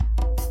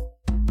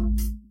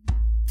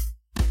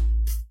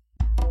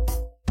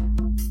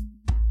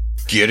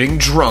Getting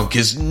drunk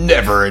is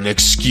never an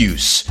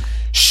excuse.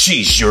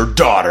 She's your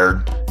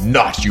daughter,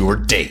 not your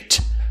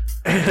date.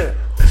 But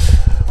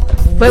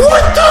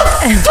what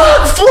the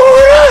fuck,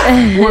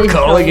 Florida? We're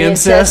calling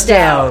incest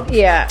out.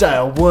 Yeah.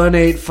 Dial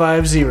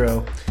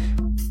 1-850.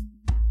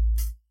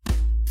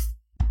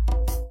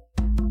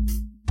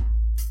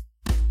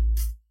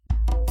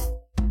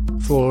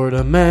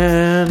 Florida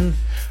man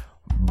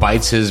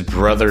bites his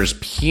brother's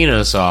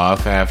penis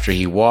off after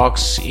he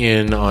walks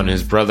in on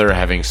his brother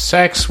having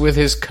sex with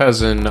his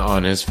cousin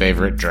on his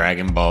favorite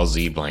Dragon Ball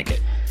Z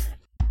blanket.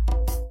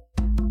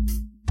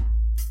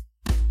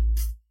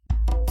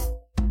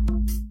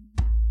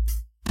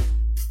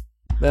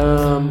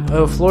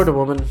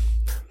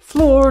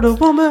 Florida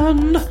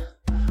woman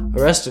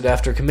arrested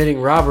after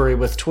committing robbery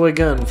with toy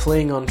gun,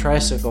 fleeing on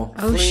tricycle.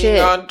 Oh shit!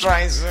 On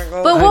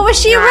tricycle. But what was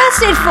she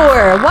arrested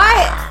for?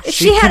 Why?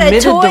 She had a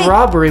committed toy. the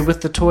robbery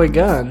with the toy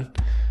gun.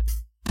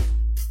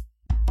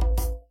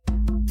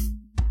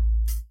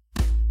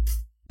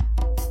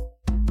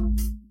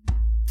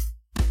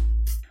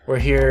 We're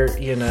here,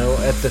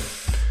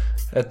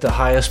 at the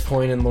highest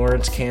point in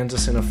Lawrence,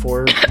 Kansas, in a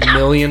 $4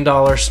 million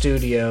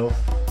studio,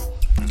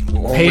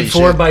 paid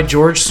for by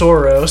George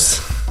Soros.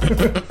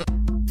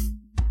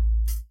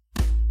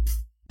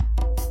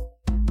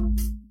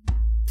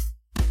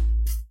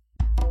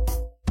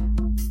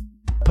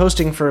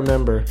 Posting for a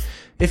member.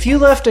 If you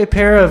left a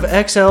pair of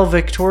XL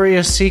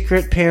Victoria's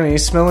Secret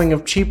panties smelling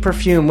of cheap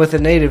perfume with a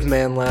native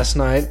man last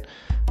night,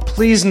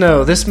 please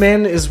know this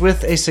man is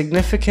with a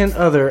significant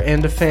other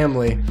and a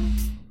family.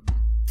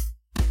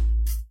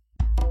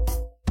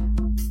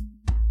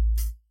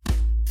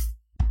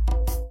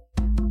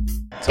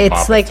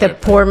 It's like the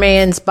poor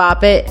man's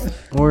Bop It.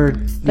 Or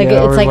It's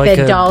like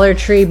the Dollar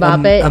Tree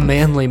Bop It. A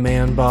manly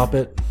man Bop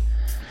It.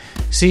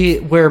 See,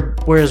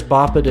 whereas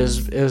Bop It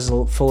is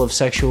full of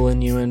sexual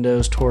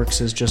innuendos,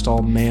 Torx is just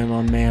all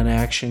man-on-man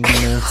action,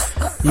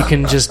 You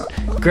can just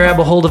grab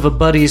a hold of a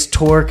buddy's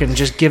torque and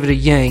just give it a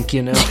yank,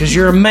 because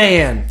you're a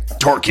man.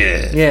 Torque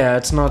it. Yeah,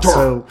 it's not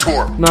all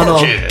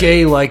it.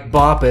 gay like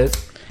Bop It.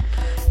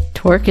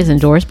 Torque is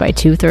endorsed by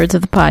 2/3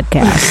 of the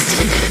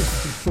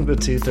podcast. The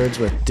 2/3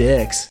 with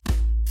dicks.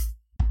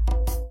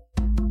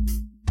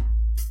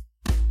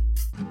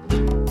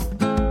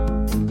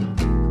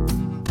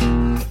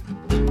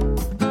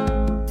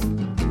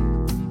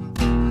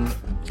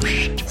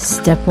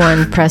 Step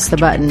 1, press the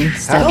button.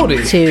 Step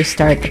Howdy. 2,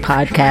 start the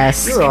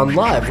podcast. You're on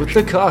live with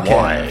the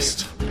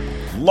Cockcast.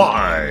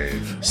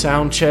 Live.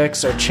 Sound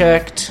checks are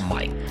checked.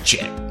 Mic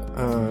check.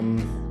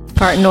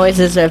 Fart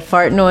noises are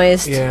fart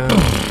noised. Yeah.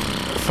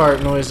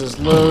 Fart noise is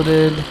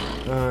loaded.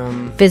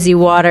 Fizzy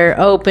water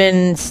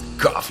opens.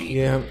 Coffee.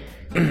 Yeah.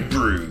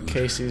 Brew.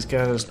 Casey's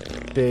got his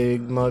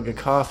big mug of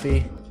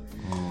coffee.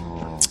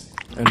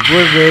 And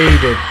we're ready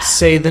to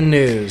say the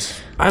news.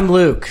 I'm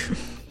Luke.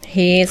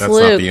 He's That's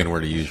Luke. not the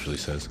N-word he usually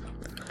says.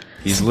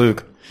 He's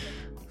Luke.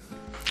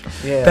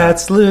 Yeah.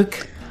 That's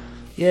Luke.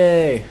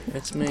 Yay.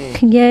 It's me.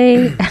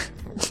 Yay.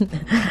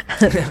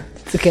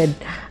 It's good.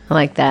 I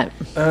like that.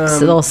 It's a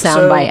little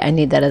soundbite. I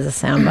need that as a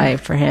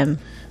soundbite for him.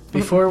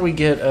 Before we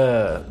get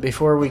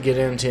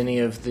into any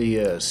of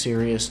the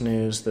serious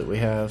news that we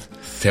have,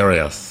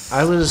 Serious.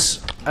 I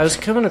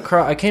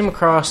came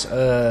across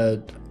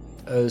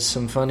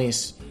some funny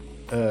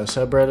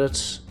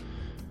subreddits,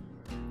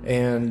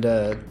 and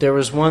there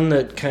was one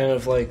that kind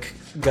of like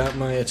got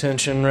my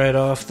attention right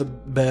off the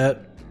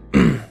bat.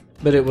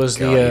 But it was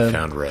You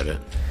found Reddit.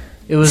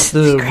 it was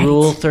the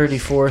Rule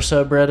 34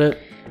 subreddit.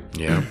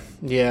 Yeah.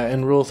 Yeah,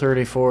 and Rule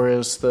 34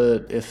 is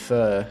that if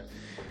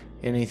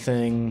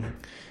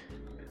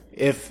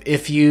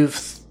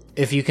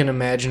you can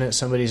imagine it,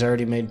 somebody's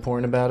already made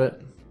porn about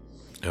it.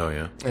 Oh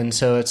yeah. And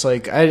so it's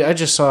like I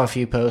just saw a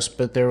few posts,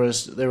 but there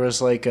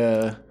was like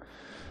a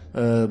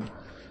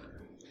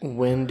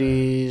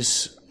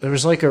Wendy's. There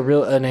was like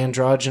an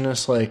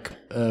androgynous like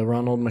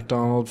Ronald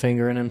McDonald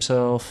fingering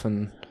himself,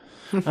 and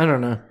I don't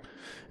know.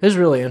 It was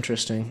really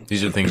interesting.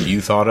 These are things you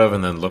thought of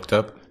and then looked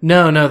up?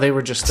 No, they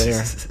were just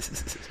there.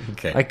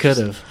 Okay. I could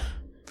have,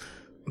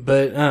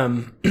 but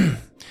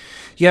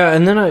yeah.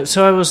 And then I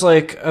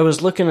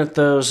was looking at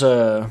those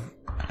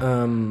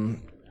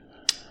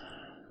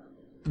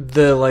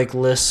the like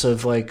lists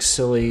of like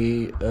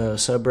silly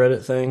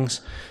subreddit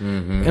things,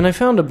 and I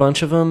found a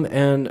bunch of them,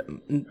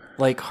 and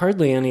like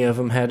hardly any of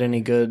them had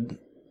any good.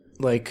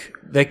 Like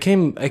I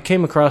came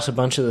across a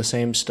bunch of the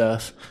same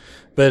stuff,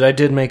 but I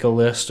did make a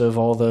list of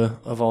all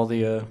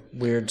the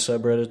weird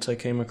subreddits I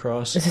came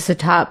across. Is this a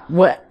top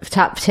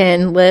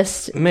 10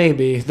 list?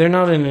 Maybe they're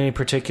not in any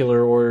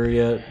particular order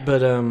yet,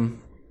 but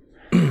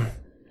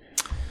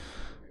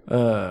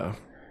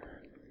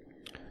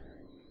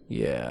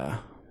yeah.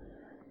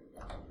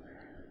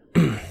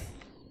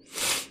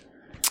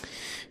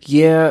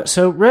 Yeah,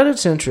 so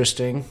Reddit's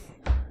interesting.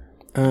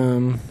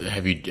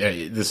 Have you?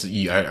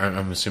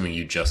 I'm assuming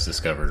you just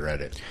discovered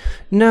Reddit.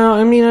 No,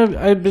 I mean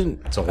I've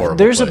been. It's a horrible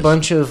There's a place.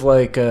 bunch of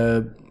like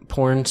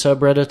porn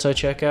subreddits I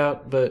check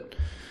out, but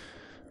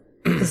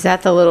Is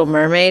that the Little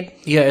Mermaid?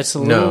 yeah, it's a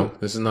little. No,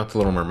 this is not the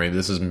Little Mermaid.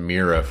 This is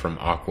Mira from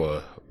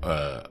Aqua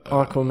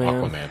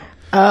Aquaman.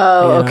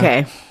 Oh, Yeah.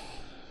 okay.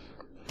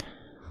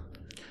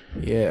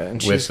 Yeah,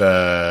 and With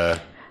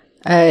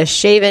she's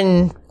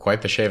Shaven.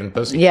 quite the shaven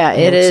pussy. Yeah,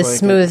 it Looks is like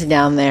smooth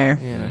down there.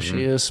 yeah,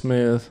 she is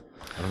smooth.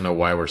 I don't know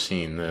why we're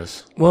seeing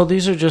this. Well,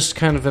 these are just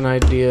kind of an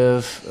idea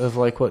of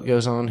like what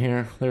goes on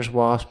here. There's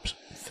Wasp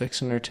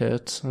fixing her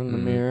tits in the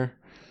mirror.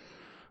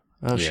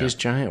 Oh, Yeah. she's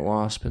Giant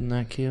Wasp. Isn't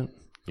that cute?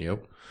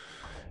 Yep.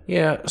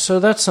 Yeah, so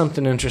that's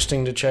something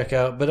interesting to check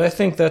out. But I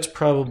think that's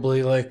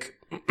probably like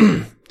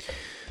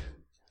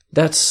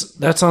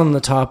that's on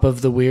the top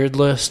of the weird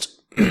list.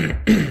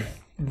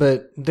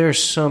 But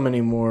there's so many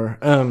more.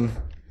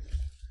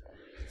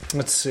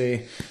 Let's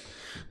see.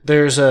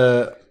 There's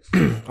a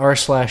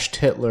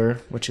r/Titler,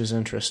 which is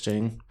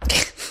interesting.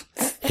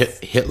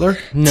 Hitler?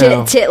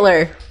 No,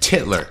 Titler.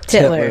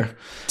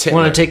 Titler.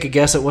 Want to take a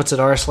guess at what's at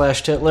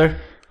r/Titler?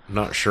 I'm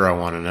not sure I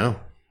want to know.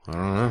 I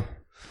don't know.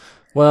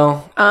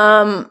 Well,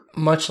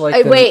 much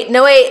like Wait.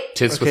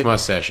 Tits with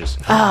mustaches.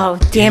 Oh,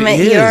 damn it.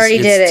 is. You already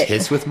It's did it.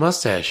 Tits with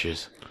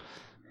mustaches.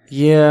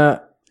 yeah,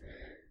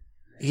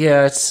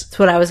 That's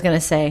what I was going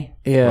to say.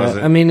 Was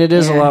it? I mean, it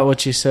is a Yeah. lot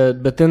what you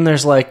said, but then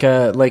there's like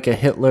a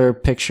Hitler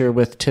picture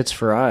with tits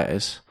for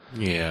eyes.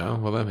 Yeah,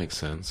 well, that makes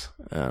sense.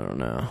 I don't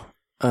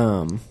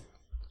know.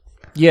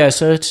 Yeah,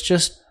 so it's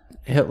just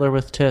Hitler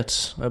with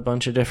tits. A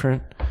bunch of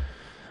different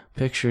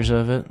pictures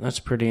of it. That's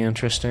pretty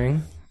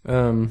interesting.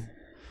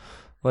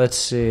 Let's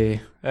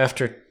see.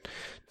 After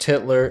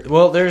Titler,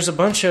 well, there's a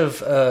bunch of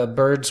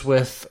birds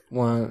with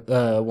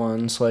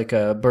ones, like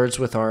birds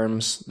with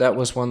arms. That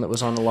was one that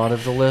was on a lot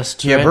of the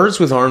lists. Yeah, right? Birds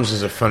with Arms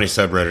is a funny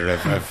subreddit.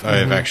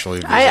 I've actually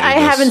visited I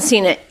this. haven't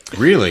seen it.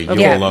 Really? You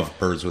Yeah. will love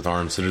Birds with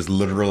Arms. It is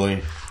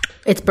literally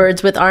It's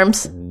birds with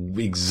arms.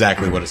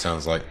 exactly what it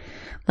sounds like.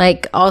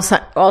 Like all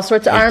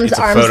sorts of arms. It's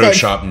a arms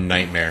Photoshop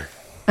nightmare.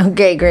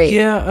 Okay, great.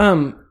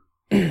 Yeah.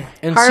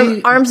 And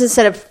see, Arms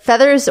instead of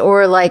feathers,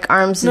 or like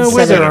arms no, instead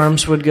where of their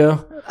arms would go.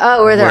 where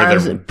their Where their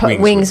arms, wings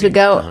wings would would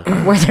be.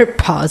 go, where their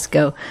paws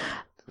go.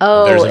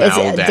 Oh, There's an it's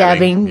owl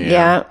dabbing. dabbing.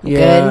 Yeah,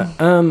 Yeah.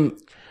 good.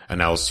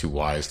 And I was too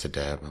wise to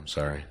dab. I'm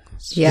sorry.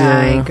 Yeah,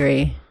 I Yeah.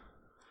 agree.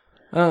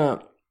 Oh,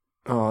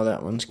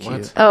 that one's cute.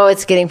 What? Oh,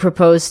 it's getting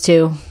proposed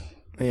to.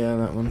 Yeah,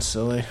 that one's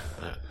silly.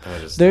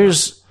 That is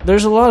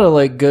There's a lot of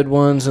like good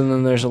ones, and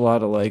then there's a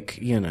lot of like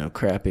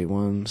crappy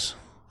ones.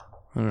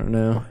 I don't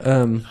know.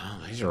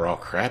 these are all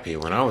crappy.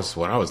 When I was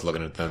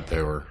looking at them,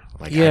 they were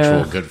like Yeah.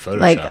 actual good Photoshops.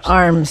 Like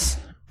arms.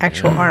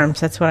 Actual arms.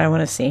 That's what I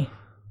want to see.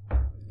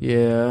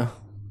 Yeah.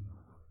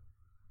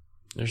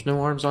 There's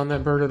no arms on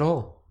that bird at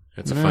all.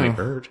 It's a funny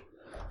bird.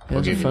 It's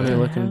a give you funny that.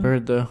 looking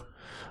bird, though.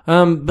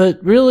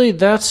 But really,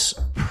 that's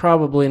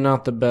probably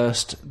not the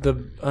best.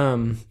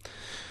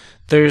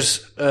 There's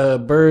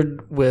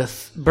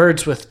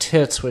birds with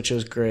tits, which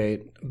is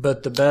great.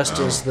 But the best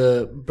is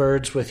the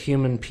birds with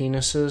human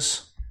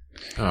penises.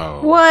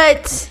 Oh,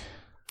 What?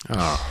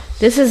 oh,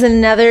 This is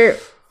another.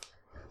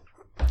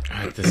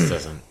 this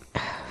doesn't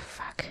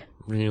Fuck.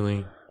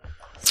 really.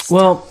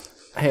 Well,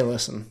 hey,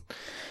 listen.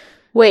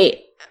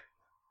 Wait.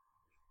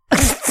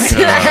 It's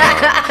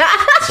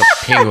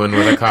a penguin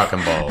with a cock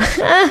and balls.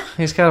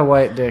 He's got a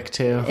white dick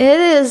too. It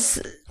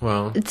is.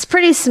 Well, It's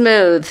pretty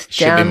smooth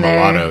should down be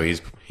there. mulatto.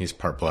 He's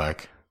part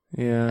black.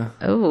 Yeah.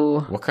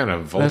 Ooh. What kind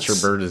of vulture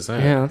That's- bird is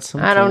that? Yeah. That's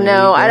I don't something know.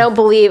 illegal. I don't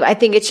believe. I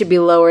think it should be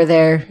lower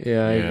there.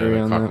 Yeah, I Yeah, agree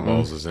the on cock that and one.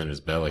 balls is in his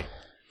belly.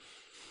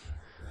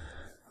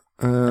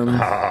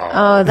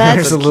 Oh,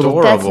 that's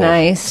adorable. that's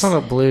nice. It's not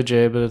a blue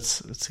jay, but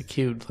it's a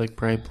cute like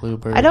bright blue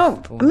bird. I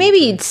don't. Maybe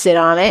you'd sit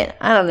on it.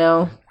 I don't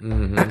know.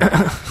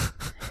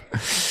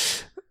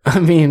 I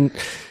mean,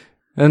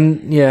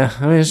 and yeah,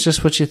 I mean it's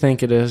just what you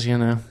think it is,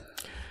 Yeah,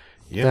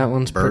 That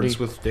one's birds pretty-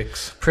 with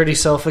dicks. Pretty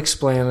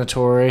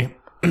self-explanatory.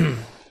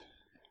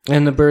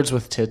 And the birds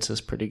with tits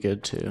is pretty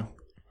good too.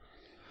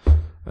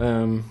 We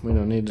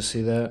don't need to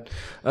see that.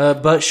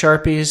 Butt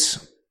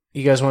Sharpies.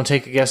 You guys want to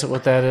take a guess at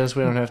what that is?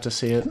 We don't have to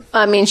see it.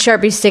 I mean,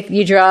 Sharpie stick.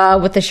 You draw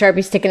with the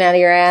Sharpie sticking out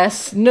of your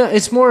ass. No,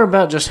 it's more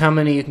about just how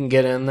many you can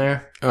get in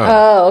there.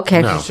 Oh,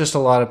 okay. No. It's just a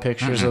lot of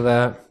pictures of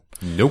that.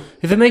 Nope.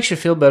 If it makes you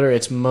feel better,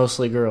 it's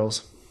mostly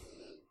girls.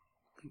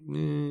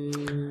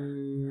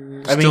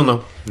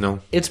 Still no.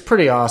 It's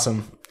pretty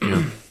awesome.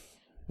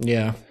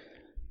 Yeah.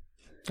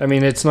 I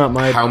mean, it's not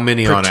my How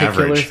many on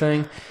particular average?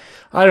 thing.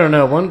 I don't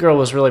know. One girl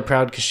was really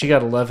proud because she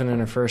got 11 in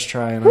her first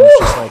try, and I was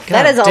just like,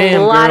 That is a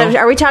damn, lot girl. of.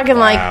 Are we talking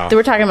Wow. like?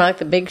 We're talking about like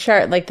the big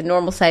sharp, like the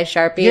normal size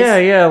Sharpies.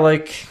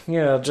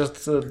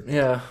 Just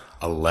yeah.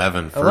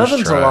 11 first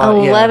 11's try. a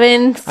lot. Yeah. 11 I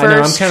know, I'm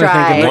first kinda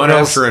try. thinking One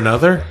girls- after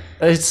another?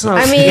 It's not.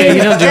 I mean, yeah,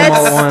 you don't do them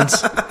all at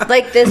once.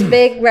 Like this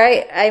big,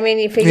 right? I mean,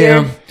 you figure.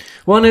 Yeah.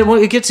 Well,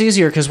 it gets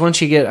easier because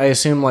once you get, I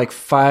assume, like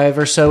 5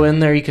 or so in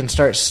there, you can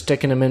start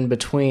sticking them in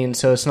between.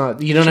 So it's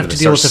not you don't have to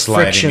deal with the start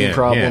sliding friction in.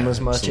 problem Yeah,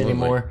 as much absolutely.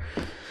 anymore.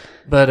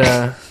 But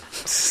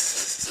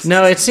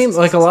no, it seems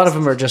like a lot of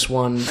them are just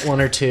one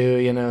or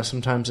two.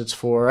 Sometimes it's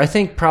 4. I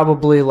think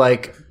probably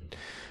like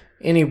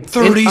any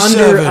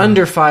 37.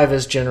 under 5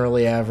 is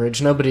generally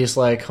average. Nobody's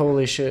like,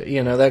 holy shit,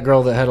 that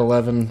girl that had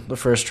 11 the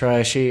first try.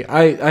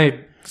 I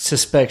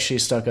suspect she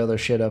stuck other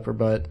shit up her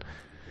butt.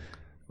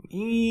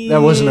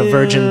 That wasn't a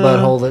virgin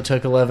butthole that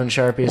took 11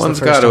 Sharpies. One's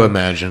the got first to time.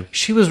 imagine.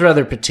 She was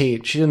rather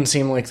petite. She didn't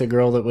seem like the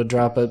girl that would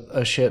drop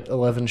a shit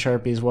 11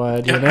 Sharpies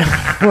wide, you know?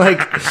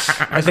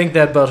 I think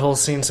that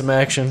butthole's seen some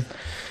action.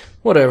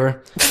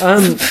 Whatever.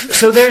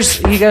 So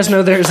you guys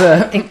know there's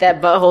I think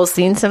that butthole's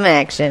seen some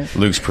action.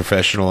 Luke's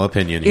professional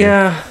opinion here.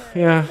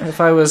 Yeah. If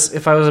I was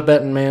a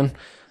betting man.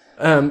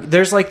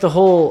 There's like the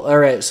whole,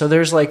 alright, so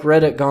there's like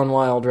Reddit Gone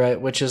Wild,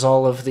 right? Which is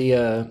all of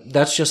the,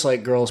 that's just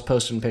like girls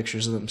posting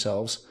pictures of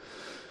themselves.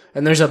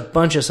 And there's a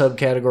bunch of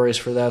subcategories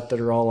for that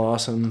are all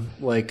awesome.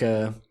 Like,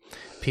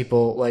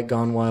 people like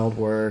Gone Wild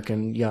work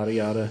and yada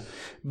yada.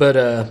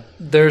 But,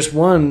 there's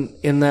one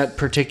in that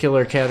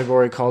particular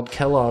category called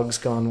Kellogg's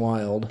Gone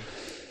Wild.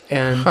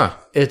 And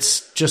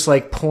it's just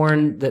like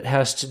porn that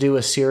has to do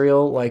with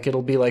cereal. Like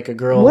it'll be like a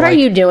girl. What are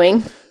you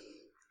doing?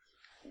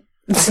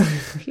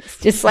 He's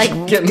just like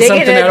Getting digging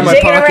something out of my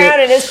digging pocket. around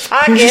in his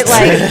pocket,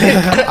 like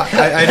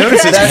I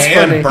noticed his That's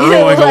hand funny.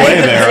 burrowing Like, away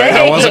there.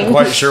 I wasn't dang.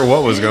 quite sure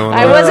what was going on.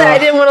 I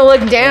didn't want to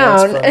look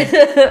down.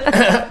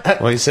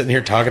 That's Well, he's sitting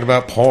here talking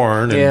about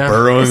porn and Yeah.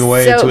 burrowing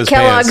away into So his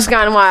Kellogg's pants.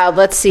 Gone Wild.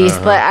 Let's see,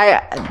 but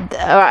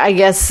I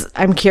guess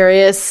I'm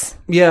curious.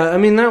 Yeah, I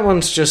mean,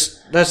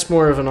 that's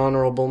more of an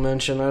honorable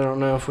mention. I don't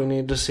know if we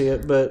need to see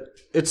it, but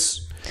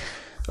it's,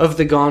 of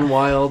the Gone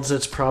Wilds,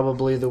 it's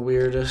probably the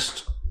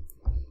weirdest.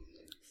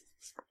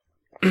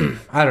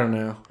 I don't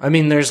know. I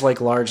mean, there's like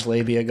large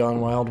labia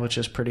Gone Wild, which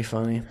is pretty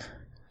funny.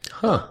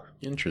 Huh.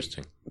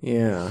 Interesting.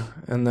 Yeah,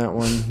 and that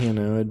one,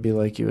 it'd be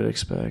like you would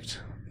expect.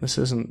 This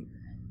isn't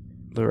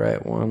the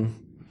right one.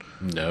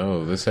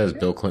 No, this has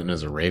Bill Clinton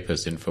as a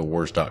rapist.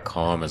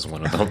 Infowars.com as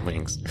one of the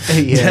links.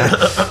 Yeah.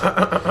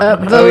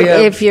 Vote yeah.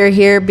 if you're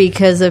here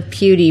because of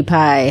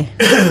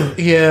PewDiePie.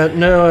 Yeah,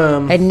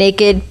 no, A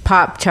naked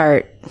Pop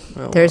Tart.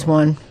 There's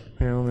one.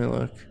 here, let me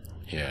look.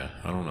 Yeah,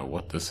 I don't know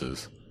what this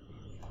is.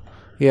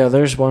 Yeah,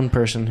 there's one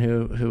person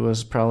who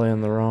was probably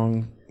in the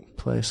wrong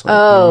place. Like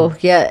Oh,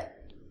 yeah.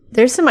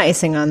 There's some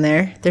icing on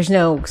there. There's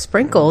no I'll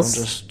sprinkles.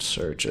 just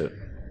search it.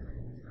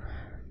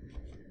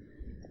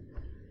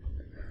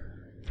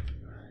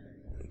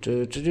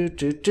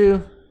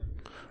 Do.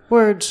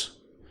 Words.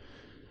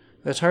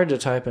 It's hard to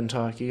type and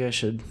talk. You guys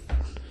should.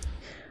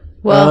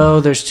 Well,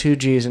 there's 2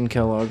 G's in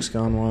Kellogg's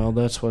Gone Wild.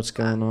 That's what's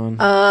going on.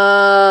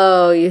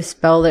 oh, you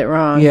spelled it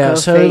wrong. Yeah, Go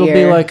so it'll be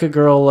figure. like a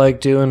girl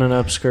like doing an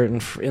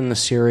upskirt in the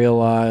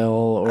cereal aisle,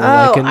 or Oh,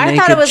 like a I naked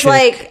thought it was chick,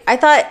 like, I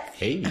thought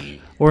Hey.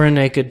 or a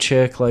naked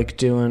chick like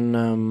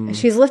doing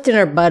she's lifting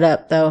her butt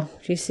up, though.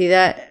 Do you see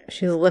that?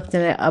 She's lifting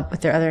it up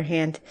with her other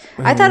hand.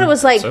 I thought it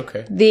was like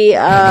okay.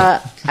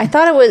 I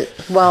thought it was,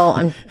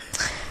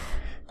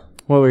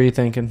 What were you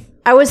thinking?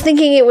 I was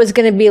thinking it was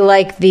going to be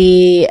like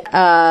the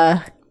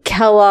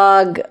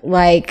Kellogg,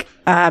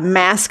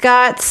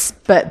 mascots,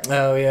 but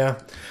Oh yeah.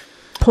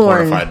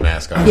 porn. Horrified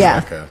mascot. Yeah.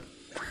 Like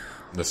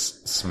the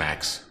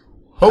smacks.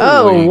 Holy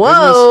Oh, goodness.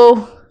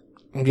 whoa.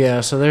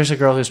 Yeah, so there's a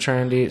girl who's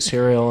trying to eat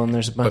cereal, and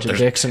there's a bunch But of there's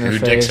dicks in her 2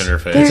 face. dicks in her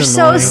face. They're It's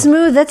so annoying.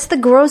 smooth. That's the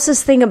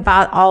grossest thing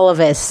about all of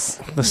us.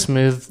 The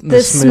smooth,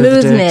 The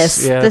smooth smoothness.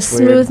 dicks. Yeah, the it's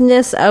weird.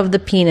 smoothness of the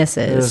It is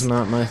penises.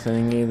 not my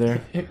thing either.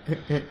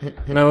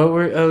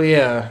 Oh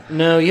yeah,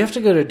 no. You have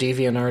to go to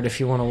DeviantArt if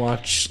you want to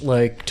watch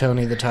like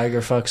Tony the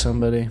Tiger fuck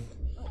somebody.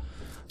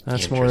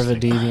 That's more of a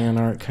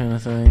DeviantArt kind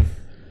of thing.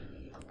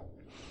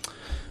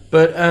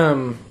 But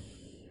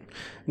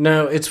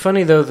no, it's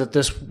funny though that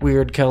this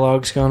weird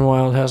Kellogg's Gone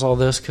Wild has all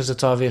this because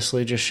it's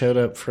obviously just showed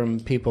up from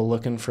people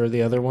looking for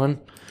the other one.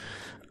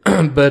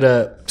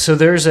 But so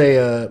there's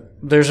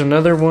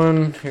another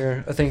one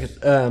here. I think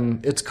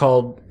it's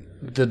called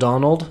The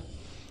Donald.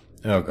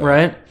 Oh, God.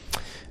 Right?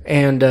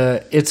 And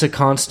it's a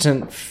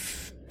constant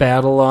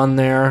battle on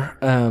there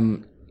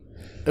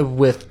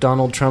with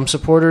Donald Trump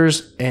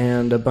supporters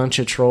and a bunch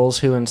of trolls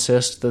who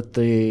insist that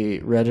the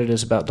Reddit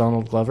is about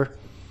Donald Glover.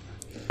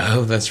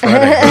 Oh, that's right.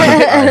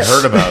 I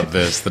heard about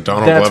this. The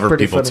Donald That's Glover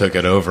pretty people funny. took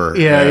it over.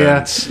 Yeah, and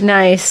yeah.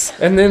 Nice.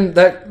 And then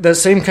that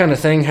same kind of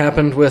thing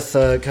happened with,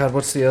 God,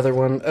 what's the other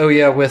one? Oh,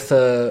 yeah, with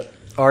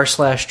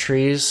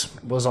r/trees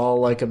was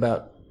all like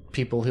about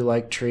people who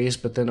like trees,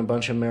 but then a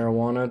bunch of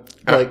marijuana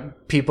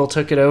people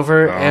took it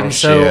over, and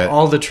so shit.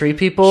 all the tree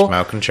people...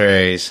 Smoking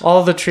trays.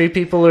 All the tree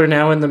people are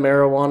now in the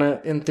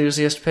marijuana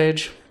enthusiast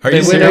page. Are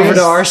They you went over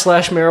serious? to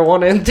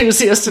r/marijuana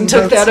enthusiast and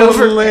took That's that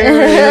over.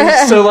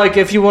 hilarious. So, like,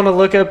 if you want to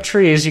look up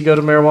trees, you go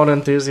to marijuana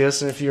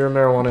enthusiast, and if you're a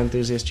marijuana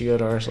enthusiast, you go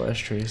to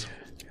r/trees.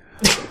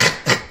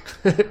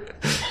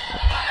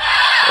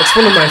 That's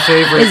one of my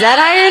favorite. Is that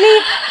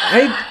irony?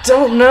 I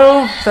don't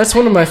know. That's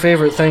one of my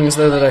favorite things,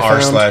 though, that I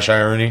found.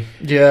 R/irony.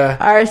 Yeah.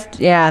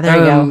 Yeah, there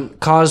you go.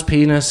 Cause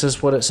penis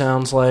is what it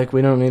sounds like.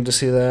 We don't need to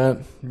see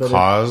that. But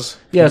Cause.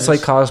 yeah, it's like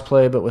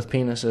cosplay, but with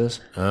penises.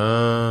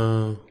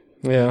 Oh.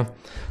 Yeah.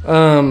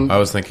 I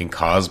was thinking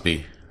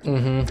Cosby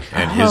and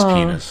his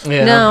penis.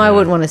 Yeah. No, I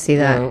wouldn't want to see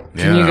that. Can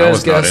Yeah, you I guys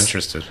was not guess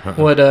interested.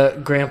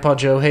 what Grandpa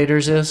Joe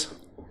Haters is?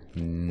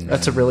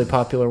 That's a really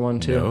popular one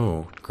too.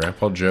 No,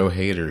 Grandpa Joe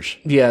haters.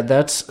 Yeah,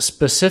 that's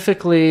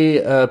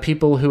specifically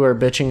people who are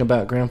bitching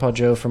about Grandpa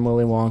Joe from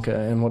Willy Wonka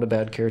and what a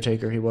bad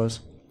caretaker he was.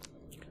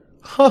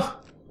 Huh.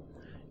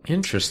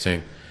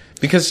 Interesting.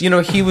 Because,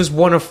 he was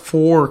one of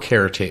 5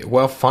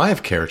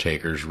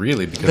 caretakers,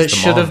 really. Because That the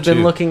should mom, have been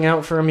too. looking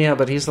out for him, yeah,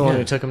 but he's the one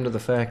who took him to the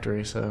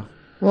factory, so...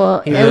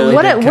 Well, He really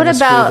what did kinda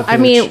about? screw I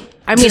the mean,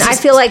 pooch.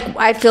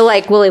 I feel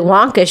like Willy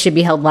Wonka should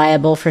be held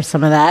liable for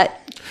some of that.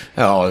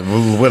 Oh,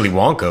 Willy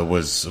Wonka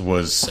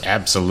was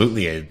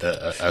absolutely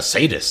a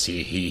sadist.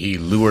 He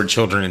lured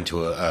children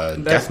into a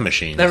death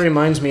machine. That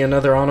reminds me,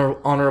 another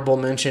honorable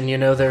mention,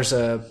 there's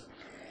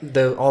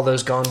all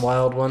those Gone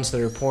Wild ones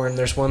that are porn.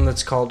 There's one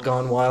that's called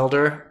Gone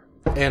Wilder,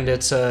 and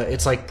it's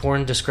like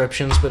porn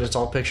descriptions, but it's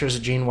all pictures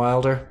of Gene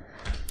Wilder.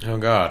 Oh,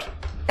 God.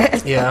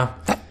 Yeah.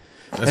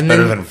 That's And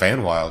better then- than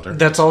Van Wilder.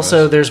 That's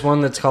also, there's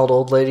one that's called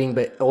Old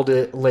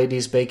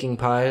Ladies Baking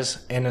Pies,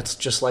 and it's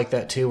just like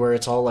that too, where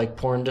it's all like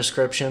porn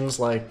descriptions,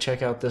 like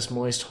check out this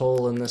moist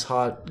hole in this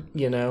hot,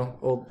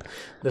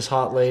 this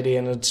hot lady,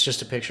 and it's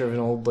just a picture of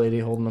an old lady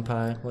holding a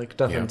pie, like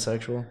nothing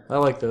sexual. I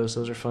like those.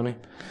 Those are funny.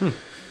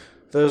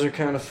 Those are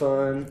kind of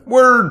fun.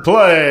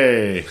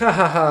 Wordplay! Ha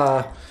ha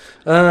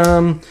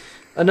ha.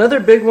 Another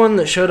big one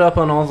that showed up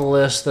on all the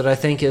lists that I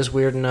think is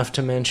weird enough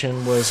to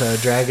mention was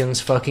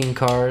Dragons Fucking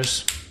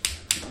Cars.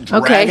 Okay.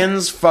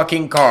 Dragons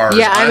fucking cars.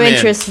 Yeah, I'm in.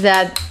 interested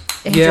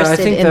Yeah, I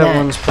think in that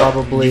one's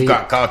probably... You've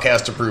got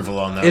Comcast approval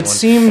on that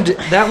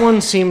That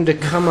one seemed to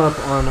come up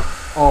on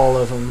all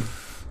of them.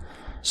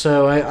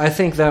 So I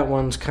think that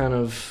one's kind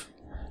of...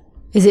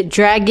 Is it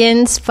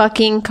dragons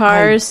fucking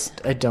cars?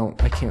 I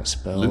can't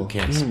spell. Luke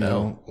can't spell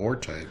know. or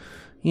type.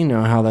 You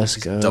know how this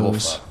goes. Double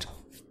fucked.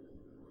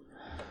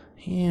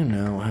 You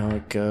know how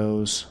it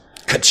goes.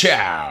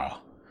 Ka-chow!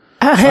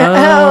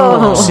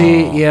 Oh,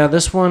 see, yeah,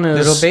 this one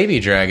is... Little baby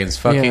dragons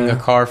fucking Yeah. a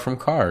car from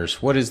Cars.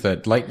 What is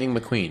that? Lightning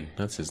McQueen.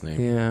 That's his name.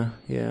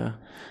 Yeah.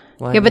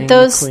 but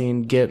those-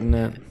 Queen getting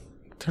it.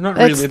 They're not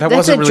really. That That's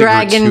wasn't a really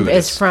dragon.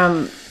 gratuitous. Is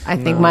from I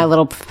think My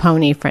Little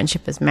Pony.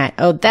 Friendship is mad.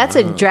 Oh, that's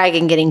a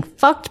dragon getting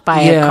fucked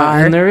by a Yeah,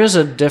 car. and there is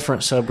a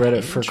different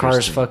subreddit for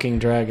cars fucking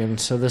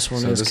dragons, so this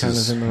one So is this kind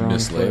is of in the wrong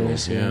mislabeled,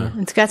 place. yeah.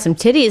 It's got some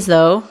titties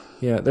though.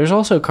 Yeah, there's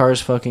also cars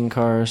fucking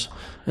cars.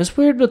 It's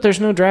weird, but there's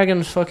no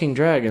dragons fucking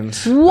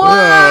dragons. Whoa!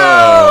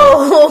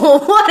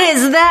 What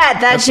is that?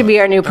 That should be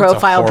our new That's a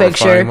profile horrifying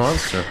picture.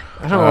 Monster.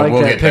 I don't like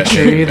we'll that get picture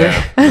shit either.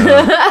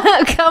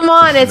 down. Come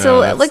on, it's No,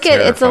 a that's look at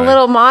it's a terrifying.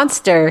 little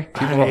monster.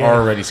 People are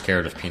already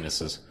scared of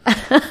penises.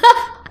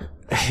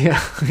 Yeah.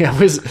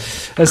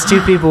 As two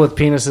people with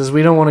penises,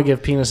 we don't want to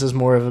give penises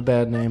more of a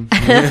bad name.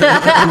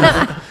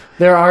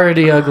 They're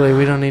already ugly.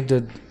 We don't need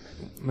to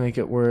make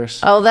it worse.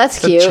 Oh, that's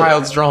The cute.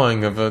 child's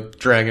drawing of a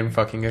dragon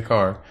fucking a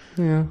car.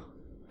 Yeah.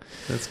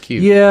 That's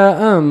cute.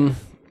 Yeah.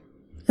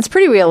 It's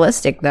pretty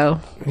realistic though.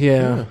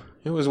 Yeah.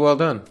 It was well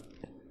done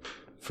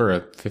for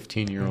a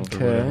 15-year-old.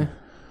 Okay.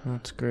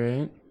 That's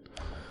great.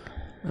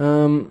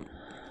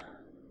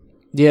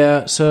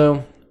 Yeah.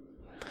 So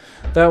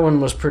that one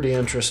was pretty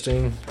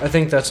interesting. I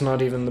think that's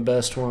not even the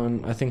best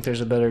one. I think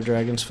there's a better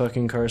dragons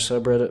fucking car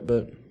subreddit,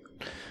 but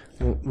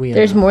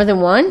There's more than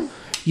one?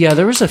 Yeah,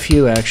 there was a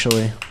few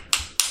actually.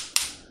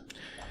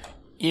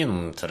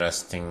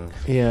 Interesting.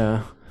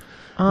 Yeah.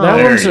 Oh,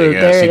 There one's you a- go.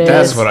 there See, it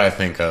that's is. what I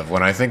think of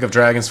when I think of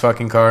dragons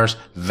fucking cars.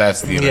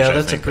 That's the image Yeah, I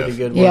that's a think pretty of.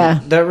 good one. Yeah.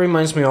 That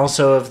reminds me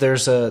also of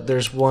there's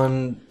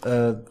one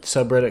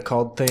subreddit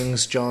called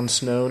Things Jon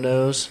Snow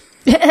Knows,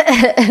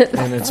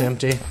 and it's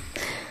empty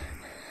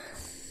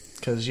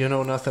because you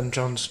know nothing,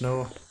 Jon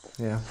Snow.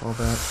 Yeah, all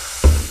that.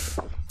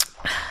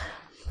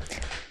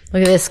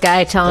 Look at this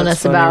guy telling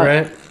That's us funny, about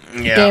right?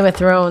 Yeah. Game of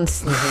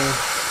Thrones.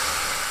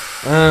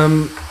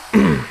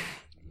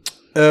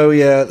 Oh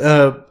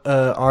yeah,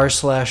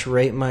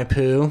 r/rate my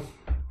poo.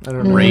 I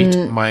don't know. Rate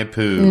my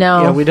poo.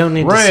 No. Yeah, we don't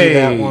need to see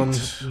that Rate one,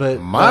 but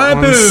my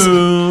that one's-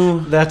 poo.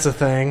 That's a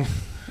thing.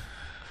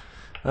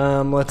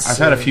 Let's. I've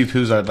see. had a few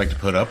poos I'd like to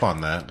put up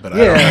on that, but I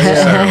Yeah,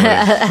 don't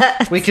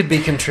necessarily. We could be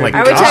contributing.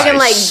 Are we Guys, talking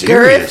like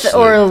girth seriously.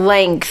 or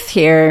length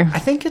here? I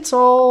think it's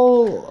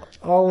all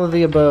of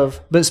the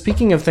above. But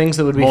speaking of things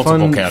that would be Multiple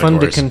fun to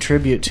categories.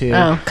 contribute to,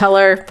 Oh,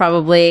 color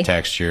probably.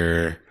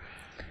 Texture.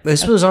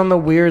 this was on the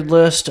weird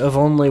list of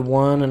only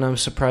one, and I'm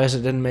surprised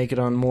it didn't make it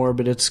on more.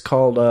 But it's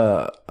called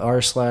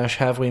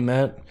r/Have We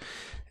Met,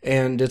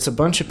 and it's a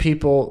bunch of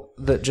people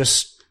that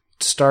just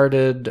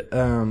started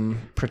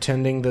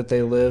pretending that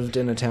they lived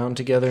in a town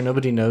together.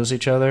 Nobody knows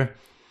each other.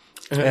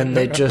 And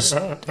they just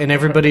and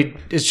everybody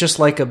it's just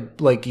like a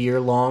year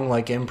long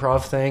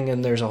improv thing,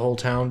 and there's a whole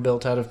town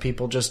built out of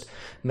people just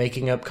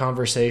making up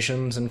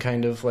conversations and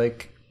kind of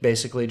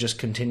basically just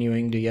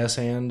continuing to yes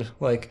and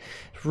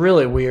it's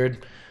really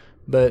weird,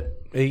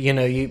 but I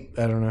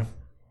don't know.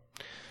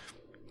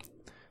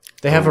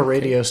 They have a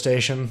radio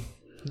station.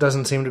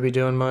 Doesn't seem to be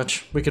doing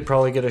much. We could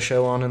probably get a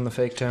show on in the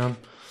fake town.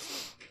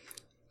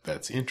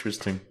 That's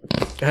interesting.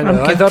 I know.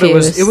 I'm I thought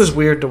confused. it was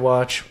weird to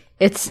watch.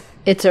 It's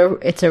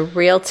a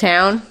real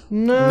town.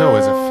 No,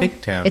 it's a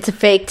fake town. It's a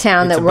fake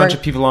town It's that a we're bunch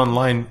of people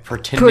online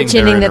pretending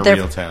they're in a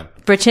real town.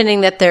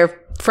 pretending that they're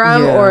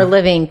from Yeah. or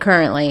living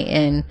currently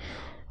in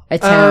a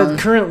town.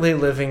 Currently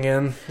living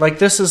in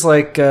this is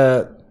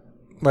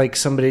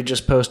somebody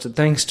just posted.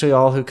 Thanks to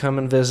all who come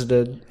and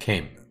visited.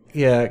 Came.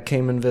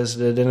 came and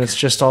visited, and it's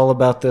just all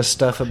about this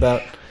stuff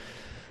about.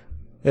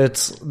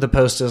 The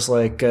post is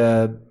like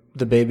the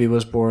baby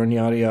was born,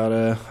 yada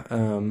yada.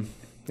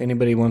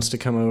 Anybody wants to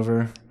come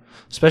over,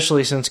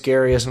 especially since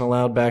Gary isn't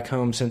allowed back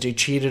home since he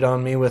cheated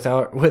on me with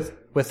our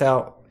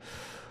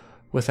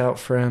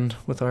friend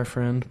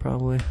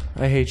probably.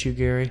 I hate you,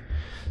 Gary.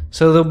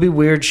 So there'll be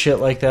weird shit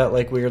like that,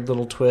 like weird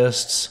little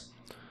twists.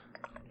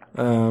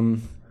 I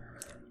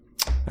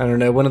don't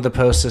know. One of the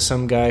posts is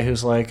some guy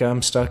who's like,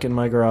 I'm stuck in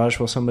my garage.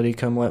 Will somebody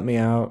come let me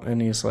out? And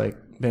he's like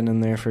been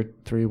in there for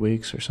 3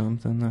 weeks or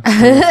something.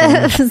 That's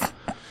really funny.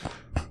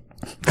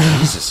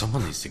 Jesus,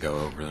 someone needs to go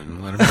over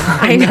and let him know.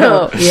 I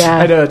know. Yeah.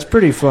 I know, it's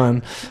pretty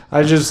fun.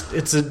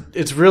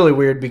 It's really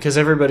weird because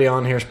everybody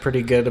on here is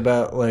pretty good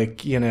about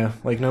like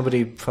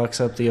nobody fucks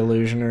up the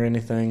illusion or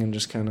anything, and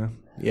just kind of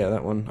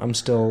that one. I'm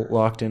still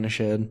locked in a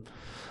shed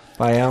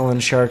by Alan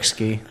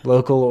Sharksky,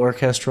 local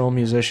orchestral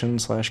musician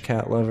 /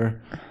 cat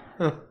lover.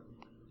 Huh.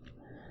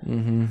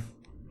 Mm-hmm.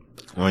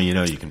 Well,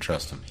 you can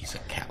trust him. He's a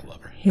cat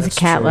lover. He's a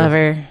cat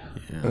lover.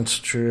 Yeah. That's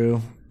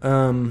true.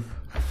 I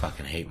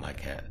fucking hate my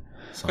cat.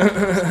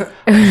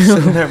 I'm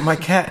sitting there, my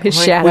cat,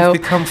 Shadow.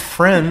 we've become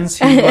friends.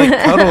 He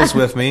like cuddles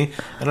with me,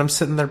 and I'm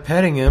sitting there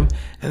petting him,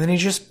 and then he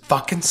just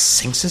fucking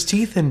sinks his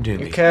teeth into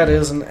me. The cat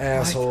is an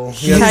asshole.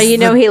 That's how you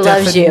know he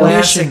loves you.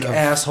 Classic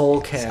asshole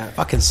cat.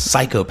 Fucking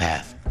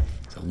psychopath.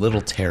 He's a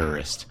little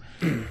terrorist.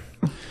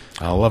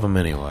 I love him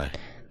anyway.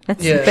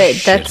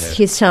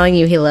 He's telling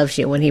you he loves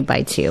you when he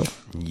bites you.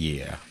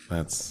 Yeah,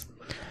 that's.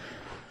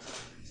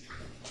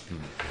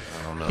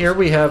 Here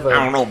we have I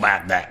don't know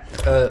about that.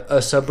 A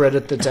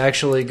subreddit that's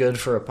actually good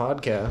for a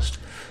podcast.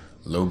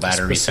 Low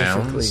battery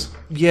sounds.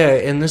 Yeah,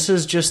 and this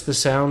is just the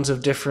sounds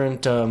of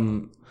different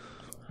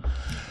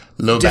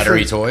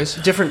battery toys.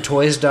 Different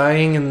toys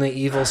dying and the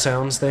evil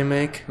sounds they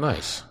make.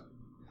 Nice.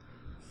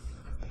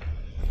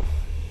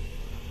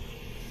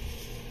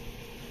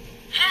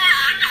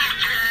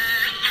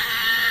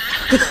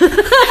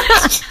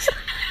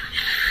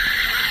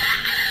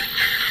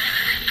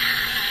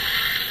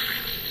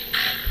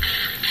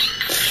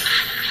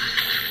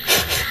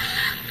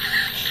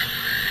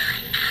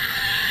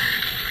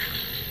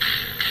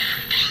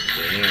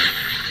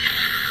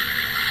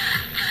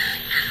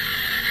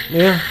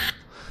 Yeah.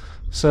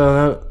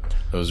 So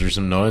those are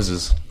some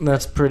noises.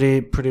 That's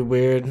pretty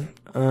weird.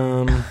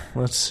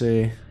 Let's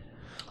see.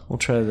 We'll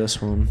try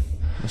this one.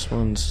 This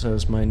one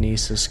says my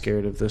niece is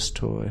scared of this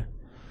toy.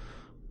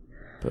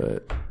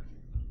 But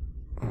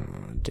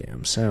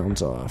damn,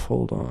 sound's off.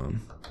 Hold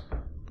on.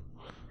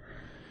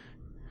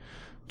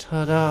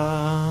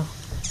 Ta-da!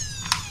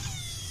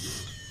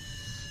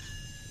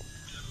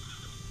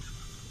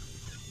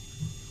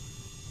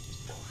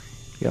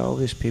 Yeah, all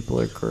these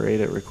people are great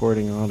at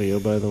recording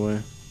audio, by the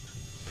way.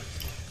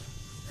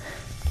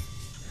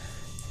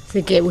 Does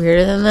it get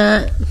weirder than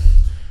that?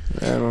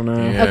 I don't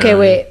know. Yeah, okay,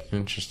 wait.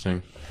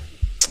 Interesting.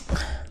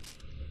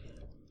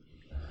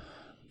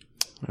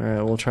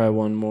 Alright, we'll try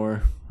one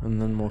more, and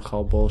then we'll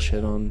call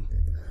bullshit on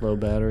low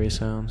battery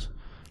sounds.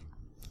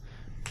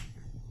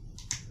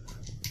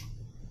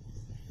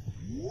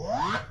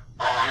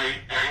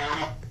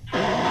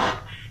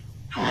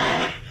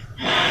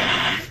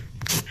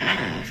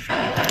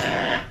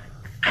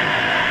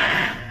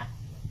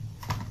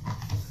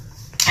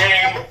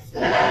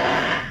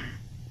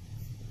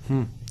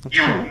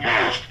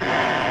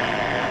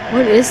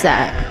 What is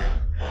that?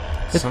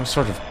 Some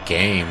sort of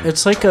game.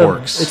 It's like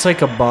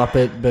Torx. a Bop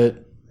It, but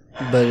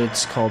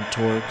it's called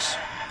Torx.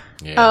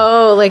 Yeah.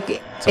 Oh,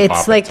 like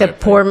it's like the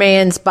poor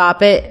man's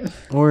Bop It.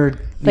 Or it's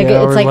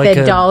like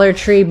the Dollar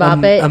Tree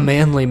Bop It. A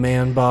manly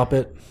man Bop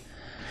It.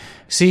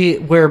 See,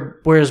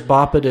 whereas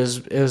Bop It is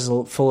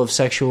full of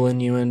sexual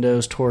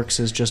innuendos, Torx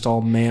is just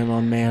all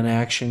man-on-man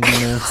action,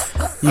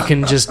 You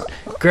can just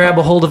grab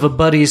a hold of a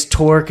buddy's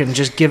torque and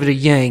just give it a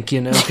yank,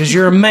 because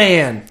you're a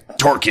man.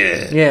 Torque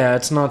it. Yeah,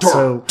 it's not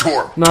all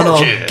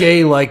it.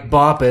 gay like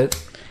Bop It.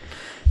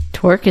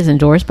 Torque is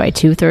endorsed by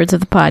 2/3 of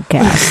the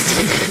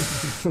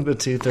podcast. The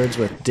 2/3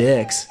 with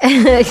dicks.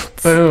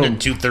 Boom. And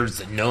 2/3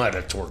 that know how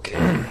to torque it.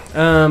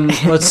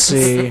 Let's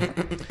see.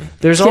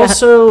 There's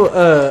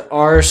also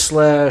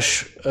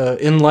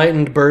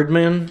r/enlightened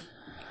birdman,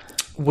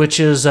 which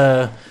is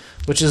a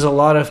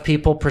lot of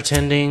people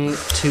pretending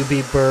to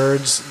be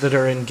birds that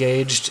are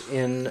engaged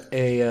in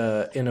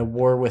a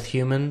war with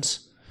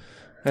humans.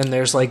 And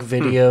there's like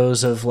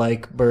videos of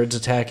like birds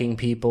attacking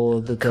people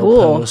that they'll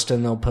post,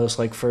 and they'll post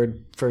like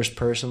first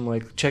person,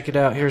 like, check it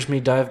out, here's me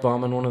dive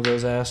bombing one of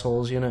those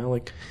assholes,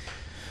 like,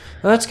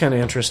 that's kind of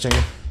interesting.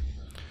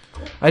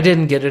 I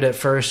didn't get it at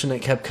first, and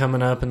it kept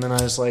coming up, and then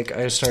I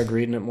started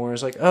reading it more. I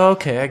was like, oh,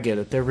 okay, I get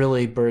it. They're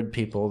really bird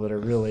people that are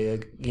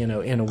really, in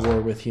a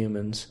war with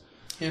humans.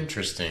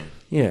 Interesting.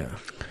 Yeah.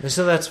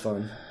 So that's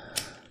fun.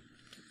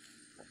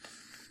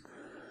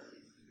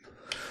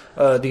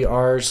 The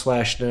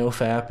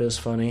r/nofap is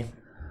funny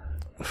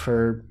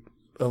for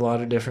a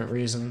lot of different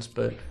reasons,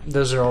 but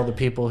those are all the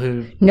people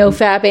who... No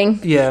fapping?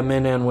 Yeah,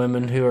 men and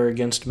women who are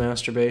against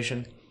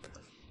masturbation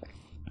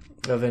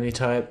of any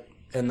type.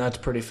 And that's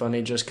pretty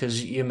funny just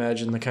because you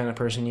imagine the kind of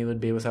person you would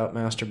be without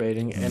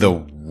masturbating. And, The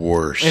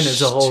worst. and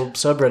it's a whole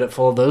subreddit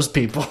full of those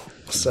people.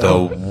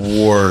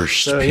 The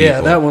worst So, people.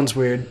 yeah, that one's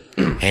weird.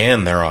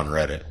 And they're on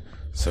Reddit.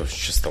 So it's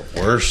just the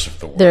worst of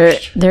the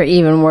worst. They're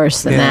even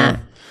worse than that.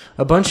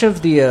 A bunch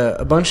of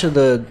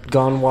the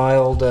Gone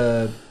Wild,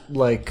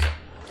 like,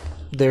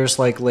 there's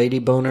like Lady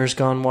Boners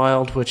Gone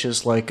Wild, which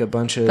is like a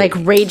bunch of Like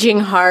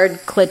raging hard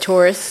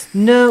clitoris.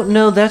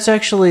 no, that's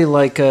actually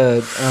like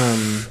a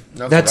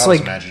what that's I was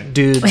like imagining.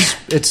 dudes.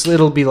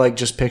 It'll be like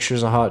just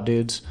pictures of hot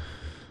dudes.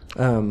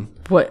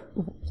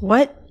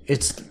 What?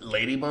 It's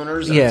Lady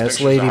boners? Yeah,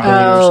 it's lady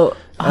boners. Oh,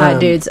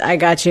 hot dudes. I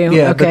got you.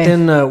 yeah, okay. but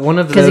then one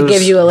of those Because it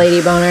gives you a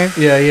lady boner.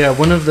 yeah,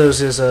 one of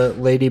those is a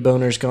Lady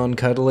Boners Gone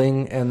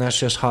Cuddling, and that's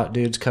just hot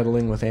dudes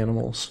cuddling with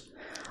animals.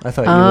 I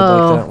thought you would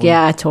like that one.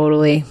 Yeah,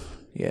 totally.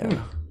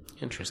 Yeah.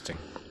 Interesting.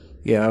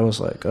 Yeah, I was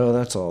like, oh,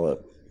 that's all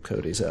up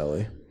Cody's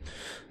alley.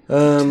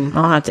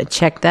 I'll have to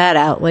check that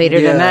out later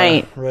Yeah,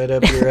 tonight. right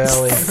up your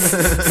alley.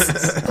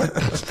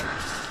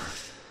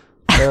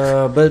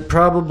 But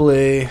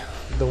probably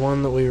the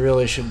one that we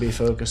really should be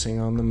focusing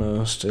on the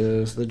most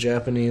is the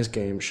Japanese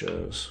game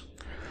shows.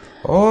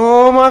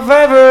 Oh, my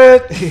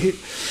favorite!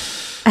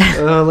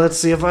 Let's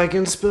see if I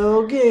can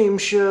spell game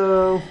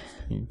show.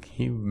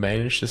 He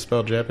managed to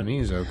spell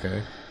Japanese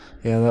okay.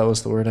 Yeah, that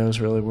was the word I was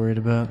really worried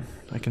about.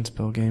 I can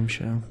spell game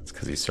show. It's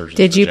because he searches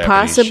Did for you Japanese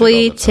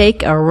possibly shit all the time.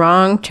 take a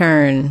wrong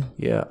turn?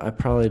 Yeah, I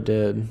probably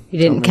did. You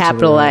didn't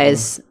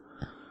capitalize.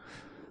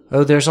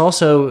 Oh, there's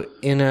also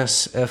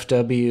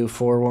NSFW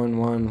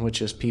 411,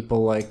 which is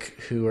people like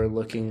who are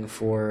looking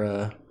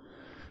for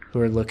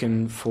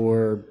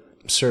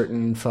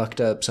certain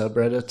fucked up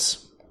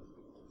subreddits.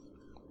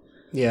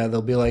 Yeah,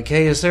 they'll be like,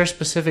 "Hey, is there a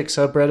specific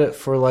subreddit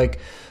for like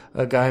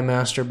a guy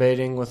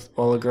masturbating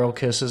while a girl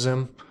kisses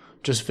him?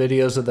 Just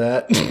videos of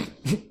that."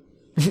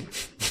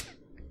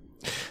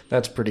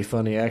 That's pretty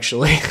funny,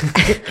 actually.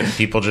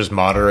 People just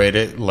moderate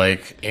it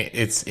like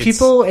it's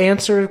People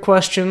answer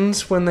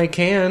questions when they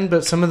can,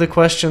 but some of the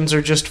questions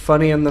are just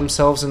funny in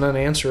themselves and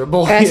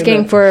unanswerable.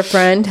 Asking for a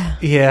friend.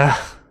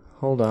 Yeah.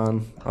 Hold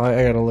on.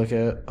 I gotta look at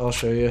it. I'll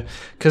show you.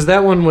 Because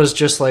that one was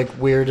just like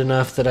weird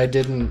enough that I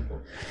didn't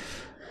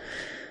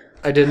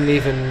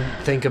even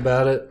think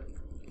about it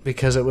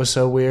because it was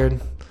so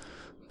weird.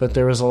 But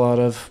there was a lot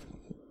of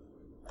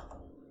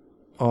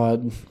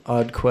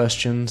odd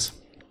questions.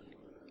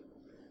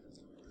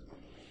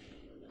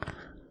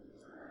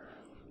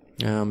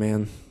 Oh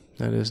man,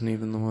 that isn't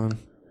even the one.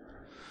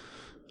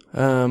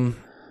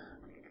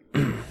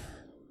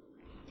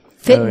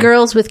 Fit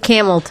girls with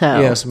camel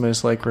toe. Yeah,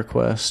 somebody's like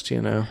request,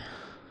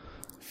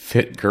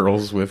 fit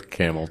girls with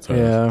camel toes.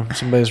 Yeah,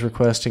 somebody's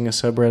requesting a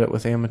subreddit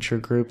with amateur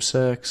group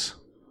sex.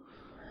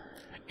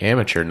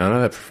 Amateur, none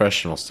of that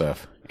professional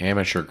stuff.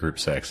 Amateur group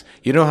sex.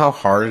 You know how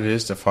hard it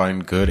is to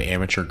find good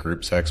amateur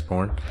group sex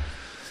porn?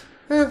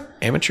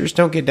 Amateurs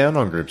don't get down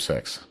on group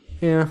sex.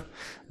 Yeah.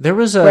 There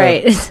was a...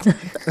 Right.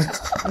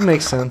 That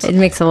makes sense. It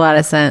makes a lot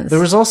of sense. There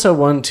was also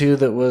one, too,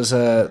 that was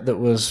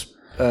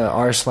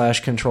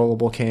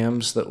r/controllable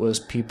cams that was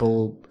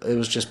people... It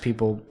was just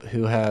people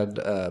who had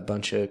a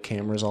bunch of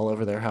cameras all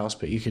over their house,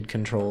 but you could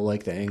control,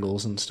 like, the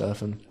angles and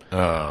stuff. And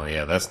Oh,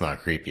 yeah, that's not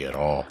creepy at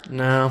all.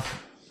 No.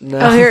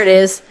 Oh, here it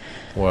is.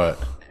 What?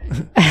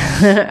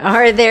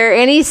 Are there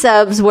any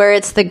subs where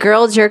it's the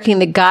girl jerking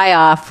the guy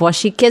off while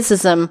she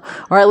kisses him,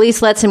 or at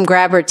least lets him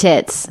grab her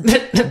tits?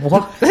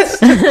 What?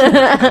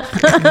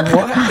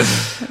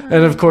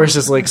 And of course,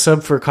 it's like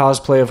sub for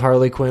cosplay of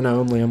Harley Quinn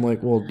only. I'm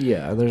like, well,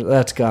 yeah,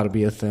 that's got to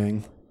be a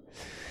thing.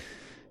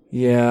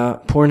 Yeah,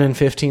 porn in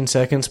 15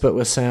 seconds, but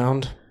with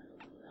sound.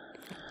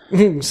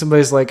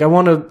 Somebody's like, I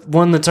want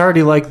one that's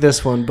already like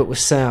this one, but with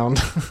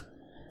sound.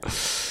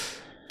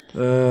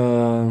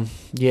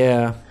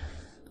 Yeah.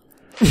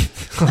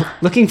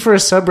 Looking for a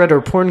subreddit or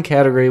porn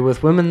category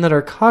with women that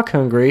are cock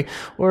hungry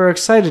or are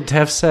excited to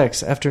have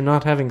sex after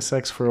not having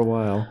sex for a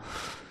while.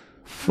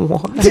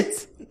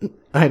 What?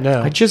 I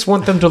know. I just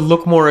want them to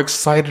look more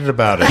excited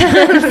about it.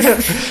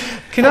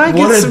 Can I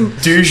What get a some...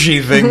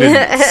 douchey thing to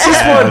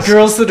Just want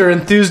girls that are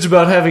enthused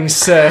about having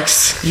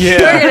sex. We're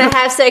gonna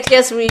have sex.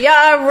 Yes, we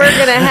are. We're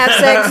gonna have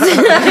sex.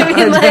 I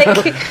mean, like,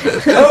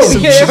 Oh,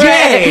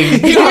 yay!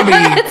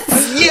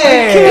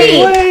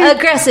 Yay! Be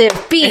aggressive.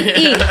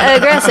 Be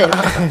aggressive.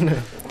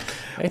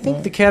 I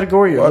think the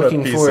category you're What a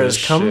looking piece for of is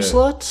cum shit.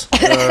 sluts.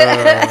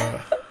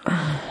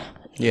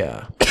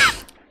 Yeah.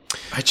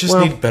 I just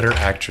need better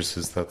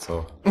actresses, that's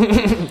all.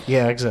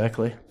 Yeah,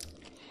 exactly.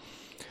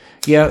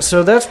 Yeah,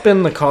 so that's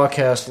been the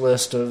Cawcast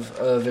list of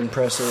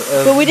impressive.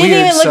 But we didn't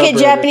even look at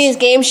Japanese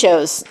game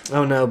shows.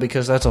 Oh no,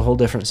 because that's a whole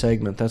different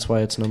segment. That's why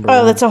it's number Oh,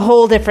 one. that's a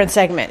whole different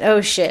segment.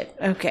 Oh shit.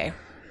 Okay.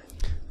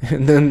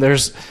 And then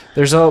there's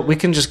all. We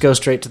can just go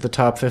straight to the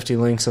top 50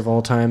 links of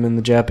all time in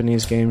the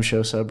Japanese game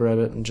show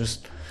subreddit and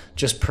just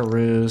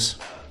peruse.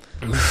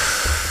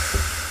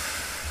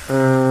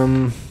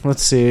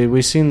 Let's see.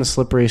 We've seen the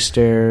slippery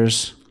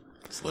stairs.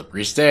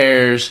 Slippery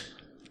stairs.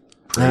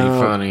 Pretty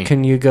funny.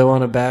 Can you go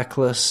on a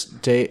backless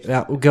date?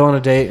 Go on a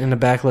date in a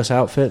backless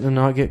outfit and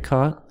not get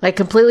caught? Like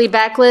completely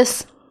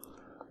backless?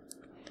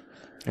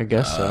 I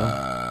guess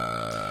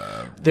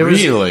so.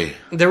 Really?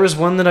 There was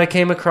one that I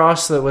came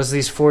across that was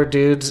these 4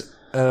 dudes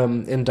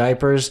in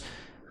diapers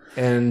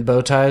and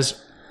bow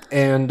ties,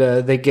 and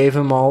they gave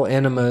them all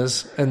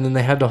enemas, and then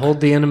they had to hold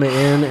the enema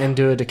in and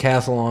do a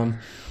decathlon.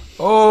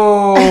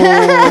 Oh,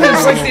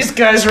 It's like these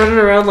guys running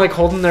around like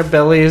holding their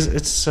bellies.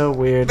 It's so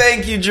weird.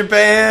 thank you,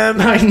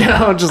 Japan. I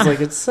know, just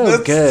like it's so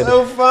That's good.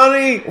 so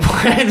funny.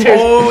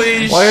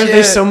 Holy shit. Why are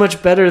they so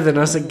much better than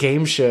us at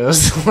game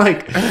shows?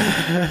 Like,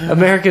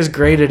 America's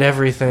great at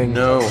everything.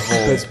 No But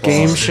holds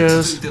game barred.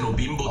 shows. The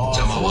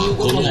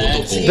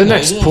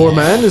next poor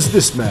man is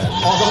this man.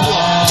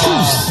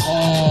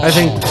 I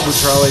think we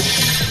probably.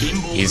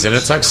 He's in a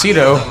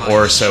tuxedo,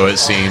 or so it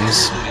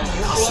seems.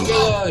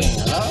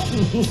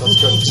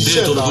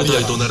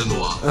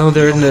 Oh,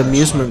 they're in the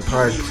amusement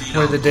park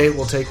where the date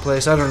will take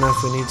place. I don't know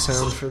if we need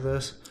sound for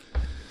this.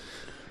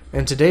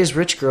 And today's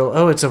rich girl.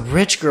 Oh, it's a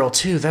rich girl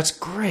too. That's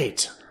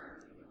great.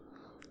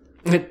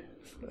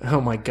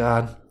 Oh my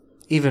god.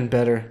 Even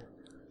better.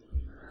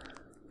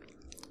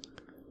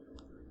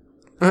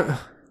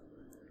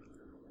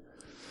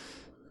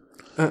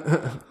 All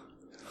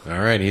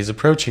right, he's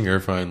approaching her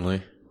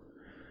finally.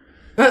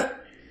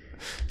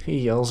 He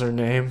yells her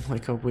name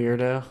like a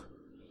weirdo.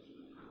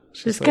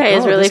 This guy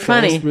is really this guy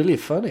funny. is really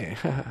funny.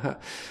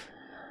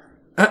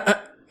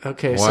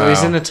 Okay, so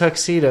he's Wow. in a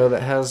tuxedo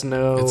that has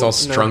no. It's all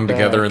strung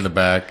together in the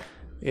back.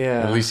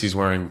 Yeah. At least he's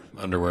wearing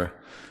underwear.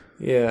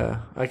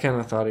 Yeah, I kind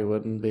of thought he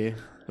wouldn't be,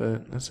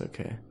 but that's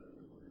okay.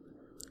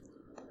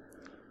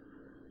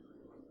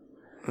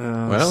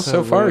 Oh, Well,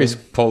 so far weird. he's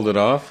pulled it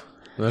off.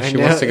 Now she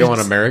know, wants to go on a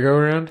it's-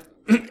 merry-go-round.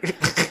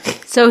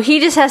 So he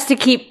just has to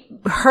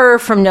keep her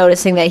from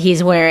noticing that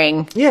he's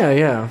wearing.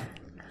 Yeah.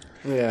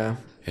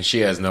 And she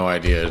has no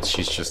idea.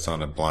 She's just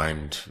on a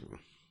blind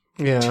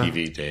Yeah.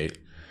 TV date.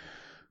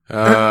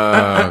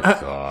 Oh,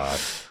 God.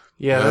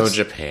 Yeah, No, that's-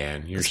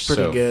 Japan. You're that's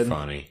pretty so good.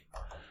 funny.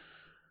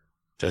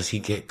 Does he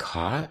get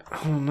caught?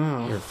 I don't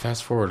know. Here,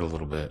 fast forward a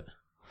little bit.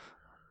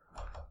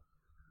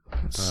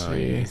 Let's Oh,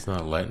 see. yeah, he's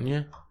not letting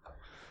you?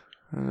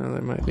 I know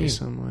there might be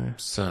some way.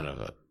 Son of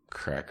a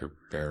cracker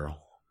barrel.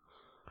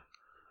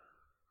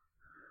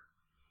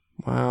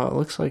 Wow, it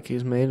looks like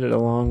he's made it a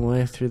long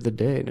way through the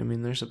date. I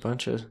mean, there's a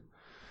bunch of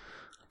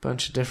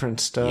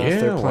different stuff. Yeah,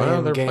 they're wow,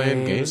 playing they're games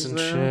playing games and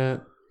now.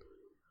 shit.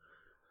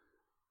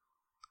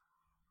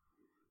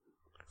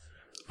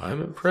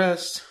 I'm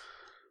impressed.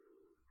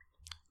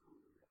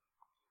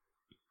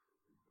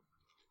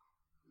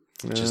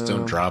 Just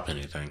don't drop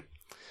anything.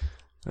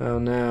 Oh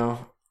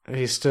no.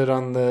 He stood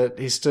on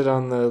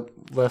the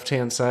left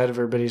hand side of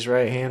her, but he's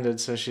right handed,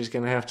 so she's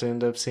gonna have to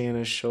end up seeing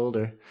his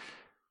shoulder.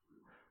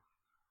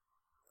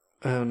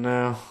 Oh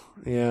no.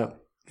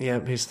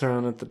 Yep, he's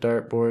throwing at the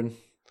dartboard.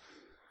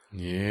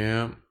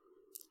 Yeah.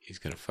 He's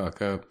gonna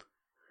fuck up.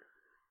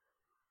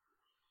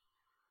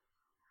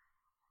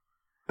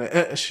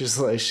 She's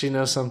like, she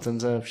knows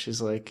something's up. She's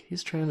like,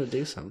 he's trying to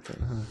do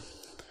something,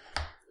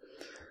 huh?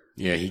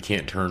 Yeah, he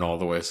can't turn all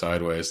the way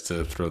sideways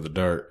to throw the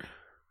dart.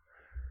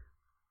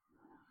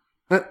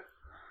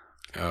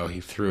 Oh, he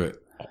threw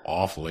it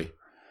awfully.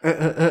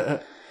 Wow.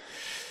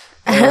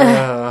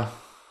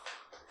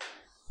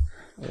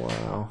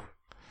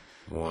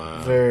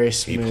 Wow. Very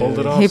smooth. He pulled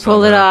it off. He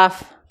pulled it somehow.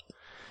 off.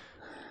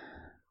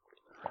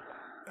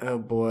 Oh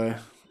boy.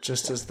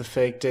 Just as the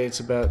fake date's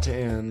about to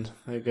end,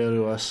 they go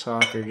to a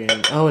soccer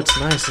game. Oh, it's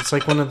nice. It's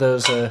like one of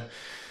those, like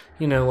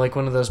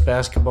one of those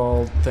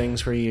basketball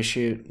things where you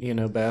shoot,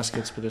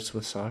 baskets, but it's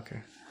with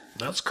soccer.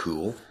 That's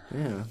cool.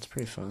 Yeah, it's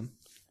pretty fun.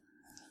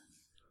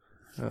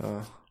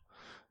 Uh-oh.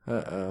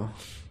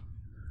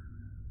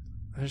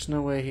 There's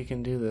no way he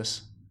can do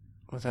this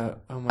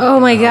without... Oh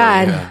my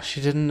god. yeah.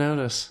 She didn't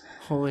notice.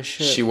 Holy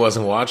shit. She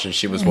wasn't watching.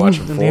 She was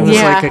watching And he forward. was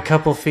Yeah. like a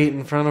couple feet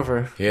in front of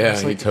her. Yeah, It's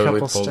he like a totally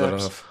couple pulled it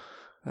steps. off.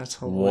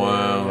 That's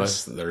Wow,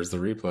 hilarious. there's the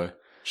replay.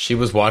 She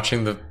was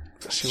watching the.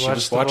 She was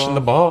watched the watching ball.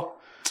 the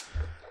ball.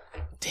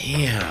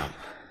 Damn,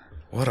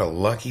 what a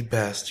lucky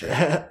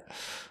bastard!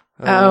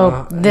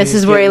 Oh, this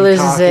He's is where he getting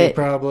loses cocky, it.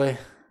 Probably.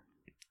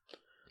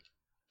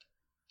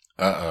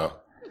 Uh-oh.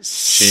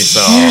 She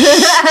saw.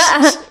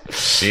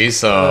 She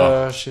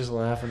saw, She's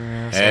laughing her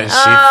ass and off.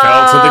 she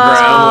fell to the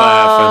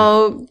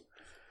ground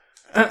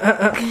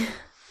laughing. Oh,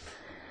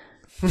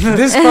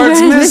 This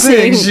part's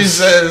missing. She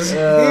says,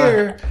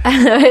 "Here."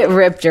 it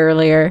ripped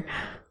earlier.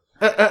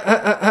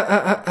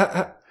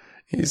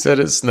 He said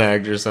it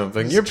snagged or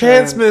something. Your trying-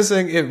 pants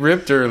missing. It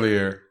ripped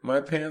earlier.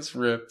 My pants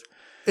ripped.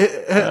 That's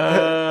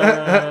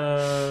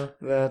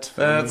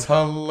funny. That's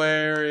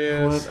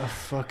hilarious. What a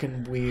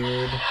fucking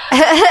weird.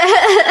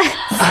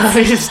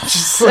 It's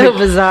just So like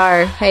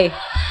bizarre. Hey,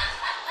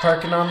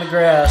 parking on the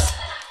grass.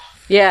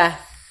 yeah.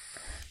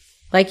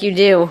 Like you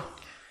do.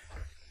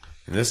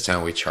 In this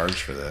town, we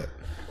charge for that.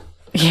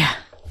 Yeah.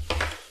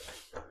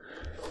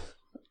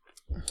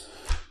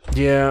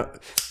 Yeah.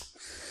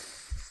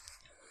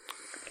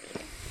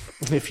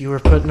 If you were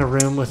put in a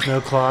room with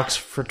no clocks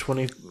for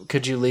 20,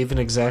 could you leave in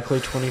exactly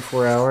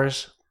 24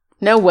 hours?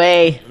 No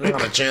way.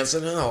 Not a chance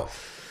in hell.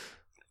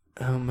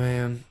 Oh,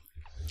 man.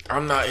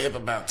 I'm not hip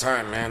about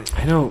time, man.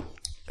 I don't...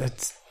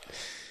 That's...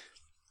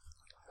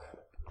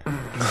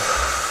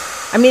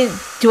 I mean,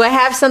 do I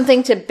have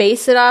something to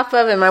base it off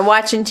of? Am I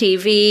watching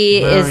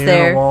TV? No, Is you're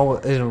there...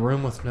 in a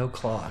room with no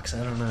clocks.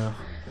 I don't know.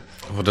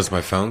 Well, does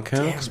my phone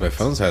count? Because my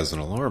phone has an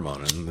alarm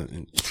on it.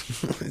 And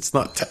it's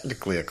not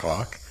technically a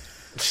clock.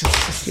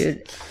 Dude,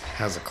 It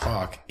has a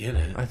clock in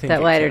it. I think that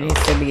it lighter counts.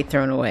 needs to be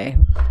thrown away.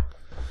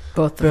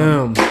 Both of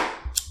them. Boom.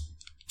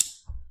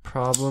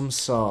 Problem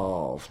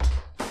solved.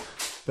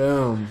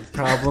 Boom.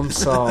 Problem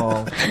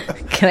solved.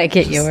 Can I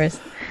get yours?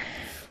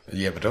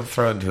 Yeah, but don't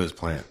throw it into his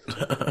plant.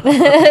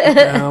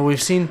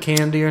 We've seen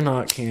candy or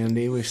not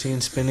candy. We've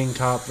seen spinning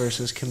top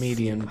versus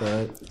comedian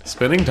butt.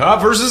 Spinning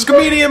top versus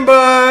comedian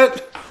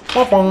butt.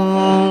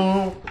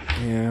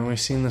 Yeah, we've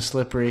seen the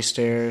slippery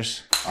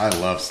stairs. I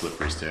love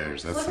slippery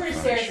stairs. That's Slippery the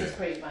funny stairs shit. is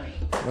pretty funny.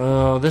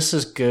 Oh, this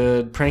is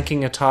good.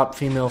 Pranking a top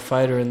female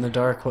fighter in the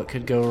dark. What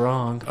could go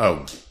wrong?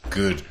 Oh,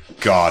 good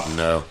God,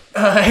 no.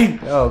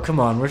 Oh, come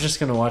on. We're just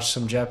going to watch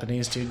some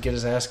Japanese dude get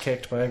his ass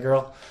kicked by a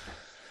girl.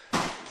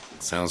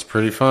 Sounds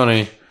pretty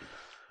funny.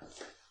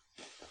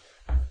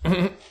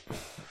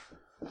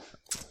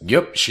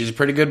 Yep, she's a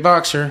pretty good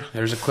boxer.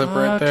 There's a clip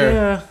right there.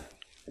 Yeah.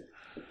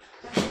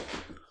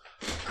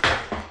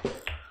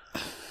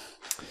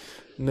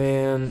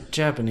 Man,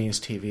 Japanese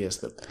TV is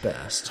the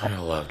best. I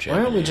love Why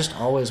Japanese. aren't we just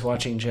always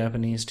watching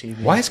Japanese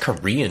TV? Why is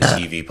Korean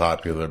TV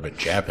popular, but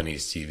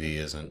Japanese TV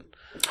isn't?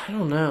 I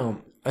don't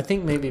know. I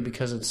think maybe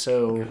because it's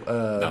so Not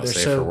they're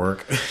safe so for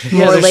work.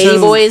 More they're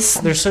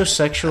ladyboys. They're so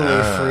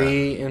sexually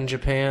free in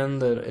Japan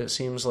that it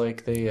seems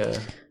like they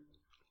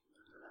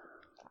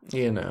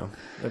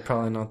they're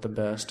probably not the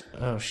best.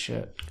 Oh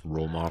shit.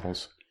 Role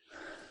models.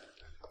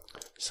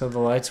 So the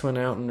lights went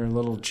out in her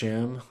little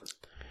gym.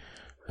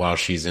 While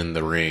she's in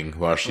the ring,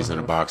 while she's in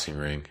a boxing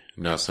ring.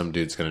 Now some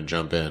dude's gonna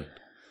jump in.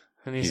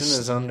 And he's in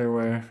his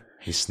underwear.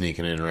 He's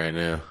sneaking in right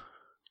now.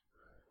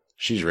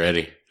 She's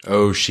ready.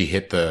 Oh, she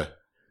hit the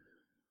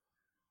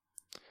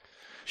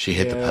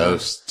the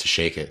post to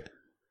shake it.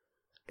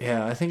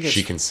 Yeah, I think it's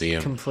She can see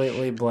him.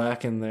 completely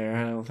black in there.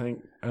 I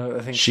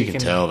think She can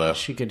tell, though.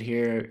 She could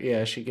hear.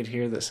 Yeah, she could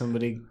hear that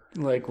somebody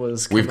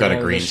was. We've got coming a out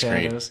of the green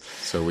screen, shadows.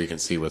 so we can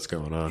see what's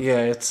going on. Yeah,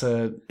 it's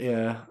a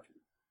yeah.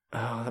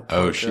 Oh, that poor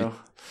Oh, she- girl.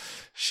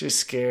 She's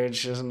scared.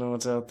 She doesn't know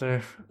what's out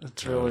there.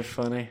 It's really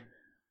funny.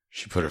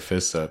 She put her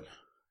fists up.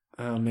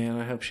 Oh man,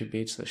 I hope she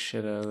beats the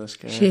shit out of this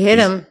guy. She hit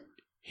him.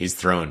 He's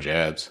throwing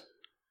jabs.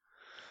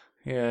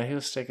 Yeah, he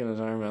was sticking his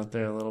arm out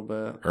there a little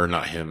bit. Or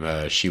not him,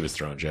 she was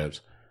throwing jabs.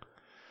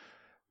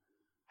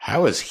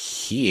 How is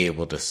he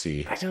able to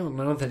see? I don't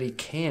know that he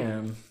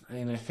can. I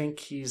mean, I think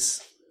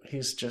he's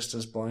just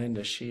as blind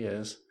as she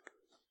is.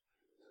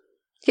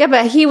 Yeah,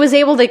 but he was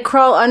able to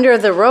crawl under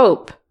the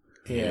rope.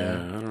 Yeah.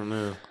 I don't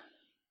know.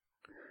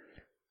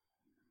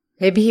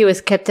 Maybe he was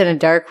kept in a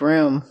dark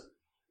room.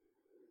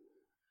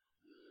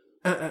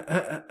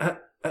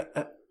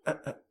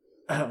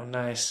 Oh,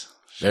 nice.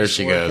 There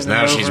she goes. Working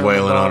Now him she's over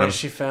wailing the on body. him.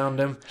 She found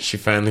him. She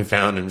finally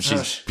found him.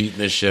 She's beating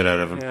the shit out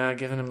of him. Yeah,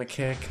 giving him a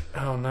kick.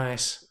 Oh,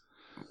 nice.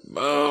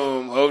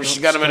 Boom. Oh,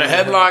 she got him in a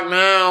headlock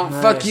now.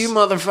 Nice. Fuck you,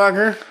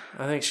 motherfucker.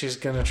 I think she's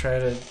gonna try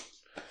to.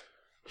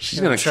 She's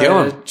going to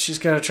kill him. She's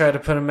gonna try to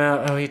put him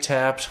out. Oh, he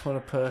tapped. What a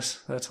puss.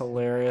 That's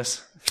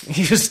hilarious.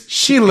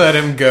 She let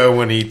him go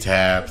when he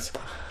tapped.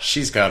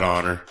 She's got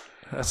honor.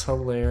 That's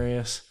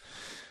hilarious.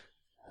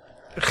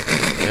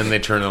 And they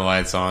turned the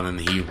lights on and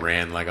he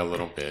ran like a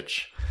little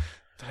bitch.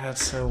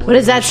 That's so. What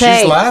does that say?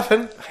 She's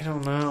laughing. I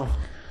don't know.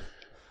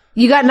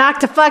 You got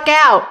knocked the fuck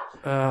out.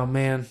 Oh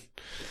man.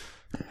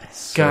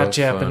 So God,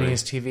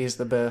 Japanese TV is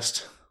the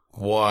best.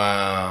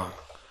 Wow.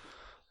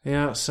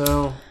 Yeah,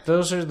 so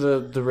those are the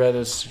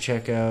Reddits to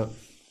check out.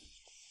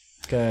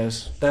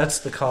 Guys, that's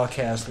the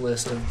Cawcast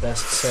list of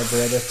best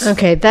subreddits.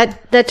 Okay,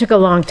 that took a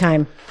long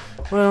time.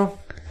 Well,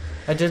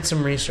 I did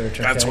some research.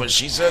 Okay? That's what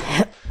she said.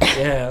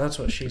 Yeah, that's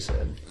what she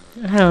said.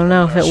 I don't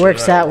know if it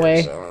works that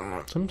way.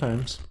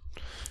 Sometimes.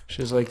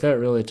 She's like, that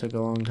really took a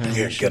long time. Yeah, You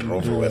get it shouldn't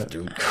over do with, it."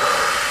 dude.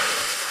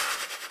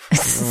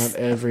 Not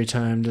every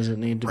time does it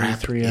need to be Wrap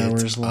 3 it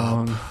hours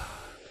long.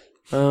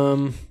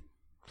 up.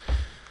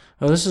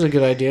 Oh, this is a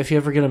good idea. If you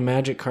ever get a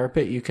magic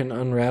carpet, you can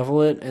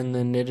unravel it and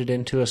then knit it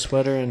into a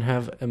sweater and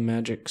have a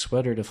magic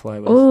sweater to fly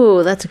with.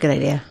 Ooh, that's a good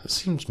idea. It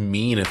seems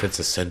mean if it's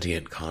a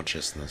sentient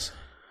consciousness.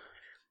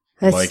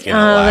 That's, Like in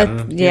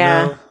Aladdin.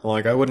 yeah. You know?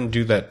 Like, I wouldn't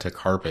do that to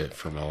carpet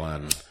from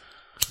Aladdin.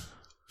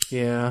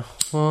 Yeah.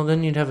 Well,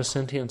 then you'd have a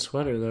sentient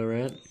sweater, though,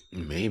 right?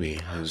 Maybe.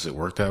 Does it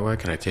work that way?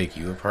 Can I take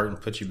you apart and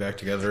put you back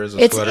together as a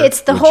It's- sweater?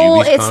 it's the Would whole-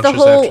 you be it's the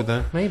conscious whole- after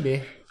that?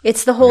 Maybe.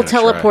 It's the whole gonna try.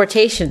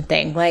 teleportation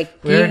thing. Like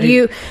We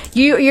already-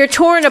 you're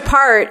torn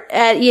apart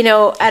at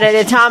at an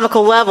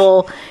atomical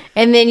level,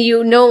 and then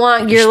you no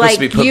longer you're supposed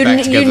to like be put you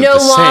back together you no the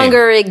same.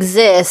 longer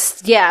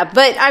exist. Yeah,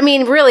 but I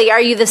mean, really,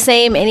 are you the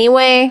same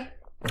anyway?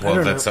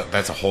 Well, that's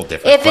a whole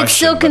different If question. it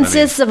still but I mean,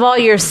 consists of all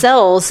your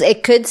cells,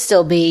 it could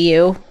still be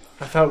you.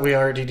 I thought we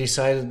already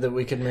decided that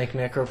we could make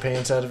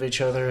necropants out of each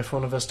other if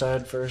one of us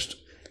died first.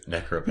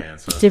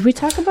 Necropants. Huh? Did we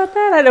talk about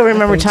that? I don't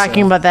remember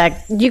talking about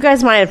that. You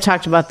guys might have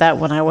talked about that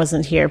when I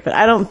wasn't here, but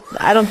I don't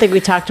think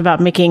we talked about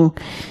making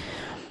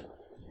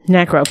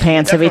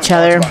necropants of each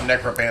other. About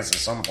necropants at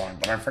some point,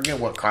 but I forget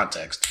what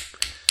context.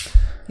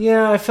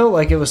 Yeah, I felt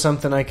like it was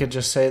something I could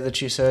just say that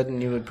you said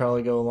and you would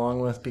probably go along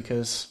with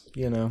because,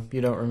 you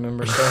don't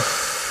remember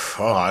stuff.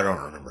 Oh, I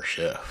don't remember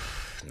shit.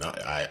 No,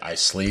 I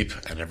sleep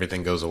and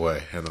everything goes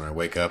away, and then I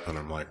wake up and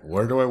I'm like,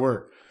 where do I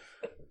work?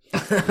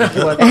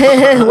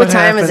 What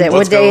time is it?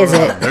 What day is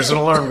it? There's an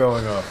alarm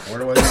going off. Where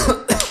do I go?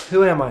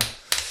 Who am I?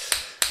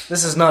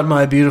 This is not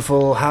my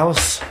beautiful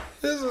house.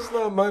 This is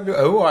not my...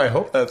 Oh, I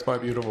hope that's my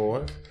beautiful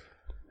wife.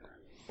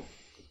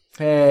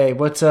 Hey,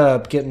 what's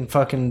up? Getting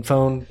fucking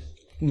phone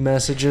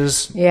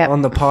messages Yep.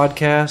 on the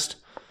podcast?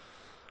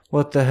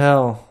 What the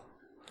hell?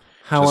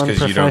 How Just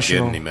because unprofessional. you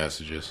don't get any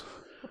messages.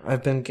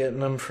 I've been getting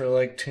them for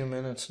like 2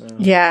 minutes now.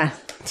 Yeah.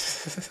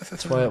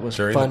 That's why it was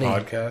During funny. the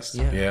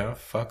podcast? Yeah,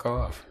 fuck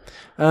off.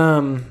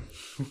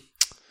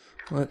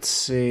 Let's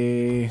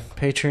see.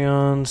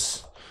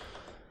 Patreons,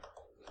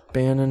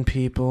 banning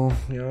people,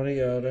 yada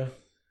yada.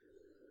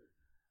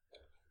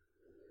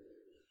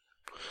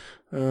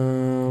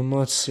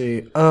 Let's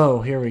see.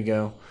 Oh, here we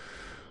go.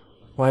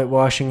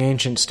 Whitewashing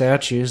ancient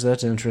statues.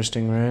 That's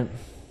interesting, right?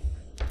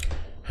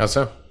 How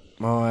so?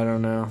 Oh, I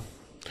don't know.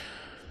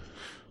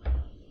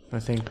 I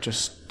think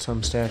just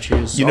some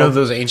statues. You know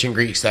those ancient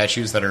Greek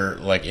statues that are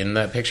like in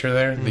that picture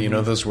there? You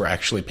know those were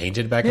actually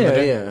painted back in the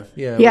day?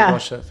 Yeah. Yeah. We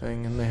watched that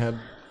thing, and they had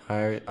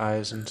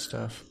eyes and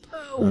stuff.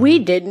 We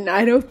didn't,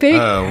 I don't think.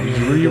 Oh,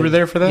 you were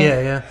there for that?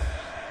 Yeah.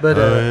 But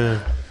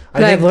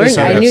But I've learned,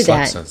 I knew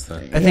that. Since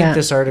then. I think Yeah.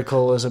 this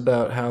article is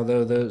about how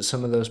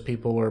some of those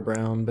people were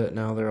brown, but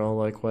now they're all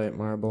like white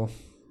marble.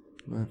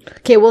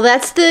 Okay, well,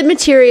 that's the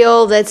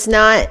material that's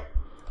not.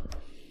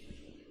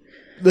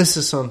 This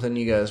is something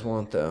you guys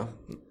want, though.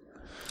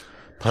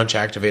 Punch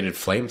activated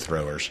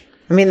flamethrowers.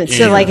 I mean, it's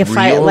In like a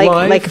fire, real like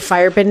life? a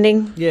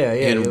firebending. Yeah.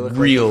 you In look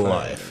real like a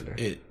life, firebender.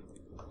 it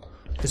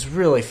It's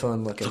really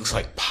fun looking. looks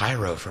like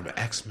Pyro from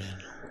X-Men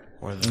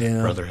or the Yeah.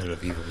 Brotherhood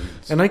of Evil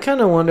Mutants. And I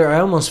kind of wonder. I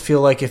almost feel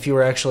like if you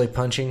were actually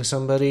punching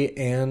somebody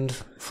and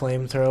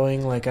flame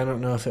throwing, like I don't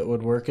know if it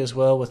would work as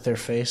well with their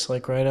face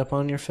like right up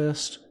on your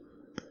fist.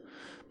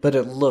 But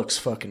it looks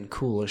fucking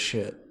cool as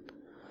shit.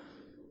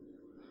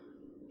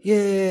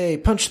 Yay!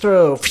 Punch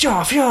throw!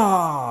 Fya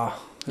fya!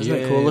 Isn't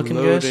that cool looking,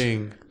 guys?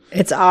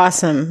 It's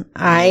awesome.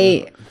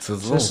 This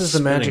is the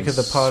magic of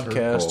the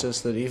podcast: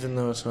 is that even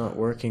though it's not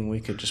working, we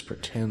could just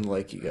pretend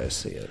like you guys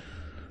see it.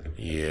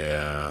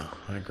 Yeah,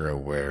 I grow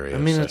wary. I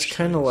mean, it's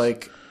kind of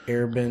like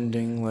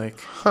airbending, like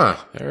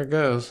there it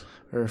goes.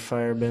 or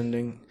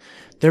firebending.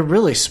 They're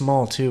really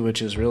small too,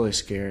 which is really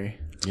scary.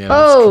 Yeah,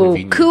 Oh,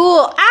 convenient.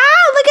 cool. Look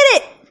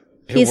at it.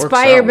 He's works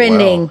out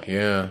firebending. well.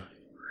 Yeah.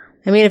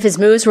 I mean, if his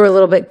moves were a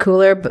little bit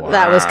cooler, but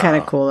that was kind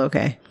of cool.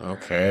 Okay.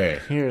 Okay.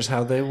 Here's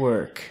how they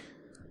work.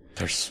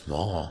 They're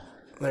small.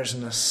 There's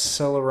an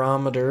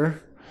accelerometer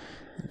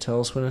that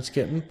tells us when it's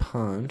getting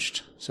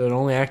punched. So it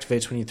only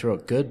activates when you throw a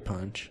good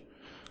punch.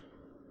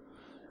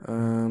 They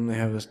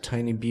have a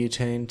tiny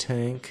butane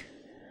tank.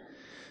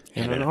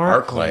 And an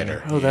arc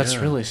lighter. Oh, that's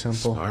Yeah, really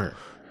simple. Smart.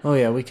 Oh,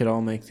 yeah, we could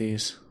all make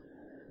these.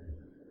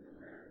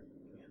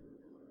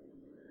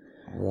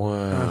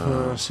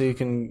 Wow. So you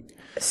can...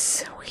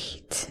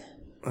 Sweet.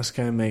 This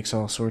guy makes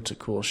all sorts of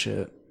cool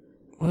shit.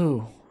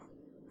 Woo.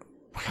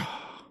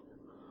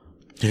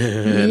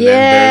 And Yes. then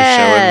they're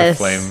showing the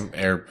flame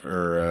air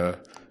or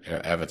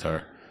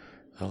avatar.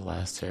 The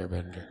last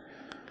airbender.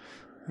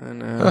 I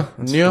know.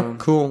 That's Yeah, fun.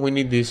 cool. We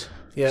need these.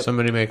 Yep.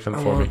 Somebody make them I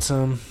for me. want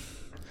some.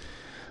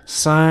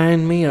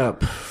 Sign me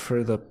up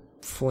for the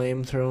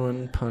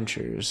flame-throwing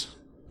punchers.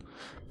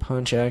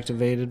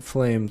 Punch-activated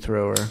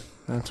flamethrower.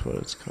 That's what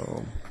it's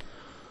called.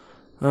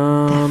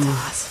 That's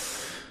awesome.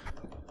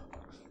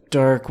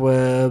 Dark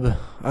web.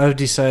 I've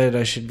decided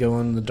I should go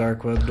on the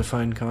dark web to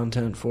find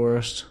content for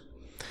us.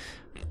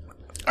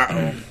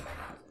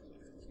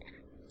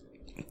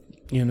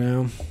 You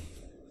know,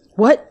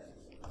 What?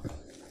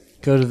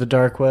 go to the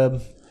dark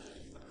web.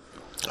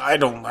 I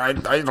don't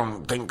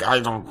think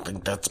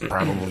that's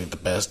probably the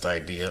best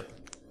idea.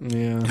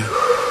 Yeah.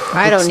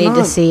 I don't need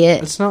to see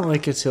it. It's not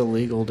like it's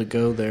illegal to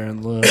go there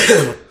and look.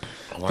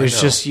 Oh, There's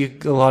just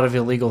a lot of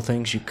illegal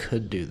things you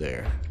could do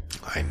there.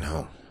 I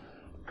know.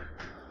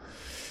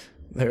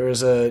 There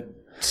was a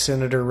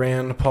Senator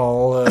Rand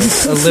Paul, a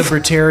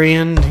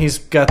libertarian. He's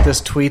got this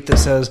tweet that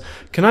says,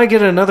 "Can I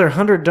get another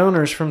 100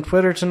 donors from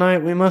Twitter tonight?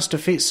 We must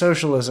defeat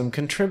socialism.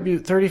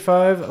 Contribute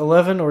 35,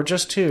 11, or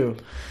just 2.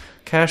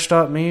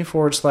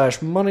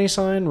 Cash.me/money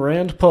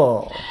Rand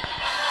Paul."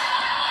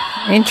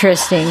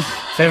 Interesting.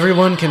 If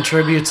everyone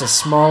contributes a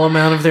small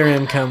amount of their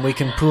income, we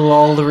can pool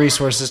all the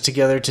resources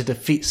together to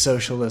defeat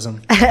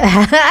socialism.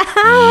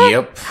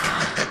 Yep.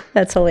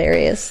 That's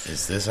hilarious.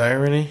 Is this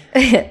irony?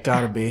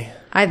 Gotta be.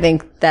 I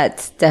think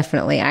that's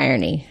definitely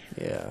irony.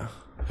 Yeah.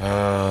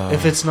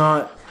 If it's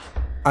not,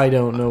 I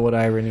don't know what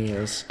irony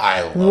is.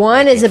 I love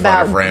One making is fun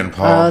about of Rand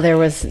Paul. Oh, there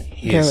was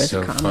He there is was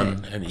so a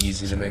comment. fun and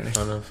easy to make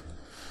fun of.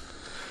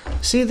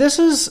 See, this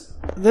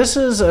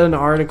is an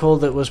article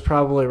that was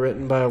probably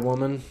written by a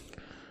woman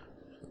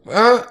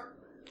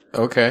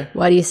Okay.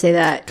 Why do you say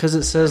that? because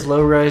it says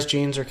low-rise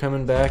jeans are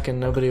coming back and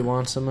nobody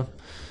wants them.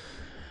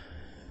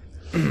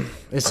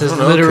 It says I don't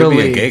know, it could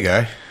literally, be a gay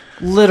guy.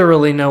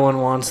 literally no one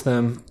wants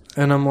them,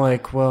 and I'm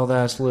like, well,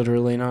 that's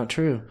literally not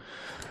true.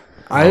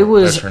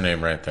 That's her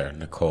name right there,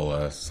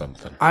 Nicola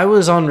something. I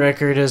was on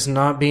record as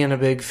not being a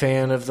big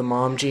fan of the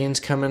mom jeans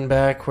coming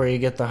back, where you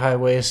get the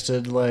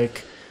high-waisted,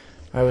 like,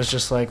 I was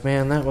just like,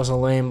 man, that was a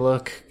lame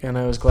look, and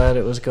I was glad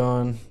it was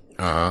gone.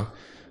 Uh-huh.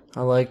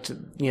 I liked,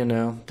 the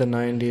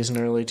 90s and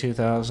early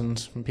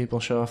 2000s when people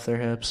show off their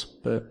hips,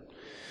 but,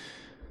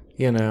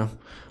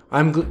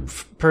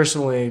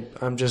 personally,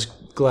 I'm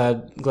just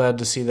glad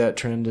to see that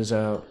trend is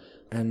out,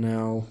 and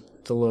now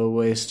the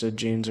low-waisted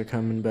jeans are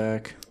coming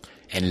back.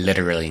 And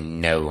literally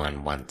no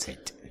one wants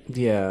it.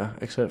 Yeah,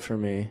 except for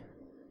me.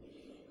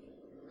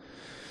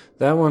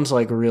 That one's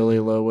like really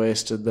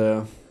low-waisted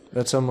though.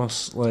 That's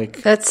almost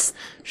like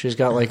she's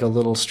got like a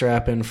little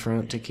strap in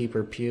front to keep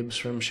her pubes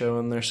from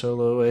showing. They're so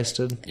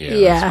low-waisted.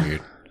 Yeah. That's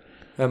weird.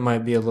 That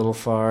might be a little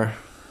far.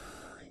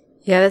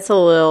 Yeah, that's a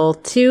little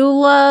too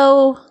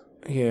low.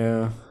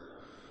 Yeah.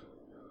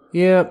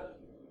 Yep.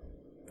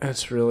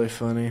 That's really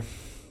funny.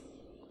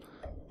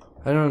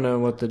 I don't know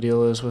what the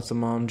deal is with the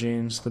mom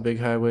jeans, the big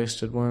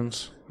high-waisted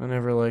ones. I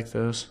never liked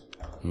those.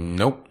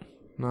 Nope.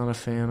 Not a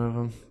fan of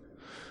them.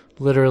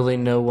 Literally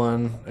no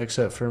one,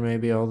 except for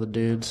maybe all the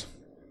dudes.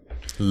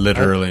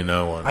 Literally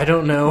no one. I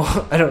don't know.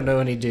 I don't know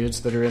any dudes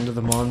that are into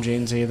the mom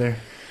jeans either.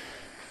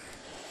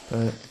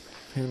 But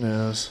who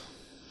knows?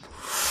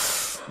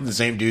 The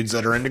same dudes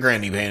that are into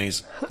granny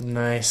panties.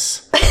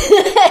 Nice.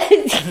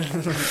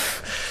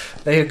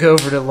 They go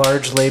over to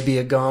Large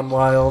Labia Gone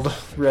Wild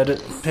Reddit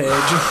page.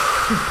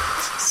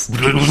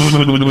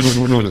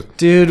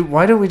 Dude,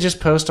 why don't we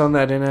just post on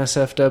that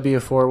NSFW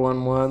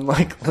 411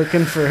 like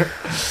looking for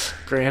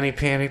granny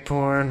panty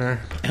porn or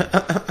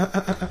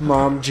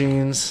mom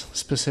jeans,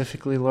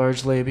 specifically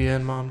large labia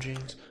and mom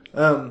jeans?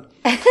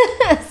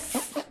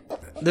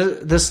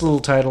 This little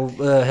title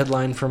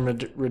headline from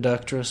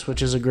Reductress,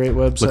 which is a great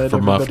website. Look for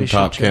Everybody Muffin should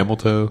Top check. Camel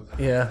Toe.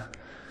 Yeah.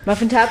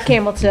 Muffin top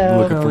camel toe.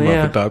 Looking for yeah.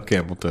 Muffin Top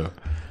Camel Toe.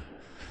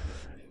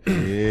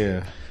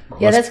 Yeah.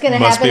 Yeah, that's going to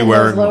must happen be in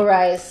wearing- those low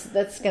rise.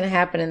 That's going to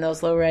happen in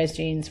those low rise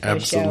jeans for the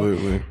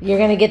Absolutely. show. You're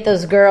going to get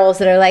those girls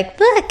that are like,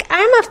 "Look,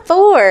 I'm a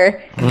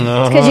 4."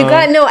 Because you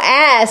got no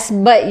ass,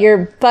 but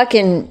you're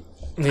fucking.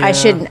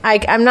 Yeah.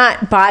 I'm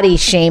not body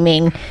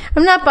shaming.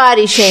 I'm not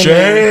body shaming.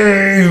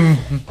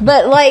 Shame.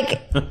 But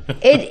like,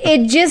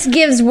 it just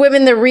gives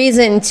women the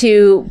reason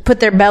to put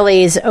their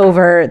bellies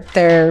over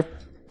their.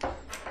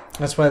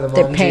 That's why the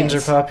Their mom jeans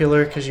pants. are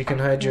popular, because you can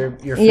hide your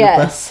fupa.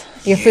 Yes,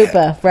 your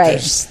fupa, right?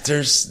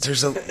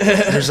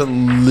 There's a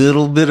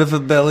little bit of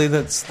a belly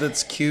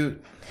that's cute.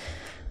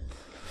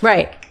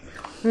 Right.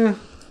 I'm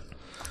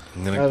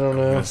I don't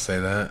know. gonna say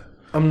that.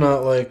 I'm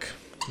not like,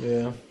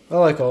 yeah. I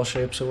like all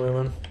shapes of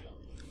women.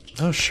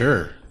 Oh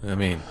sure. I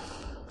mean,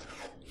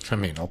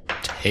 I'll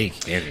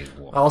take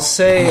anyone. I'll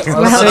say take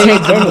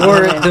the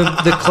more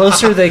the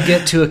closer they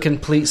get to a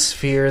complete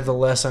sphere, the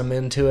less I'm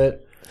into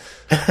it.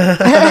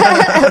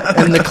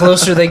 And the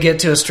closer they get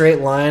to a straight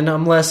line,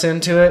 I'm less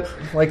into it.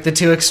 Like the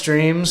two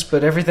extremes,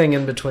 but everything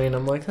in between,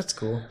 I'm like, that's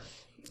cool.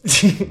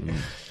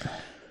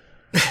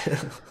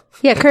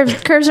 Yeah,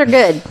 curves are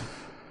good.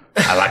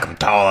 I like them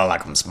tall. I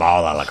like them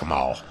small. I like them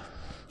all.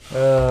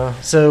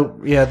 So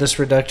yeah, this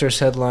Reductress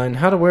headline: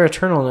 How to wear a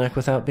turtleneck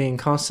without being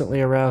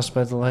constantly aroused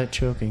by the light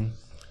choking.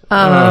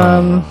 I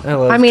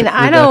love I mean,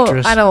 I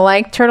Reductress. don't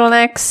like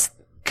turtlenecks.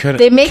 Can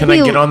They make I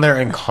me- get on there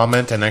and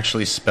comment and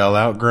actually spell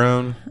out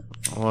grown?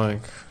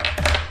 Like,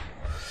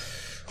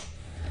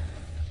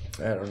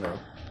 I don't know.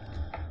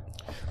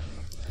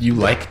 you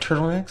like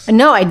turtlenecks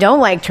No, I don't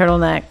like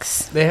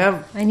turtlenecks. They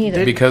have. I need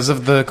it. because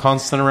of the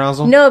constant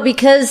arousal? No,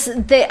 because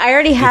I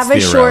already have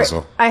It's a the short.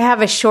 arousal. I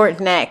have a short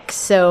neck,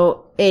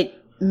 so it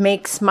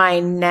makes my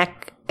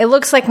neck. It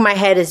looks like my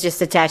head is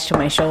just attached to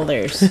my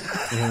shoulders.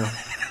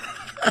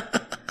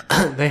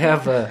 They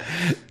have.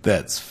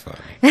 That's funny.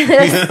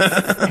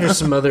 Here's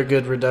some other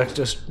good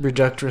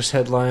reductress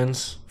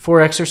headlines. 4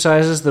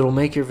 exercises that will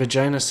make your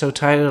vagina so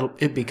tight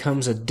it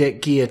becomes a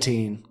dick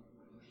guillotine.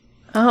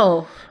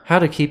 Oh, How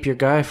to keep your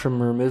guy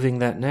from removing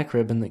that neck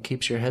ribbon that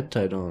keeps your head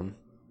tied on.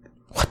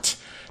 What?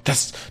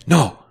 That's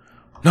no.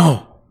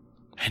 I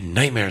had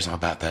nightmares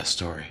about that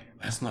story.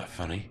 That's not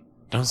funny.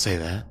 Don't say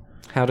that.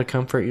 How to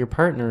comfort your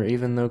partner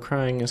even though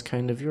crying is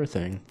kind of your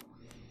thing.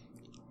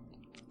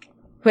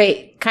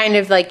 wait, kind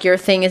of like your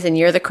thing is in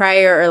you're the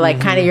crier, or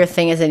like kind of your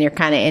thing is in you're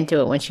kind of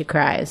into it when she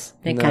cries.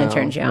 It kind of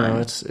turns you on.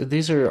 No,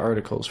 these are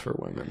articles for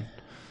women.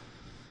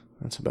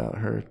 That's about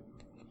her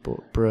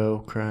bro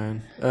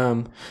crying.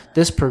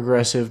 This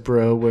progressive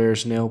bro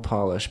wears nail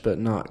polish but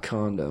not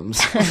condoms.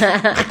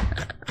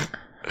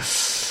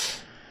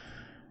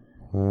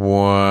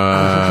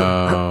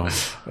 Wow.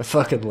 I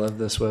fucking love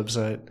this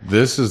website.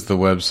 This is the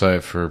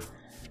website for.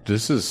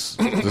 This is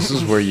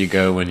where you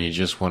go when you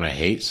just want to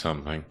hate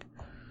something.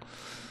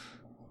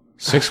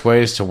 6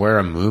 ways to wear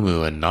a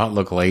muumuu and not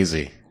look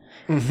lazy.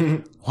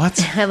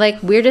 What? I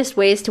like weirdest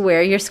ways to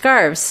wear your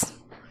scarves.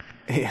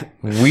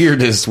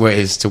 Weirdest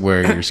ways to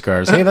wear your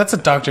scarves. Hey, that's a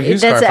Doctor Who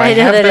scarf. I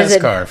know have that is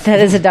scarf.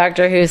 That is a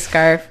Doctor Who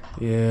scarf.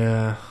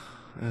 Yeah,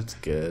 that's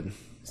good.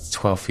 It's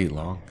 12 feet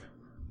long.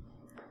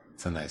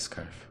 It's a nice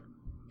scarf.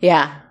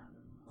 Yeah.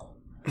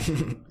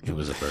 It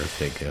was a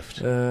birthday gift.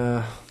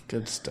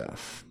 Good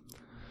stuff.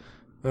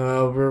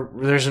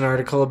 There's an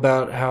article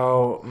about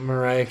how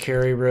Mariah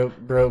Carey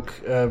broke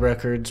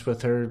records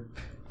with her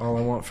 "All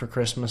I Want for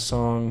Christmas"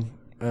 song.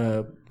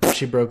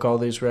 She broke all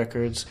these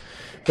records,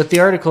 but the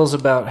article's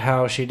about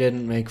how she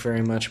didn't make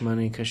very much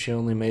money because she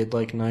only made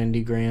like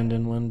 $90,000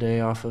 in one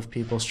day off of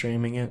people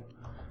streaming it.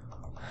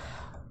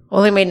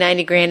 Only made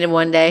 $90,000 in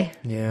one day.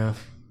 Yeah,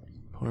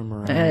 poor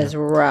Mariah. That is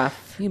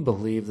rough. Can you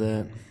believe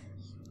that?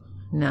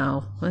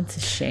 No, that's a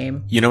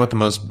shame. You know what the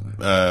most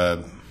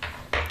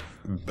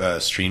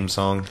stream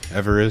song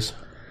ever is?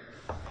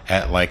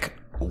 At like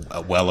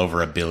well over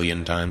 1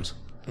 billion times.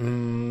 I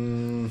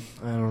don't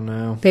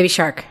know. Baby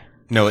Shark.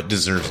 No, it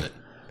deserves it.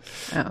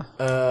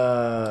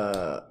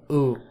 Oh.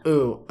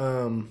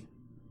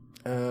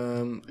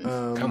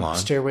 Come on.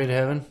 Stairway to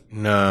Heaven.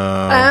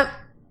 No.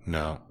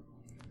 No.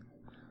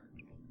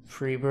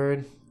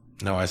 Freebird.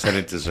 No, I said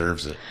it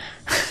deserves it.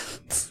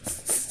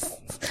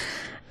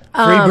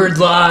 Freebird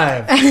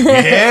Live.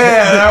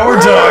 Yeah, now we're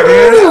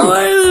talking.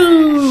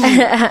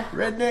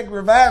 Redneck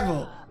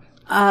Revival.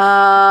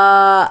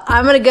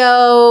 I'm gonna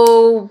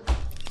go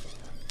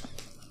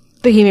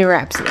Bohemian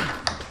Rhapsody.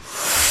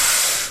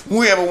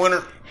 We have a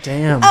winner.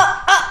 Damn. Nice.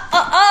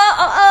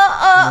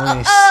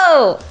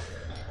 Oh!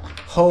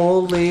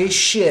 Holy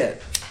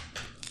shit.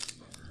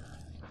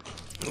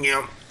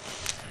 Yeah.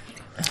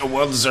 A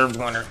well-deserved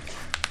winner.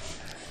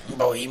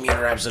 Bohemian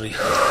Rhapsody.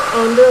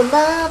 Under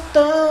my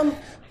thumb.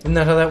 Isn't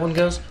that how that one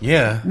goes?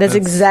 Yeah. That's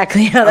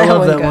exactly how I that love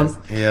one that goes.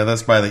 one. Yeah,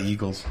 that's by the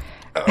Eagles.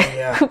 Oh,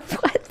 yeah.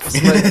 What?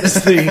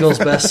 It's the Eagles'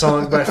 best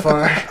song by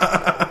far.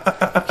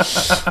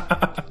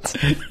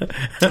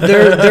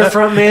 Their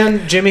front man,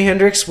 Jimi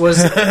Hendrix,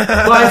 was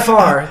by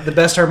far the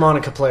best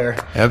harmonica player.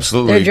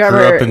 Absolutely. Their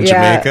drummer, Grew up in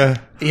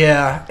Jamaica.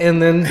 Yeah,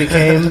 and then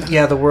became,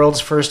 the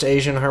world's first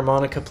Asian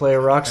harmonica player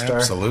rock star.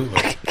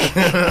 Absolutely.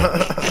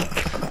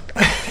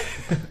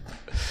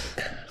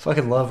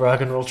 Fucking love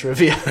rock and roll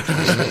trivia.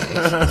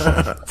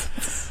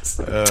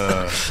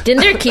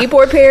 Didn't their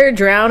keyboard player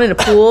drown in a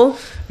pool?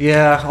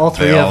 Yeah, all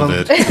three They of all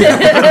them. did.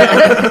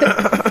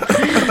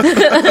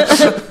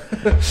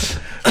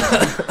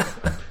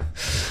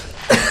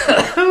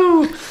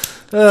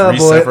 Oh, Three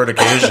boy. separate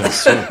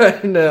occasions.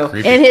 Too. No.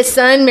 Creepy. And his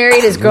son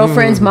married his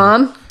girlfriend's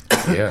mom?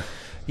 Yeah.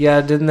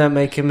 Yeah, didn't that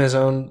make him his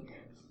own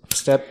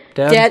stepdad?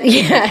 Dad,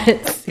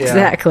 yes, Yeah.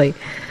 exactly.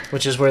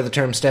 Which is where the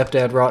term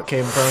stepdad rock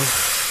came from.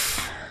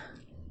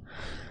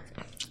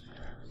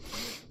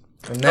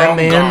 And that Oh,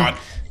 man God.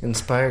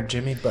 inspired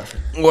Jimmy Buffett.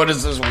 What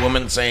is this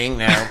woman saying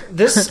now?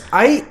 This,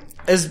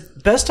 as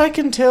best I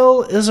can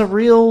tell, is a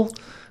real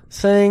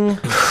thing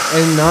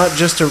and not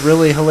just a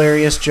really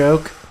hilarious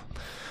joke.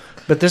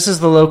 But this is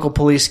the local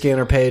police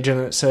scanner page,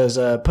 and it says,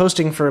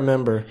 posting for a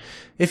member.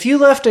 If you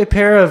left a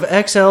pair of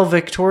XL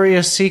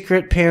Victoria's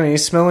Secret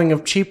panties smelling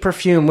of cheap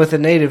perfume with a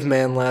native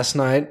man last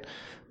night,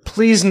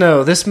 please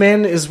know this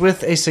man is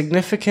with a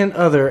significant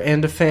other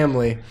and a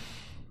family.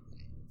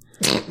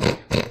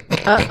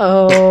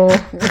 Uh-oh.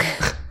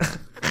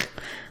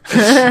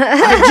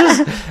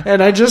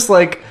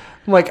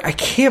 I'm like, I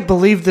can't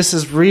believe this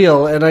is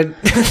real, and there's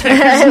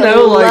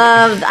no like.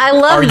 I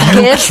love Are you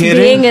gifts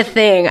kidding? being a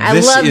thing. I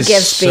This love is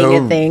gifts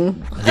being a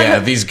thing. Yeah,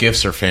 these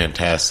gifts are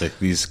fantastic.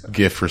 These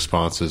gift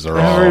responses are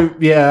all.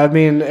 Yeah, I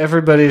mean,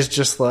 everybody's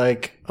just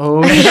like,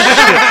 oh shit,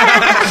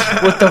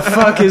 what the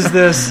fuck is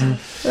this?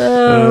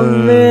 Oh,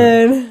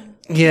 man.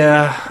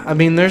 Yeah, I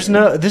mean, this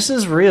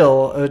is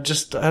real. I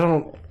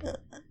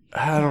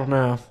don't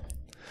know.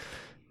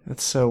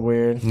 It's so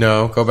weird.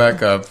 No, go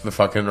back up. The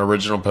fucking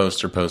original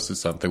poster posted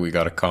something. We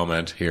got a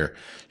comment here.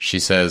 She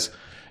says,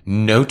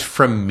 "Note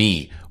from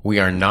me. We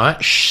are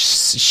not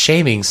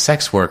shaming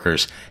sex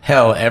workers.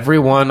 Hell,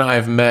 everyone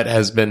I've met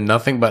has been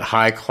nothing but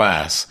high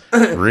class.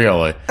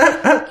 Really?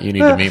 You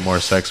need to meet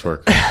more sex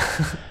workers."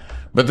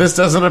 But this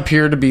doesn't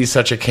appear to be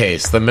such a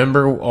case. The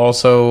member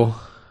also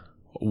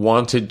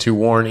wanted to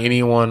warn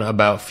anyone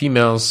about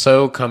females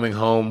so coming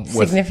home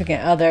with...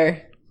 Significant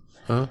other.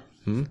 Huh?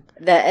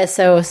 The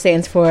SO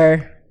stands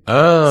for...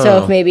 Oh.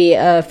 So if maybe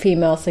a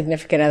female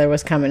significant other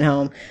was coming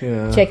home,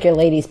 Yeah. check your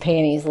lady's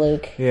panties,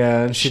 Luke.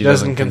 Yeah, and she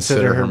doesn't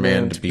consider her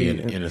man to be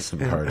an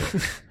innocent party.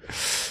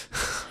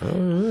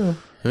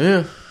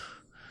 Yeah.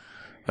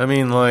 I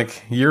mean,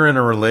 like, you're in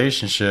a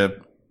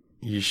relationship,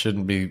 you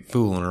shouldn't be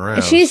fooling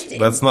around.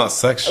 That's not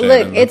sex shaming.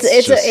 Look,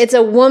 it's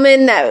a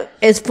woman that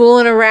is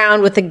fooling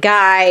around with a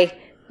guy.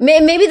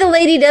 Maybe the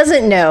lady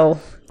doesn't know.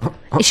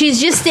 She's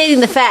just stating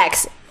the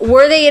facts.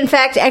 Were they, in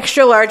fact,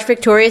 extra-large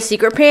Victoria's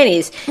Secret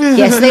panties?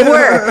 Yes, they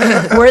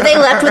were. Were they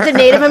left with a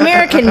Native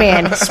American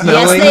man?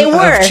 Yes, they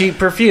were. Of cheap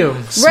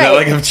perfume.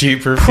 Smelling of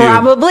cheap perfume.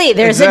 Probably.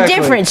 There's Exactly. a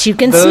difference. You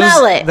can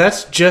smell it.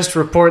 That's just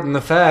reporting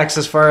the facts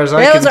as far as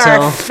I can Those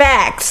tell. are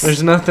facts.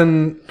 There's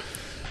nothing,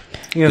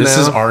 This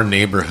is our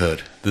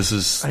neighborhood. This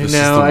is I the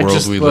know, world I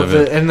just we love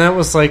live it. in. And that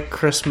was like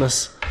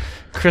Christmas Day.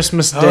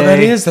 Oh, that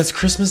is. That's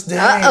Christmas Day.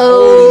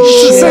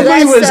 Uh-oh.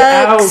 Somebody That was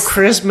out sucks.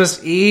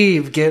 Christmas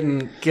Eve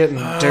getting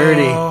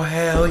dirty. Oh,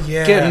 hell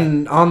yeah.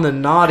 Getting on the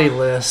naughty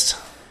list.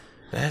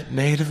 that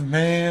native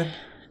man.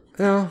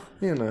 Well,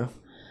 you know.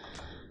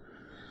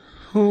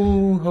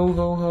 Ho, ho,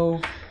 ho,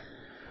 ho.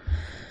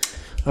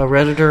 A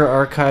Redditor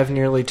archived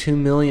nearly 2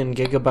 million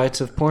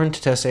gigabytes of porn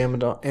to test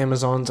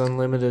Amazon's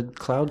unlimited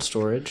cloud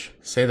storage.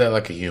 Say that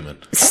like a human.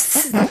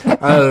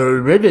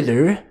 A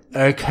Redditor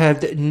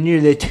archived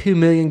nearly 2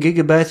 million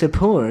gigabytes of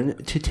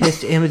porn to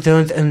test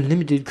Amazon's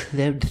unlimited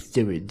cloud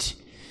storage.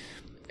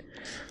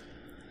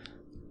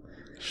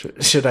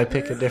 Should I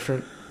pick a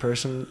different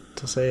person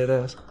to say it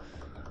as?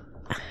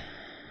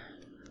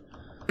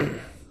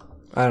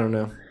 I don't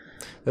know.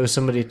 There was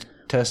somebody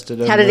tested.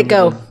 How did it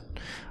go? unlimited.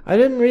 I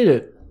didn't read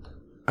it.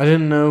 I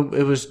didn't know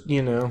it was,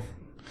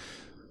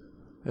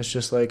 it's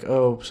just like,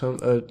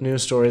 a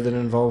news story that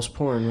involves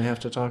porn. We have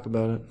to talk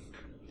about it.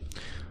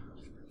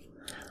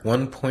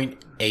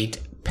 1.8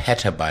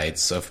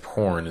 petabytes of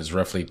porn is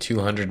roughly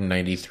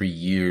 293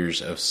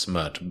 years of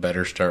smut.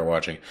 Better start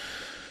watching.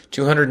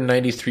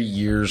 293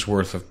 years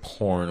worth of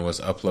porn was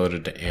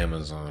uploaded to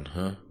Amazon,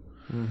 huh?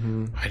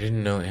 Mm-hmm. I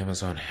didn't know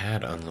Amazon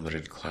had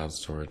unlimited cloud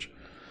storage.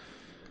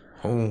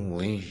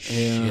 Holy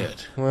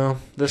shit. Well,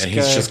 this And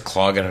guy... he's just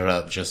clogging it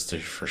up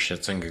for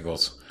shits and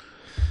giggles.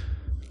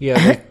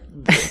 Yeah,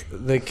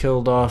 they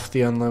killed off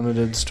the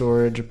unlimited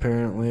storage,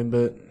 apparently,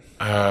 but...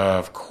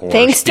 Of course.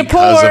 Thanks to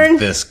because porn. of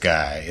this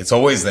guy. It's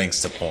always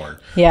thanks to porn.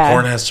 Yeah.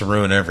 Porn has to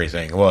ruin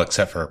everything. Well,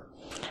 except for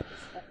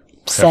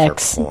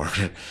Sex. porn.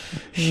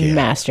 Yeah.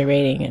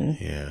 Masturbating and...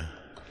 Yeah.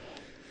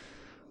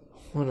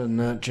 What a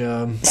nut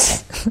job.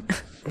 It's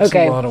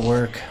Okay. a lot of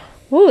work.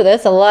 Ooh,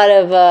 that's a lot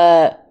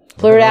of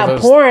blurred out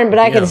those- porn, but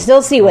I yeah, can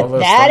still see all what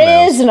those that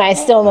thumbnails. is, and I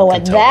still know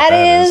what Tell that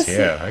is.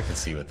 Yeah, I can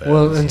see what that is.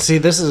 Well, and see,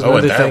 this is Oh,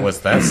 another and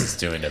thing. that's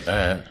doing to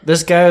that.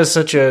 This guy is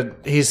such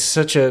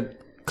a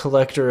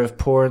collector of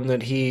porn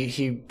that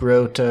he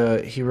wrote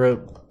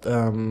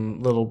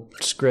little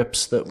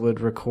scripts that would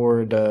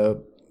record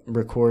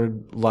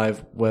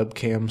live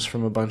webcams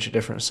from a bunch of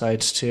different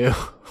sites too.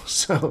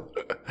 So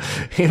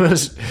he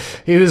was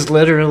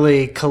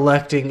literally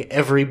collecting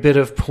every bit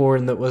of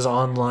porn that was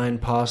online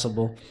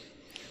possible.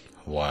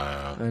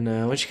 Wow. I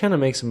know, which kind of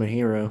makes him a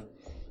hero.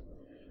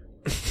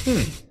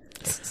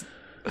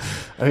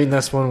 I mean,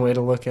 that's one way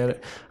to look at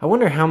it. I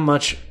wonder how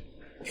much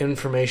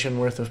information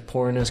worth of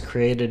porn is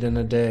created in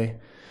a day.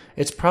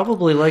 It's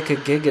probably like a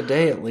gig a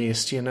day at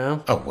least, you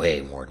know? Oh,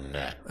 way more than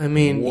that. I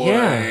mean,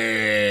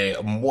 A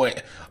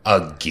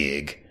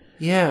gig.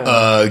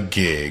 Yeah. A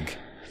gig.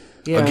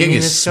 Yeah, a gig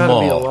is it's gotta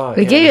be a small. lot.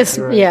 The gig is,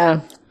 you're right.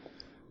 yeah.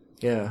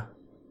 Yeah.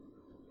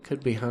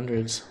 Could be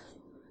hundreds.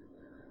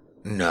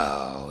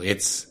 No,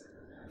 it's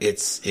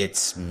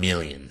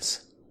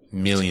millions.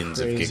 Millions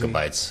of crazy.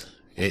 gigabytes.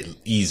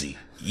 Easy.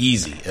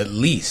 At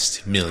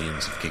least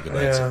millions of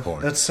gigabytes Yeah, of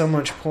porn that's so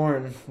much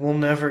porn. We'll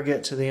never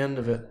get to the end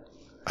of it.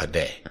 a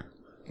day.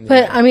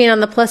 But, I mean,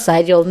 on the plus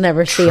side, you'll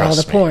never see all the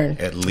Trust me, porn.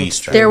 At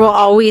least There will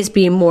always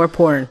be more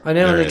porn. I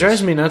know, and There it drives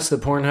is. me nuts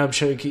that Pornhub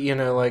show,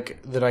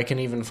 like, that I can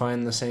even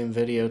find the same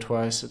video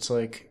twice. It's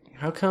like,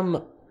 how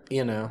come,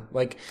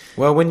 like,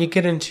 Well, when you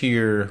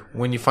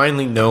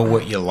finally know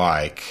what you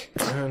like,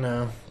 I don't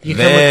know. You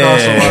come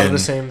across a lot of the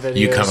same videos.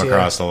 You come yeah.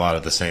 across a lot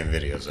of the same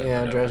videos. over Yeah,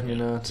 and it drives over me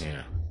again. nuts.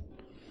 Yeah.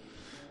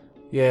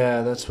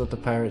 Yeah, that's what the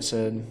pirate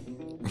said.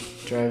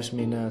 Drives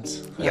me nuts.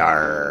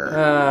 Yarr.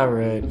 All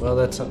right. Well,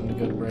 that's something to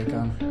go to break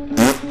on.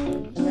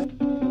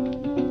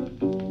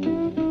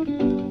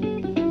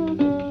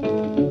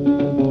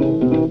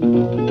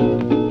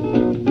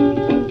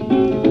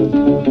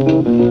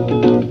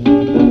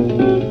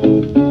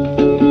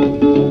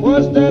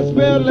 What's that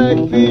smell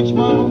like, fish,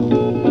 mama?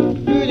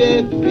 Do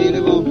they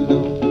really want to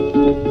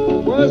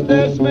know? What's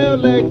that smell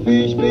like,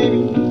 fish,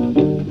 baby?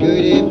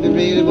 Good if they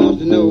really wants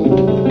to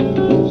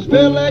know.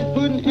 Smell like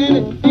putting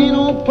anything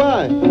on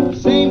pie.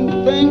 Same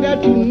thing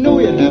that you know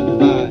you have to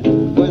buy.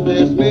 What's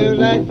that smell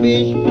like,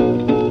 fish?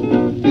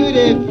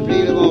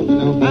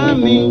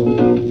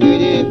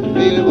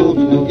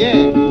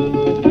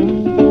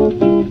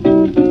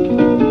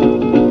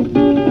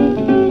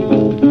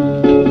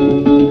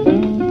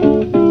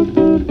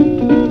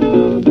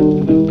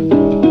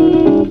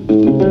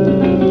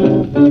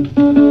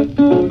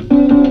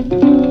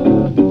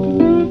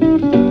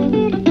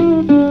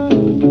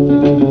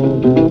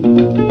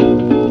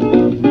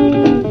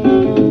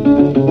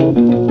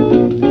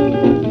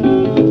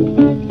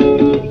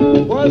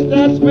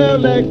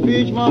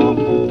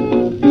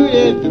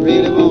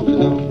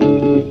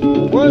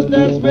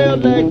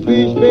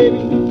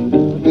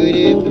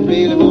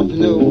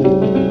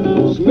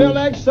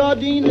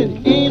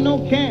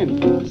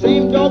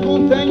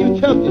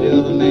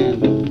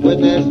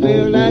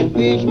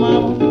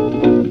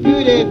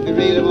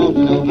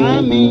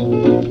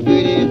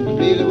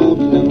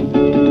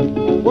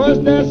 What's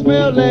that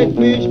smell like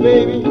fish,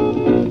 baby?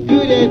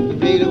 Good if you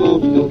really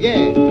want to know,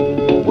 yeah.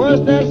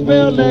 What's that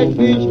smell like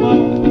fish,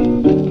 mama?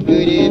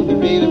 Good if you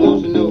really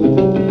want to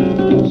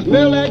know.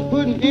 Smell like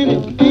pudding in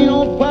it, ain't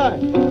on fire.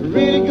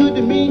 Really good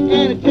to me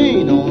and it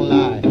ain't on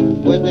lie.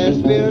 What's that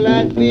smell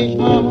like fish,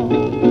 mama?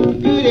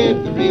 Good if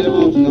you really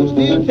want to know.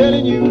 Still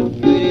telling you,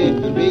 good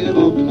if you really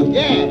want to know,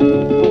 yeah.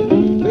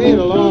 Wait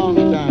a long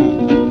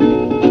time.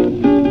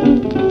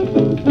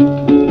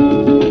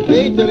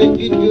 Wait till it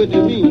gets good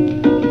to me.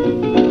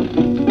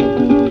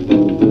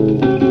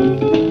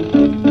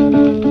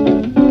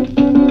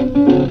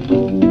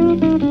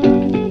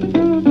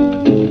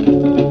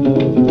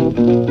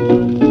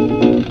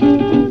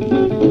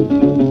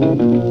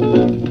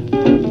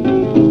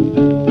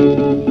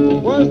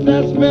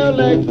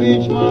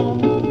 Fish, mama,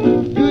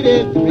 good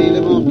if you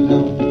really want to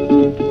know.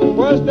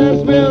 What's that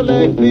smell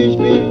like fish,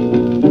 baby?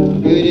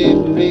 Good if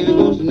you really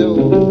want to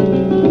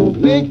know.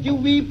 Make you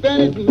weep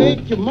and it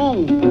make you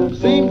moan.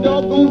 Same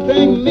doggone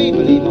thing made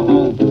me leave my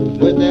home.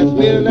 What's that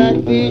smell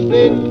like fish,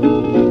 baby?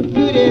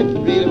 Good if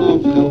you really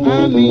want to know.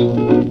 I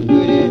mean,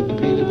 good if you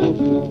really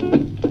want to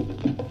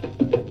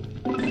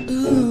know.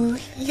 Ooh,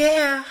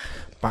 yeah.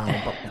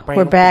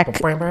 We're back,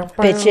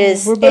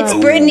 bitches. We're back. It's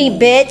Brittany,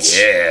 bitch.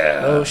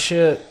 Oh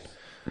shit.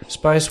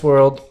 Spice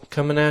World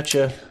coming at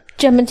you.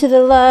 Jump into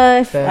the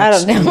life. I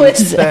don't know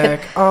what's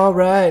back. All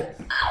right.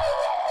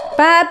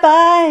 Bye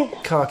bye.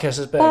 Cockcast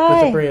is back Bye.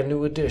 with a brand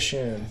new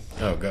edition.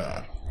 Oh,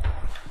 God.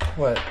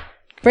 What?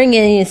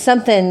 Bringing you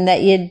something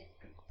that you'd.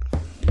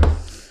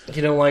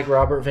 You don't like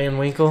Robert Van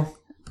Winkle?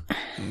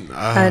 No,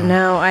 I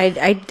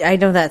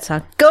know that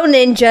song. Go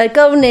ninja,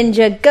 go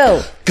ninja,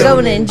 go. Go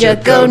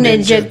ninja, go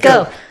ninja,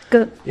 go.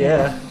 Go.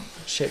 Yeah.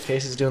 Shit,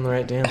 Casey's doing the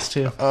right dance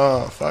too.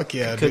 Oh, fuck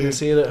yeah, Couldn't dude.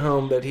 see it at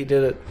home, but he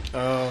did it.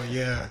 Oh,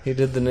 yeah. He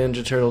did the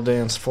Ninja Turtle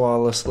dance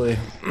flawlessly.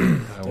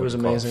 It was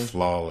amazing.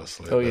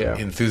 Flawlessly. Oh, but yeah.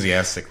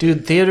 Enthusiastic.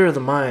 Dude, theater of the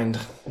mind.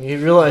 You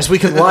realize we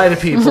can lie to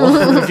people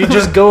if you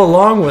just go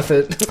along with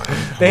it.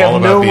 They all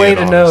have no about way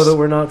being to know honest. that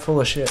we're not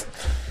full of shit.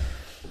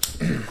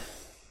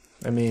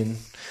 I mean,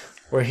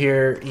 we're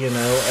here,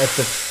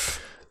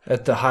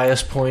 at the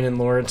highest point in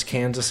Lawrence,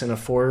 Kansas, in a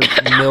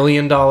 $4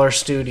 million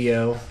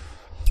studio,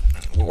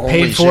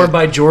 paid for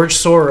by George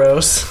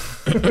Soros.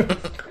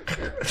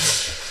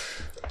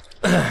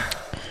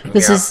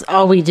 This is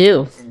all we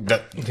do.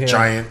 The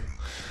giant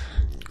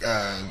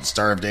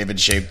Star of David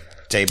shaped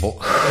table.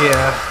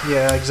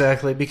 Yeah,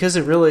 exactly. Because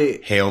it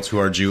really, Hail to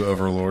our Jew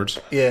overlords.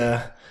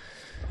 yeah,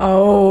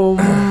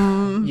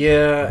 Oh.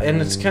 yeah,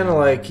 and it's kind of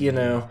like,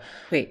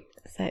 Wait,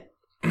 is that.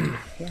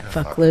 Yeah,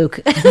 fuck Luke.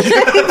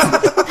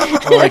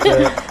 I like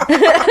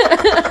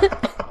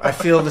that. I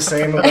feel the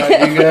same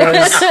about you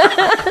guys.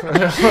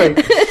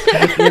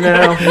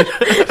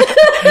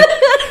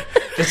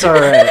 It's all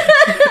right.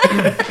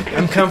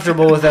 I'm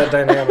comfortable with that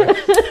dynamic.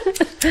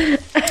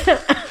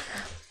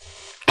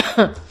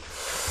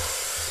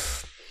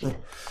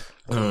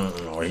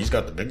 Oh, he's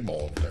got the big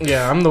ball.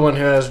 Yeah, I'm the one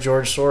who has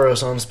George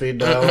Soros on speed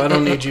dial. I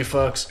don't need you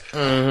fucks.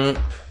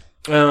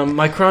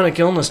 My chronic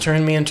illness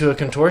turned me into a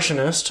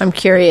contortionist. I'm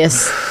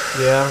curious.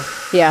 Yeah.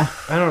 Yeah.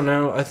 I don't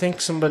know. I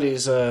think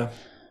somebody's Oh,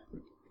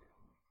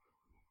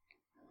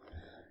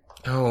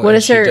 What and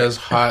is she her- does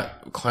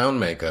hot clown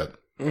makeup.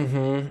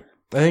 I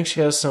think she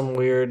has some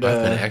weird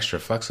I've been extra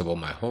flexible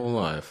my whole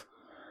life.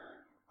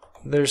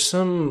 there's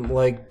some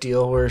like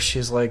deal where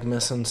she's like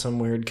missing some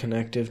weird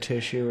connective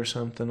tissue or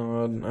something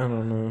odd. I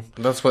don't know.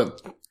 That's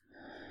what...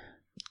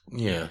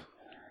 Yeah.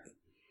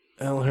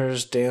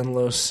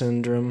 Ehlers-Danlos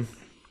syndrome.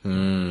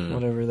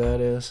 Whatever that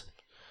is.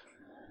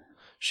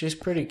 She's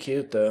pretty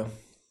cute though.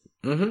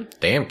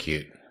 Damn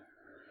cute.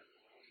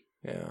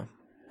 Yeah.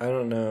 I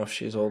don't know if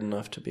she's old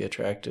enough to be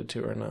attracted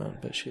to or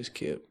not, but she's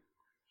cute.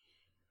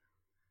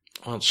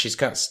 Well, she's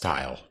got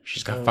style.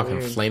 She's got fucking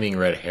weird. flaming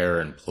red hair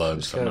and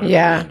plugs. got-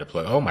 Yeah.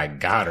 Oh my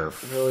god, her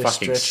Really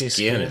fucking stretchy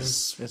skin skin.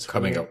 is It's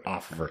coming weird. up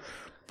off of her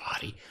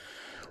body.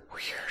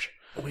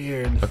 Weird.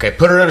 Weird. Okay,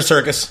 put her in a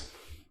circus.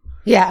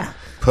 Yeah.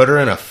 Put her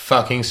in a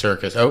fucking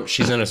circus. Oh,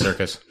 she's in a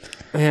circus.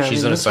 Yeah,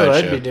 She's I mean, in a that's what I'd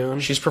sideshow. be doing.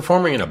 She's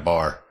performing in a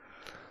bar.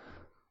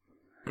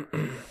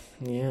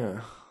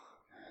 Yeah.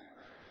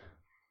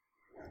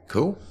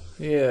 Cool.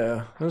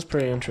 Yeah. That's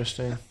pretty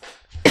interesting.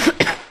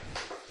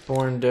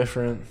 Born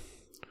different.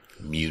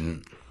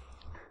 Mutant.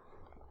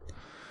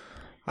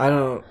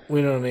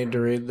 We don't need to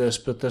read this,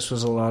 but this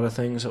was a lot of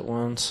things at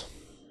once.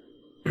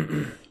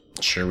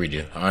 Sure we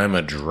do.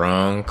 I'm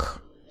drunk.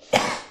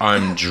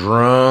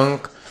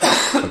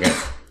 Okay.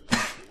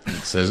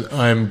 It says,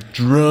 I'm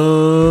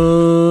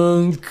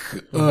drunk.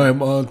 I'm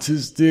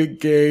autistic,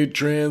 gay,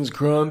 trans,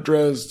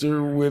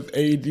 contraster with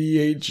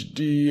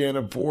ADHD and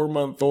a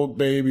 4-month-old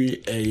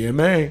baby.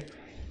 AMA.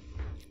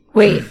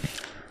 Wait.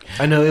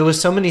 I know, it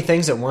was so many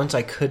things at once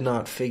I could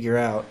not figure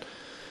out.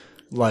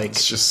 Like,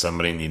 It's just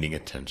somebody needing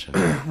attention.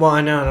 well,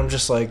 I know, and I'm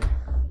just like,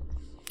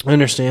 I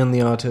understand the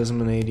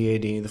autism and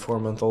ADHD, the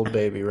 4-month-old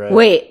baby, right?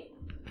 Wait.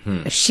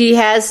 She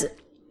has.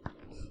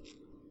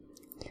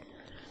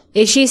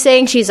 Is she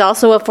saying she's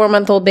also a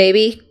 4-month-old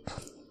baby?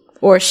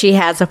 Or she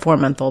has a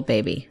 4-month-old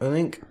baby? I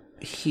think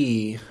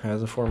he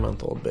has a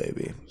 4-month-old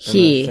baby.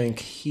 He. And I think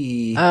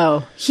he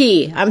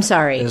I'm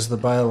sorry. is the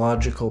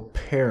biological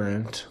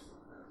parent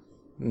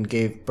and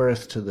gave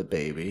birth to the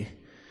baby.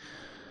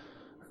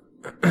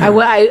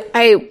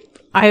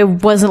 I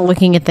wasn't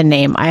looking at the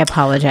name. I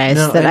apologize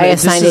that I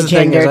assigned a this is the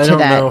thing, gender is to I don't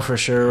that. know for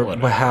sure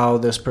how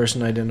this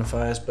person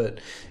identifies, but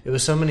it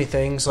was so many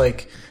things.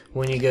 Like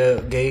when you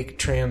go gay,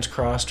 trans,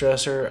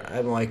 cross-dresser,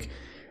 I'm like,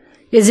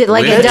 Is it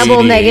like a With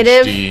double ADHD.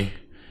 negative?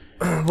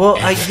 well,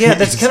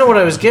 that's kind of what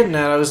I was getting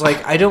at. I was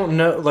like, I don't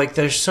know. Like,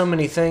 there's so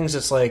many things.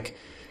 It's like,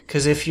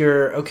 because if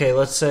you're okay,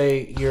 let's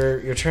say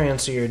you're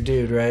trans, so you're a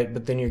dude, right?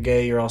 But then you're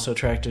gay, you're also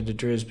attracted to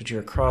dudes, but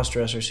you're a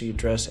cross-dresser, so you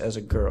dress as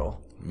a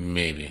girl.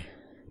 Maybe.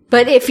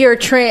 But if you're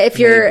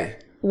Maybe.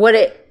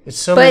 It's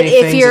so but many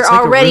if things, you're it's like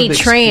a already Rubik's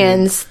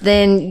trans,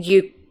 then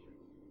you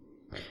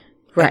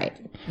right.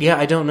 Yeah,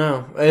 I don't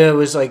know. It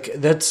was like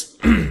that's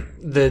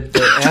the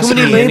ask Too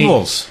many me any-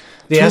 labels.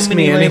 The Too ask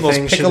many me labels.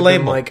 anything Pick should a have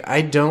been label. like,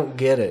 I don't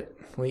get it.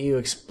 Will you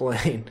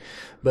explain?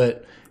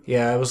 But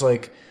yeah, I was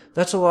like,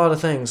 that's a lot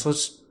of things.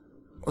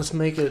 Let's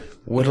make it,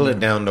 Whittle it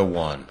down to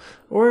one.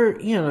 or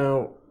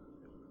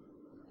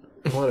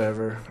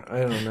whatever.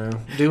 I don't know.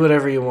 Do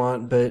whatever you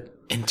want, but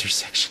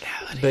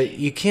Intersectionality.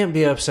 you can't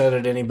be upset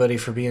at anybody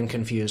for being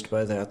confused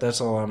by that.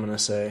 That's all I'm gonna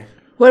say.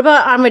 What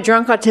about I'm a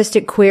drunk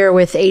autistic queer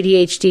with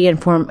ADHD and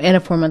a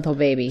 4-month-old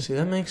baby? See,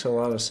 that makes a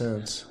lot of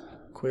sense.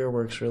 Queer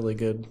works really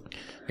good.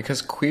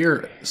 Because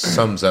queer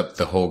sums up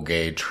the whole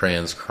gay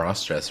trans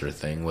crossdresser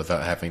thing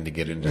without having to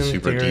get into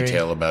super theory.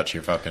 detail about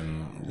your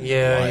fucking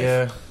Yeah,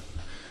 life.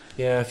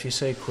 yeah. If you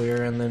say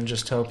queer and then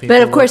just tell people.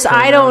 But of course, what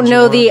I don't pronouns you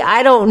know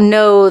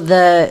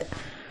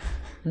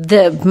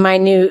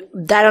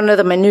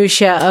the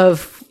minutia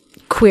of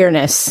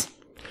queerness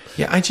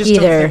Yeah, I just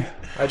either. don't think...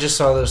 I just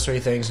saw those 3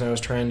 things and I was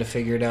trying to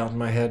figure it out in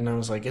my head and I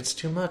was like, it's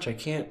too much. I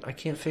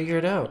can't figure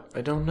it out. I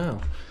don't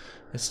know.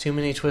 It's too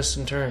many twists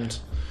and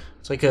turns.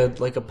 It's like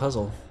a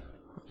puzzle.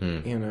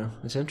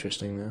 It's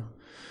interesting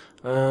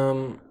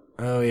though.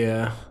 Oh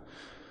yeah.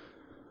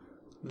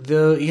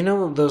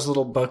 Those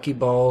little bucky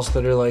balls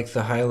that are like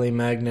the highly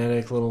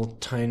magnetic little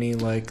tiny,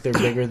 like they're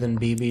bigger than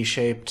BB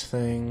shaped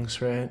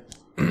things, right?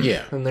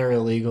 Yeah. And they're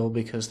illegal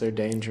because they're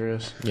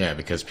dangerous. Yeah,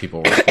 because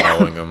people were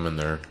swallowing them and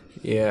they're...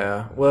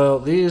 Yeah, well,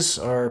 these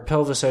are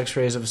pelvis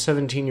x-rays of a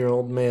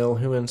 17-year-old male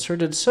who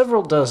inserted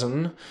several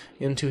dozen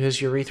into his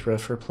urethra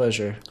for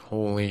pleasure.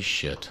 Holy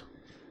shit.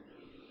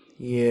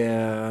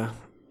 Yeah.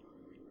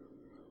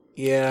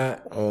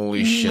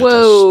 Holy shit,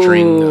 Whoa. a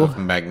string of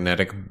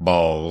magnetic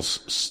balls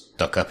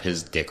stuck up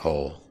his dick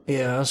hole.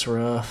 Yeah, that's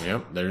rough.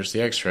 Yep, there's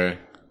the x-ray.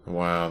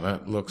 Wow,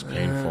 that looks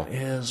painful. That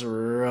is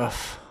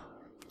rough.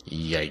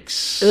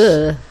 Yikes.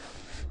 Ugh.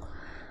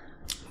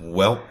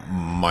 Well,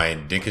 my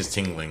dick is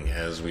tingling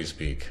as we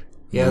speak.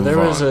 Yeah, Move there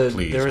was on, a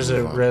please, there was a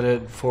move on.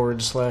 Reddit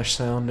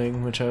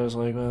 /sounding, which I was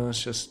like, well,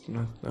 that's just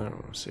I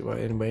don't see why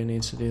anybody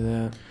needs to do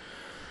that.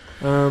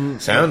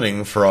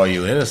 Sounding, for all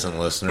you innocent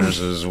listeners,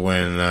 is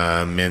when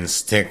men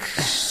stick,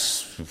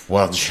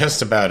 well,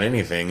 just about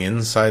anything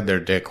inside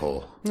their dick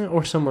hole.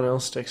 Or someone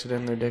else sticks it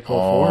in their dick hole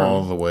for All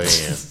them. the way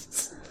in.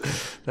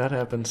 That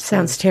happens. too.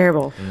 Sounds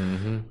terrible.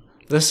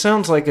 This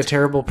sounds like a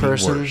terrible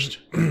person, worst.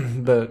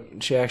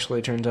 but she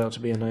actually turns out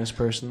to be a nice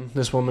person.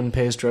 This woman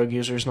pays drug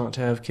users not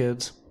to have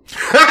kids.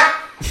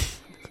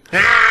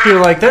 You're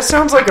like, that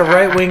sounds like a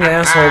right-wing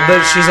asshole,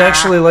 but she's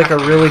actually like a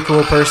really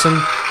cool person.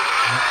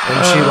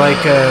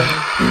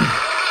 And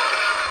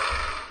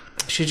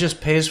she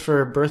just pays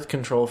for birth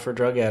control for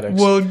drug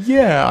addicts. Well,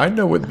 yeah, I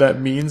know what that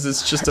means.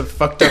 It's just a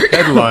fucked up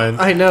headline.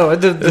 I know.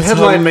 The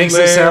headline makes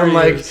it sound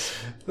like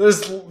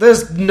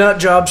this nut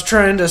job's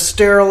trying to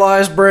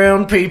sterilize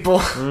brown people,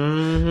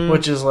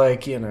 which is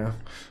like,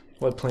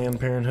 what Planned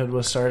Parenthood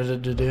was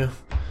started to do.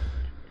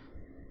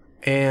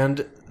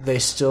 And they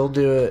still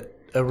do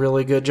a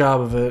really good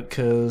job of it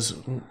because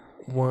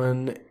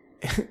 1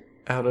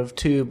 out of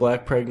 2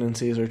 black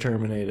pregnancies are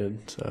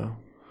terminated.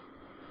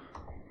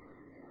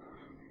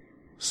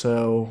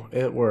 So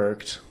it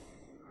worked.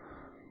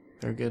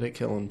 They're good at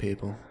killing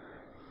people.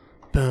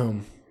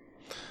 Boom.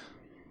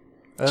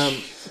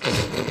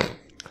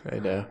 I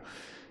know.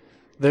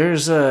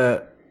 There's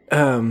a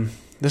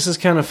this is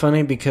kind of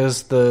funny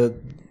because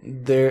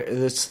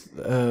it's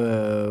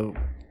a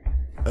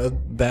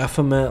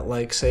Baphomet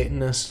like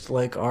Satanist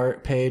like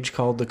art page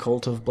called the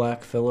Cult of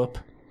Black Phillip.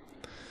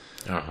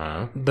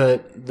 Uh-huh.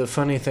 But the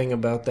funny thing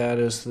about that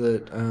is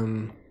that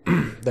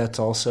that's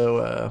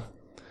also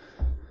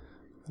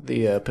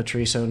the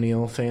Patrice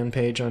O'Neill fan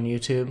page on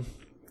YouTube.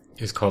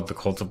 It's called The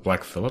Cult of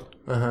Black Phillip?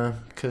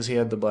 Because he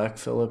had the Black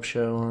Phillip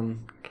show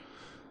on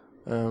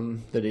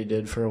that he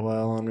did for a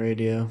while on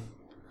radio.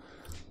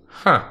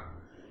 Huh.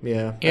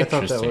 Yeah, I thought that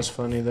Interesting. was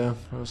funny though.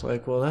 I was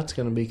like, well, that's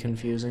going to be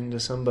confusing to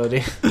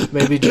somebody.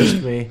 Maybe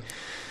just me.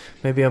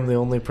 Maybe I'm the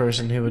only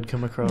person who would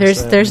come across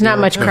that. There's and be not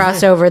like,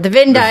 much "Oh, hey." The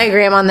Venn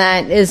diagram on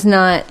that is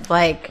not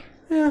like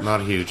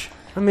Not huge.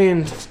 I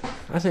mean,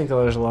 I think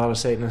there's a lot of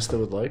Satanists that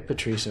would like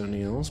Patrice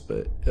O'Neill's,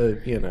 but I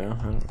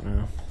don't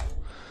know.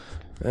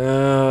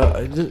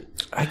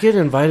 I get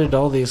invited to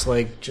all these,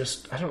 like,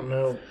 just, I don't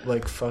know,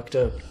 like, fucked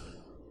up,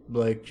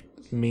 like,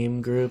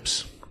 meme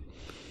groups.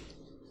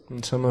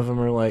 And some of them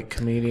are, like,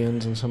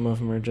 comedians, and some of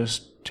them are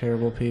just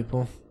terrible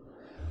people.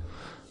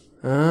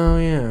 Oh,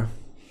 yeah.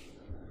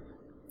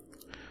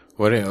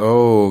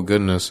 Oh,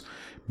 goodness.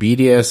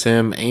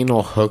 BDSM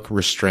anal hook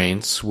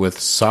restraints with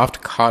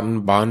soft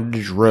cotton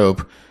bondage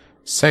rope,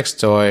 sex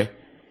toy,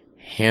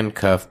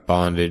 handcuff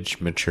bondage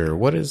mature.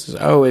 What is this?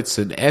 Oh, it's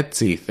an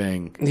Etsy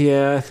thing.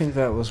 Yeah, I think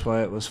that was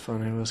why it was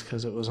funny, was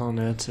because it was on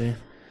Etsy.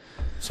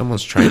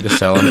 Someone's trying to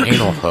sell an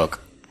anal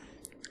hook.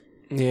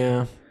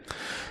 Yeah.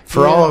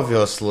 For all of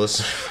us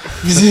listeners.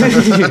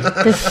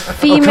 The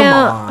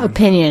female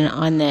opinion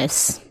on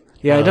this.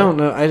 Yeah, I don't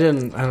know. I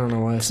don't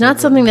know why. It's not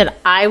something that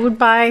I would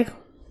buy.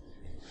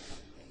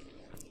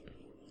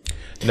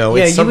 No,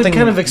 Yeah, it's you would something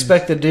kind of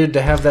expect the dude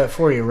to have that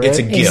for you, right? It's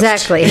a gift.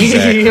 Exactly.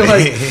 You're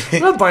like,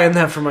 I'm not buying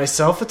that for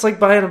myself. It's like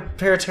buying a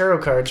pair of tarot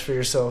cards for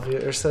yourself,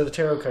 or a set of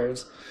tarot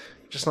cards.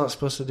 You're just not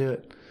supposed to do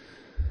it.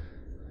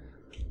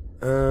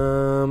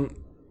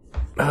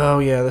 Oh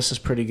yeah, this is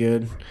pretty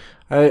good.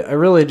 I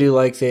really do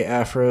like the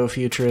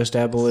Afro-futurist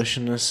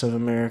abolitionists of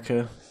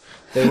America.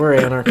 They were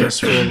anarchists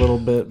for a little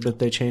bit, but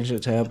they changed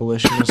it to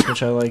abolitionists,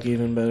 which I like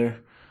even better.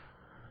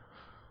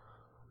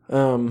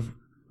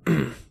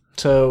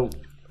 So,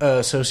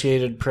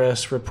 Associated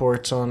Press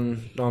reports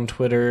on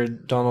Twitter,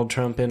 Donald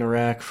Trump in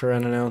Iraq for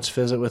unannounced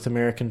visit with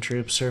American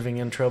troops serving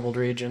in troubled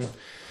region.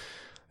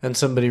 And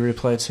somebody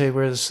replied, "Hey,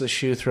 where's the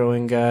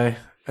shoe-throwing guy?"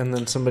 And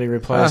then somebody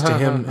replies to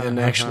him and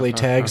actually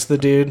tags the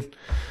dude.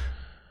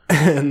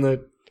 And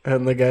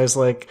the guy's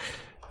like,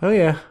 "Oh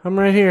yeah, I'm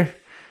right here.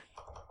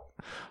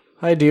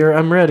 Hi dear,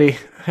 I'm ready.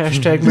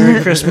 Hashtag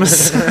Merry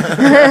Christmas."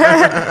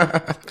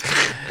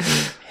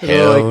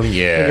 Hell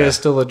yeah. That guy's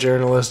still a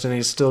journalist and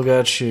he's still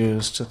got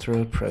shoes to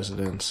throw at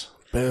presidents.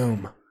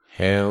 Boom.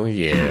 Hell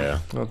yeah. I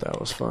thought that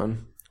was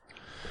fun.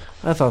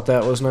 I thought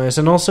that was nice.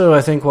 And also,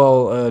 I think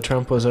while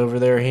Trump was over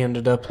there, he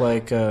ended up,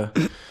 like,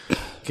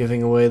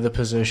 giving away the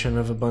position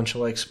of a bunch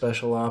of, like,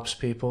 special ops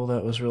people.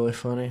 That was really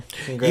funny.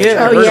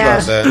 Yeah, I heard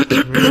about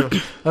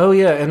that. Oh,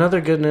 yeah. And other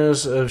good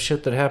news of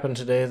shit that happened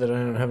today that I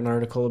don't have an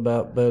article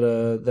about, but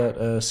that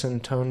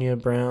Centonia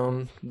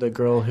Brown, the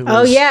girl who was...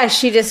 Oh, yeah,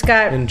 she just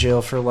got... in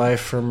jail for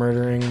life for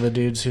murdering the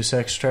dudes who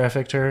sex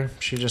trafficked her.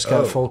 She just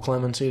got full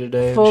clemency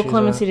today. Full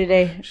clemency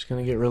today. She's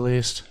going to get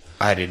released.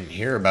 I didn't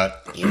hear about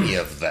any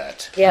of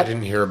that. Yep. I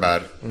didn't hear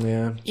about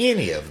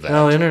any of that.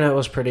 No, the internet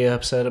was pretty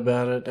upset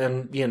about it,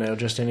 and, you know,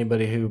 just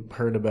anybody who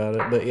heard about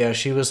it. But, yeah,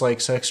 she was,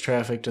 like, sex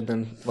trafficked, and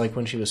then, like,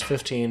 when she was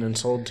 15 and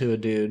sold to a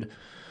dude,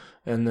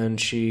 and then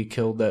she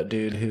killed that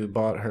dude who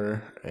bought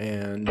her,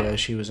 and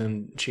she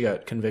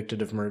got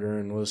convicted of murder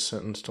and was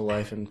sentenced to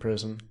life in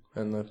prison.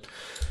 And the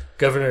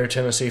governor of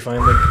Tennessee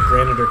finally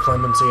granted her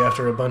clemency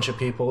after a bunch of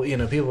people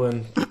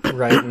in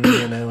writing,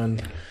 you know,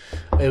 and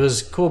it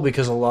was cool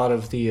because a lot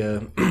of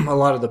the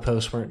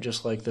posts weren't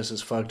just like, "This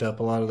is fucked up."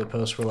 A lot of the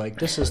posts were like,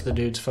 "This is the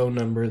dude's phone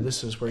number.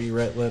 This is where you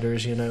write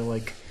letters," you know,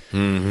 like.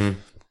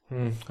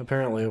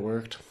 Apparently it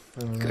worked.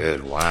 I don't know.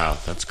 Good. Wow.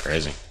 That's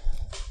crazy.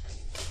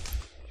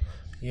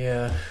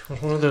 Yeah, it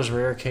was one of those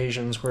rare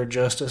occasions where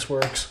justice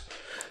works.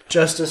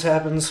 Justice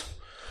happens.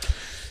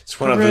 It's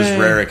one of those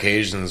rare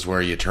occasions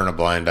where you turn a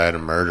blind eye to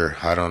murder.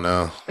 I don't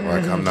know.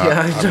 Like, I'm not.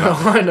 Yeah,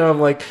 I know. I'm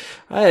like,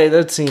 hey,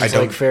 that seems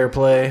like fair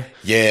play.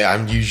 Yeah,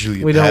 I'm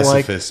usually a don't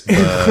pacifist, but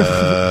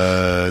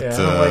Yeah, I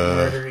don't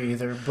like murder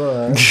either,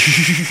 but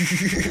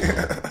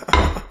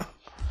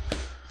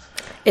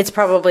It's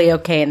probably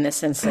okay in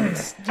this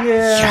instance.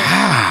 yeah.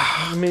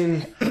 I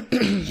mean,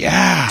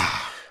 yeah.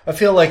 I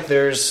feel like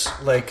there's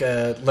like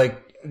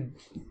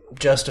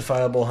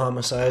justifiable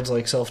homicides,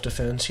 like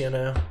self-defense, you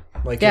know?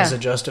 Like, is a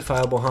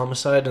justifiable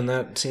homicide, and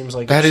that seems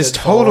like That it is should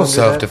fall total under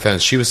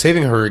self-defense. She was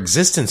saving her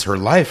existence, her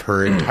life,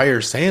 her entire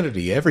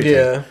sanity,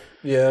 everything.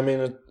 Yeah. I mean,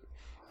 I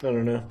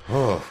don't know.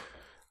 Oh,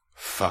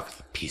 fuck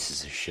the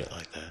pieces of shit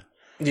like that.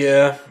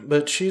 Yeah,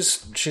 but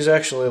she's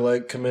actually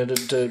like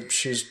committed to.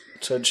 She's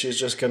said she's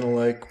just gonna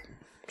like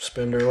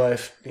spend her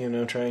life, you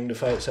know, trying to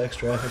fight sex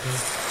trafficking.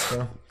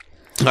 So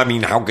I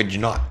mean, how could you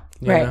not?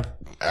 yeah. Right.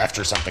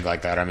 After something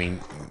like that, I mean,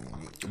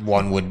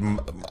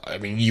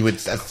 you would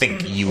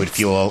think you would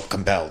feel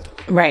compelled.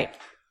 Right.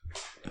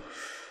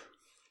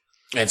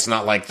 It's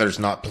not like there's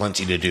not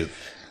plenty to do.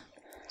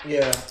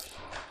 Yeah.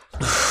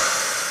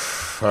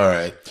 All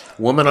right.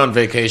 Woman on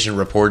vacation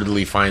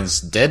reportedly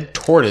finds dead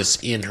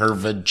tortoise in her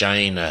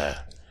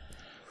vagina.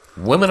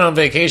 Woman on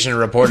vacation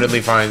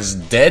reportedly finds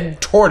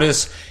dead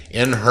tortoise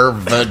in her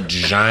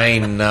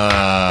vagina.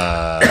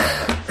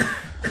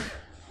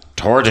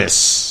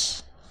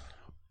 Tortoise.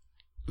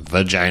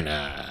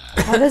 Vagina.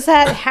 How does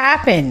that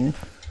happen?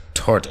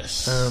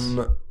 Tortoise.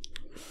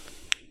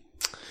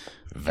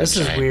 This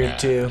is weird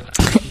too.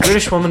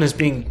 British woman has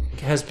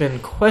been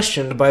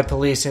questioned by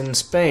police in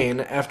Spain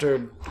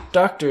after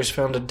doctors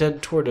found a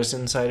dead tortoise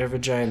inside her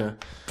vagina.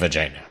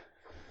 Vagina.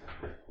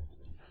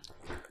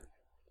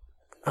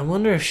 I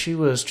wonder if she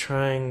was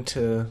trying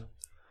to...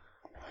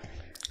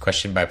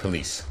 Questioned by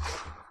police.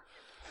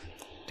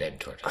 Dead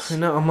tortoise. I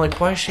know. I'm like,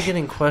 why is she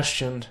getting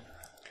questioned?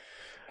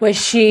 Was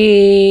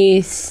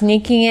she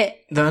sneaking it?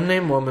 The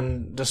unnamed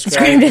woman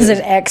Screamed as an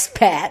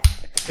expat.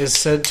 is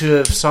said to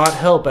have sought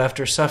help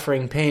after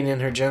suffering pain in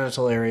her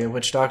genital area,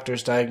 which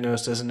doctors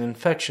diagnosed as an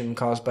infection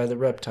caused by the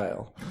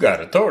reptile. You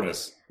got a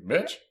tortoise,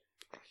 bitch.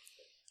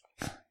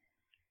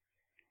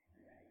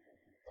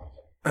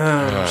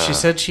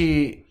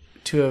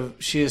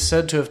 She is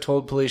said to have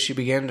told police she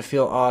began to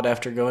feel odd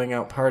after going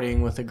out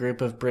partying with a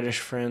group of British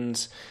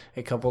friends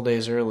a couple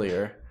days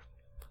earlier.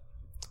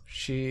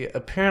 She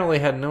apparently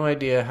had no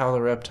idea how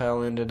the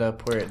reptile ended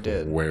up where it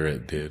did. Where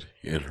it did,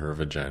 in her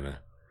vagina.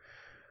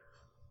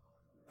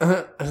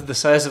 The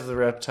size of the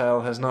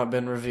reptile has not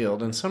been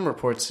revealed, and some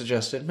reports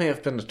suggest it may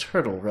have been a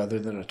turtle rather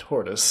than a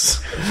tortoise.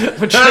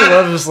 Which I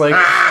love is like,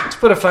 let's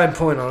put a fine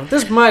point on it.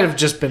 This might have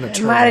just been a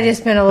turtle. It might have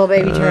just been a little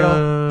baby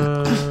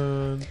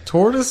turtle.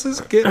 Tortoises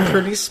get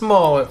pretty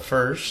small at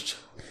first.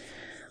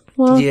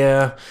 Well,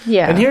 Yeah.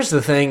 yeah. And here's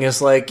the thing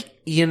is like,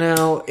 you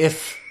know,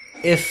 if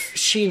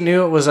she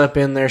knew it was up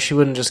in there, she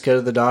wouldn't just go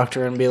to the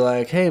doctor and be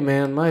like, hey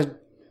man, my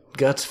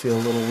guts feel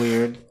a little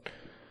weird.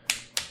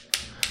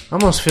 I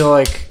almost feel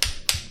like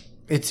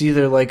it's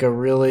either like a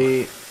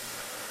really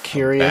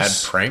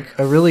curious... Bad prank?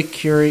 A really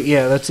curious...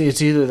 Yeah,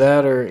 it's either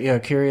that or,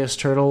 curious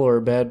turtle or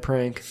a bad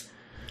prank.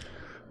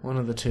 One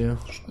of the two.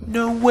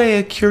 No way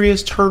a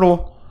curious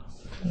turtle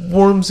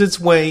worms its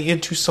way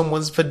into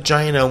someone's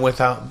vagina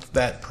without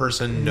that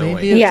person knowing.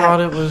 Maybe it Yeah. thought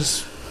it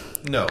was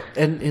No.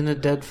 in a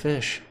dead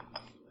fish.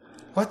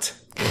 What?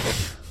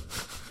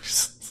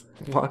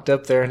 Walked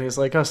up there and he's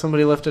like, oh,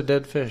 somebody left a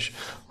dead fish.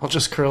 I'll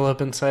just curl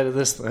up inside of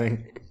this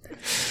thing.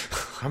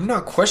 I'm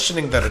not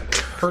questioning that a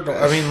turtle...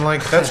 I mean,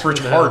 like, that's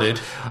retarded.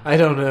 I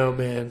don't know,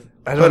 man.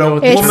 I don't But know a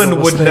what the woman turtle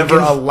was would never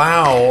thinking.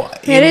 allow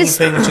is-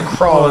 anything to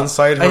crawl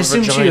inside her I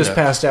assume vagina. she was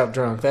passed out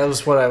drunk. That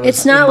was what I was.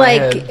 It's not in my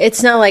like head.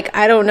 it's not like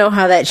I don't know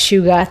how that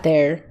shoe got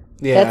there.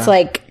 Yeah. That's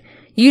like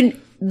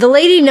the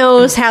lady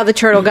knows how the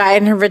turtle got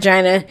in her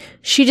vagina.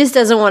 She just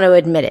doesn't want to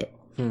admit it.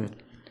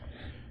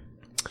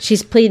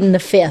 She's pleading the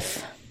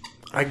fifth.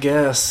 I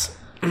guess.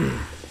 You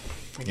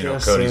know,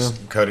 guess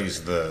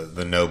Cody's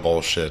the no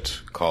bullshit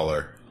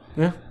caller.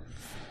 Yeah,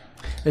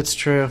 it's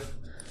true.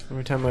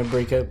 Every time I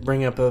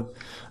bring up a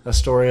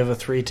story of a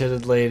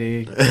three-titted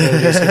lady,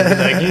 Cody's gonna be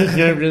like,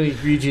 "You're not really a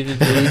three-titted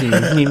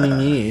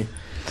lady."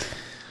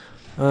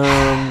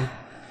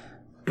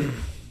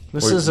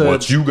 This is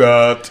What you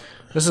got?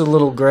 This is a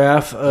little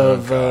graph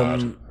of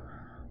God.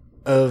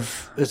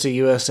 it's a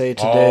USA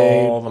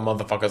Today All the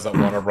motherfuckers that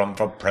want to run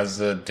for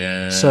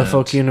president.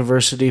 Suffolk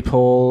University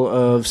poll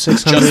of Just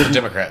the 600,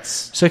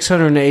 Democrats.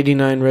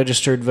 689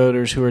 registered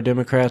voters who are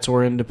Democrats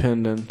or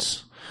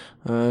independents,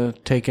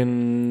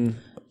 taken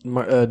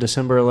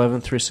December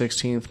 11th through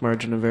 16th,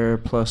 margin of error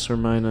plus or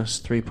minus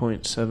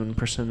 3.7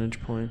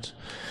 percentage points.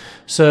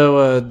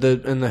 So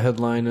the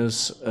headline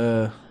is,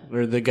 or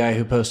the guy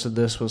who posted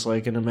this was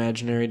like, an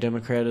imaginary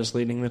Democrat is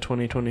leading the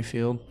 2020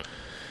 field.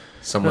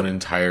 Someone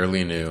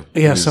entirely new.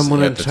 Yeah, who's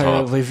someone at the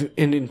top.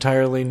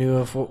 entirely knew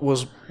of what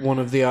was one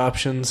of the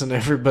options, and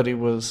everybody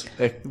was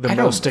the I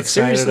most don't-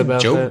 excited seriously,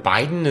 about Joe that.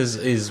 Biden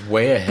is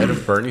way ahead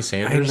of Bernie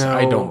Sanders. know.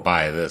 I don't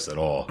buy this at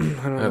all. I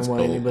don't know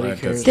why anybody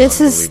cares. This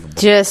is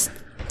just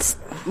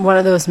one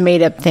of those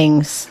made up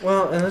things.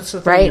 Well, and that's the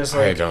thing Right. is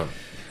I like, don't.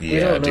 we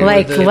Yeah, don't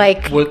know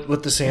dude.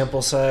 what the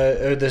sample size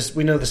or this.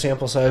 We know the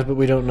sample size, but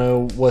we don't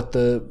know what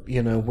the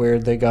where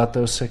they got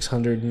those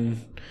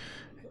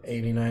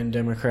 689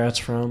 Democrats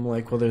from.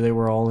 Like whether they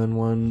were all in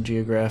one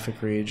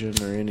geographic region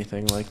or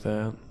anything like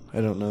that.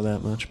 I don't know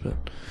that much, but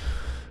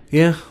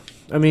yeah,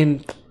 I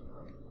mean,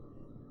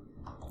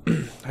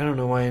 I don't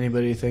know why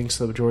anybody thinks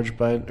that Joe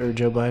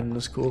Biden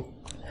is cool.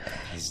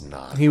 He's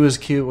not. He was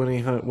cute when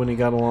he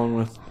got along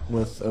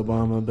with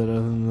Obama, but other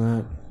than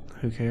that,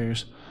 who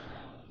cares?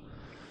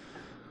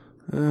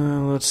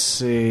 Let's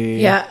see.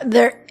 Yeah,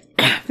 their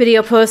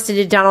video posted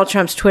to Donald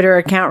Trump's Twitter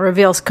account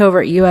reveals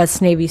covert U.S.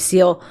 Navy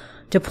SEAL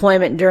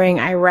deployment during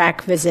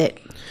Iraq visit.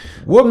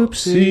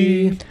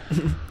 Whoopsie.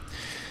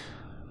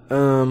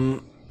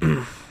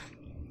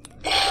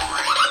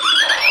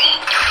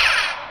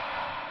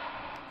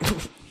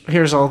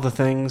 Here's all the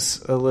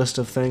things, a list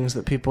of things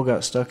that people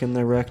got stuck in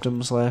their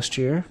rectums last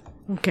year.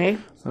 Okay.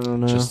 I don't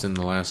know. Just in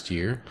the last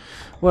year.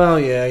 Well,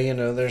 yeah,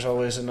 there's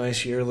always a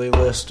nice yearly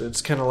list.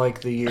 It's kind of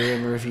like the year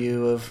in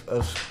review of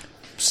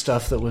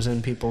stuff that was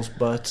in people's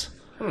butts.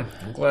 I'm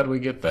glad we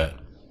get that.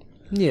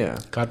 Yeah.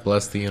 God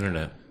bless the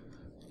internet.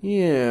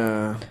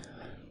 Yeah.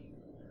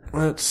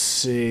 Let's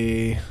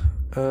see.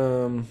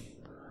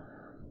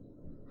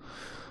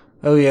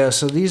 Oh, yeah,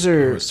 so these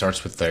are... It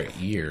starts with their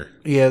ear.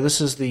 Yeah,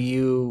 this is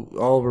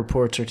all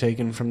reports are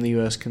taken from the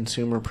U.S.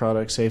 Consumer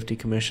Product Safety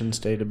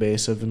Commission's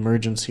database of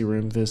emergency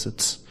room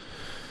visits.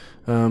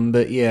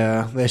 But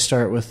yeah, they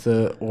start with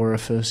the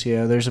orifice.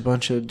 Yeah, there's a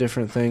bunch of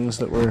different things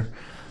that were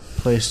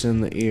placed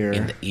in the ear,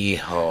 In the ear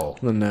hole.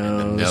 the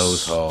nose, and the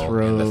nose hole.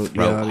 throat, and the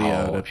throat yada, hole.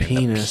 yada, and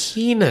penis,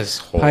 The penis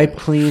hole. pipe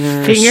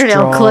cleaner, Fingernail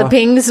straw,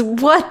 clippings.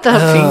 What the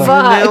Fingernail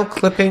fuck?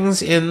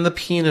 clippings in the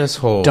penis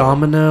hole.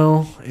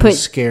 domino, and Put-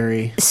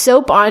 scary.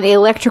 Soap on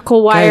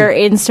electrical wire,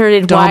 Okay.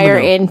 inserted Domino. wire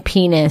in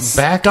penis.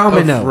 Back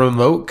Domino. of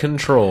remote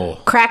control.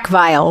 Crack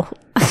vial.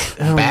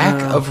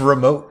 Back of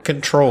remote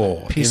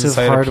control. Piece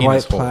inside of hard a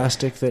penis white hole.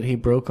 plastic that he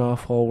broke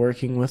off while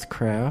working with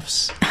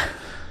crafts.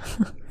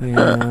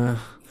 Yeah.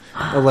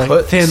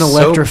 Put Thin soap-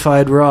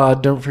 electrified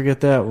rod. Don't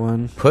forget that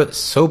one. Put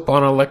soap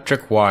on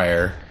electric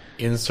wire.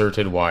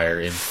 Inserted wire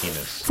in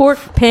penis.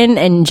 Fork, pin,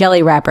 and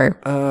jelly wrapper.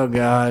 Oh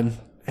God!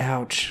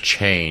 Ouch!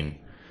 Chain.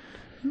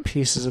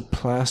 Pieces of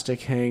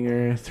plastic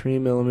hanger,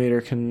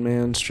 3mm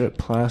command strip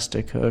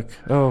plastic hook.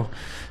 Oh,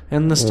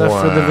 and the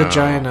stuff for the Wow.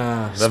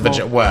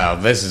 vagina. Wow,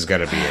 this is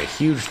going to be a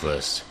huge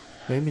list.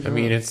 Maybe I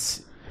mean,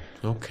 it's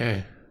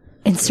okay.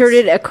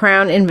 Inserted a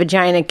crown in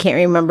vagina. Can't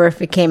remember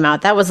if it came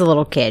out. That was a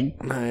little kid.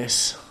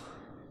 nice.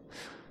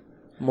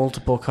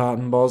 Multiple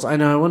cotton balls. I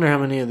know. I wonder how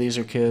many of these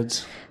are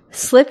kids.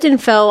 Slipped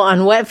and fell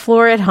on wet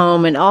floor at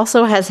home and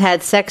also has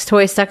had sex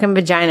toy stuck in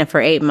vagina for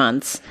 8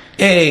 months.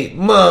 8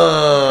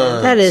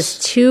 months. That is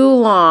too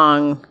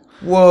long.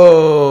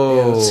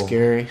 Whoa. That's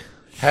scary.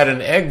 Had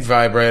an egg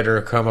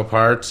vibrator come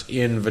apart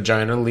in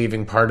vagina,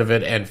 leaving part of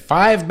it, and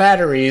 5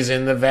 batteries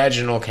in the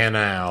vaginal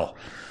canal.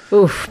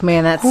 Oof,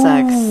 man, that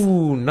sucks.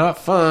 Ooh, not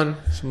fun.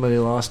 Somebody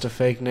lost a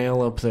fake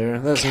nail up there.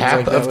 That seems Cap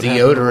like that of would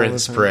happen all the deodorant time.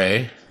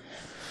 spray.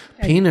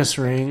 Penis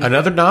ring.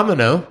 Another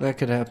domino. That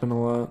could happen a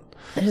lot.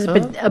 There's a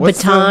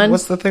What's baton.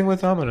 what's the thing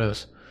with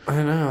dominoes?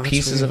 I know. that's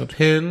Pieces weird. of a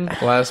pin,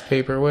 glass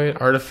paperweight,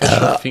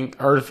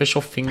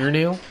 artificial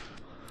fingernail.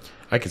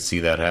 I could see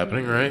that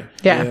happening, right?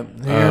 Yeah.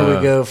 Yep. Here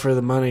we go for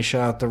the money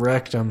shot, the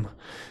rectum.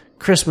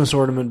 Christmas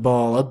ornament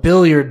ball, a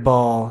billiard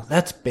ball.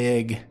 That's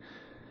big.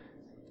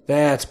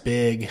 That's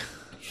big.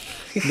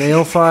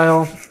 Nail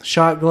file,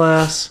 shot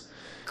glass.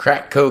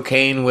 Crack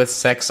cocaine with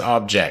sex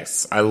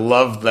objects. I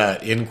love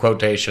that in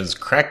quotations.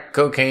 Crack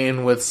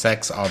cocaine with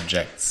sex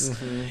objects.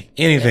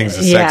 Anything's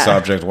a sex Yeah.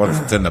 object once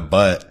it's in the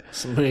butt.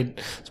 Somebody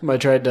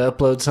tried to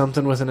upload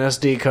something with an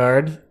SD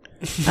card.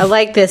 I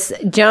like this.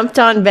 Jumped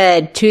on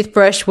bed.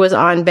 Toothbrush was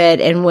on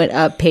bed and went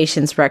up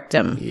patient's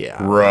rectum.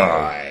 Yeah.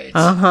 Right.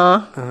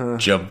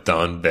 Jumped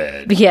on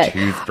bed. Yeah.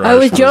 Toothbrush I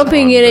was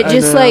jumping on in it bed.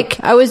 just know. like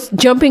I was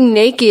jumping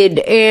naked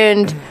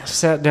and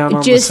Sat down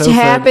on just the sofa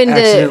happened and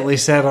to- accidentally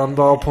sat on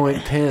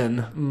ballpoint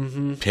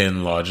pen.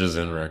 Pin lodges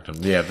in rectum.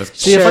 Yeah,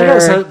 that's See, if I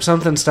got Sure.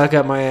 something stuck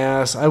up my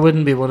ass, I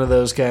wouldn't be one of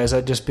those guys.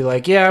 I'd just be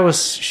like, yeah, I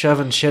was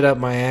shoving shit up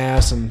my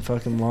ass and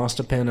fucking lost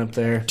a pin up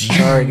there.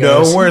 Sorry, guys.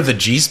 know where the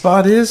G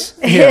spot is?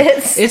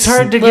 It's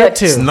hard to Look, get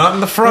to. It's not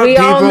in the front, we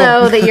people. all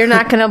know that you're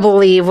not going to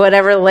believe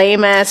whatever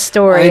lame ass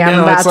story I I'm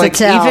know, about it's like, to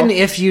tell. even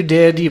if you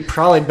did, you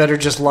probably better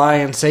just lie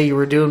and say you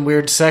were doing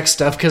weird sex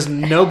stuff because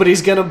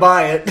nobody's gonna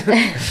buy it.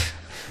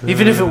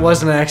 Even if it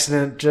was an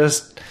accident,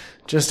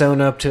 just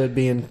own up to it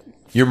being.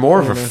 You're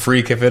more of a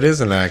freak if it is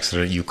an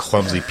accident, you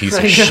clumsy piece I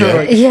of know, shit.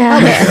 like, Yeah.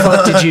 How the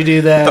fuck did you do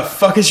What the that?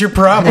 fuck is your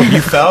problem?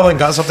 You fell and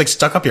got something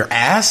stuck up your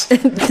ass?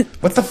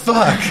 What the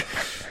fuck?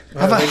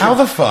 How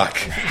the fuck?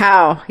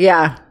 How?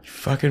 Yeah.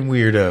 Fucking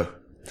weirdo.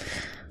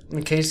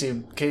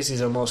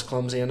 Casey's almost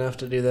clumsy enough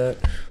to do that.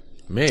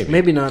 Maybe.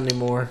 Maybe not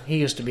anymore. He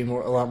used to be a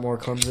lot more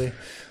clumsy.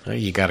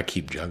 You gotta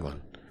keep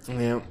juggling.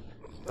 Yeah.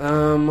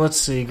 Let's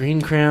see.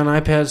 Green crayon,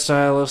 iPad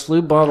stylus,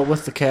 lube bottle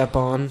with the cap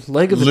on,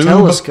 leg of the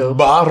telescope.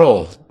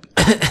 Bottle.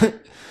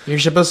 You're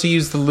supposed to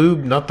use the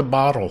lube, not the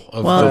bottle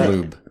of the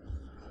lube.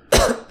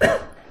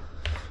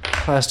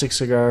 Plastic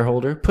cigar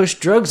holder. Pushed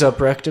drugs up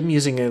rectum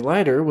using a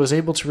lighter. Was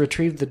able to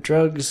retrieve the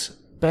drugs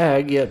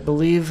bag, yet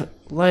believe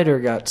lighter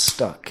got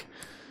stuck.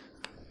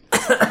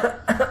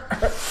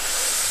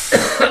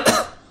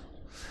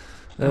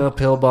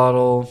 Pill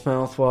bottle,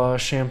 mouthwash,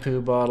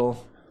 shampoo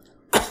bottle.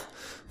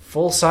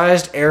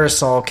 Full-sized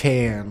aerosol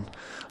can.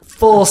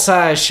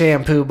 Full-size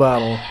shampoo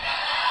bottle.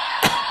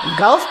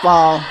 Golf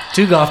ball.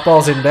 2 golf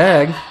balls in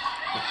bag.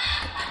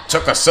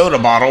 Took a soda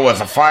bottle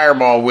with a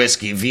Fireball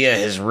whiskey via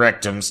his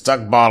rectum,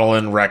 stuck bottle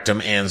in rectum,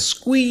 and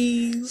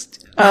squeezed.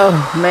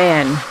 Oh,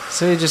 man.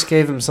 So he just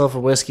gave himself a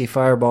whiskey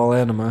fireball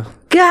enema.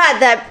 God,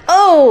 that.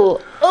 Oh.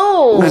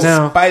 I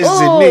know. Spicy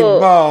Oh.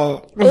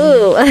 meatball.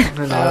 Ooh.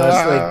 I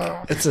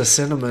know. It's a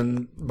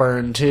cinnamon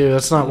burn too.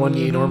 It's not one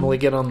you normally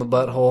get on the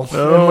butthole.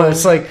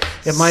 It's like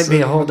it might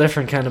be a whole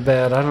different kind of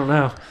bad. I don't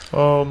know.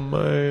 Oh,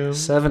 man.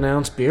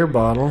 7-ounce beer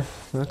bottle.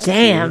 That's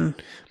Damn.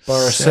 cute.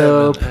 Bar of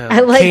soap. I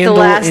like the Candle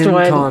last in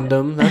one.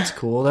 condom. That's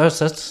cool.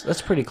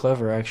 That's pretty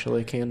clever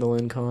actually. Candle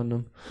in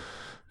condom.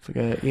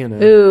 Forgot, you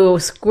know. Ooh,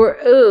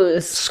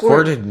 squirt.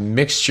 Squirted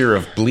mixture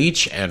of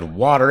bleach and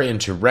water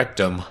into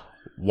rectum,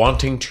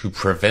 wanting to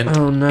prevent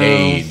Oh no.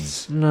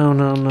 AIDS. No.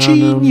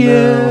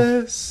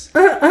 Genius.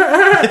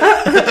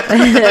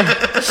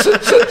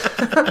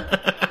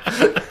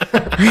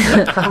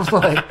 I'm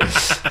like,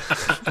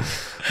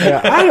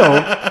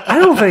 Yeah, I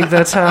don't think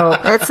that's how.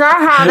 That's not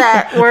how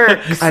that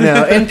works. I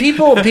know, and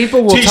people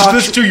will Teach talk.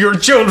 this to your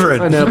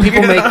children. I know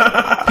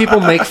people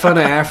make fun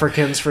of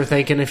Africans for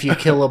thinking if you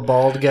kill a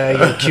bald guy,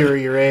 you'll cure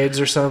your AIDS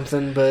or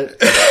something.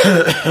 But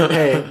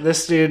hey,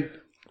 this dude,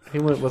 he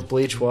went with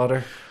bleach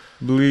water,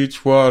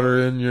 Bleach water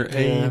in your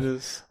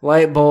anus.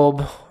 light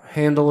bulb,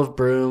 handle of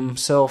broom,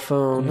 cell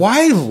phone.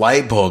 Why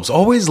light bulbs?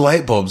 Always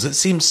light bulbs. It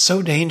seems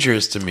so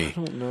dangerous to me.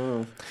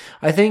 No,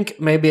 I think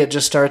maybe it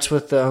just starts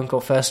with the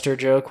Uncle Fester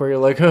joke where you're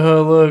like,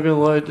 oh, look, a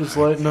light is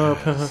lighting up.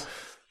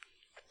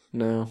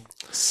 No.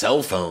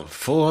 Cell phone.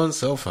 Full on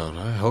cell phone.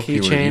 I hope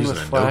you were Keychain using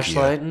with a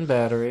flashlight Nokia. and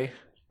battery.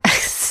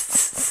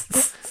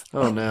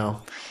 Oh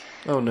no.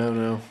 Oh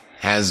no.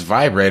 Has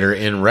vibrator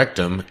in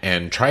rectum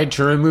and tried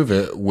to remove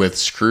it with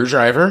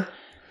screwdriver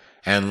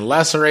and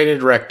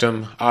lacerated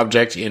rectum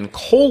object in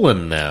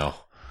colon now.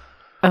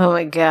 Oh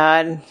my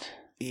god.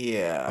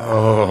 Yeah.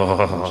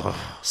 Oh.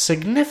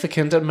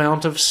 Significant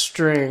amount of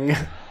string.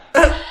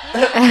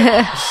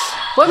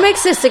 What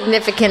makes a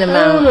significant I don't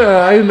amount? know.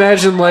 I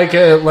imagine like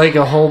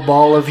a whole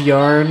ball of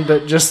yarn,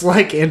 but just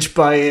like inch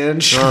by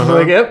inch.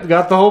 Like, yep,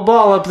 got the whole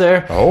ball up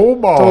there. Oh,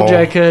 ball. Told you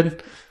I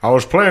could. I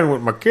was playing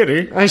with my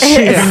kitty. I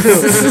see.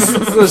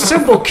 The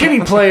simple kitty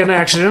play in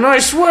action, and I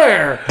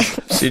swear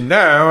See,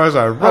 now as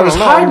I run was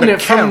along, hiding the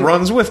it from- cat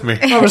runs with me.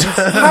 I was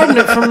hiding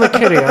it from the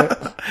kitty.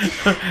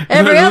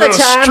 Every There's a other little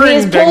time string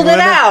he's pulled dangling it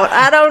out.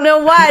 I don't know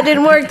why it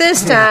didn't work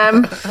this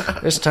time.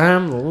 This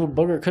time, the little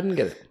bugger couldn't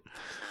get it.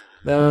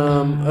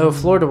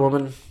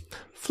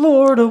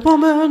 Florida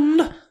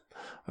woman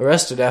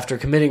arrested after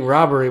committing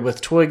robbery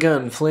with toy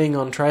gun, fleeing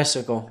on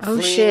tricycle.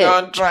 Oh shit.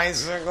 On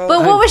tricycle. But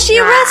what was she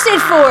arrested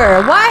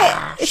for?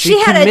 Why? She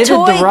had a committed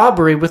toy. the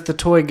robbery with the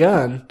toy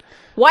gun.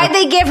 Why'd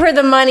they give her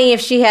the money if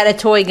she had a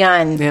toy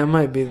gun? Yeah, it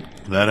might be.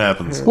 That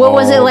happens. What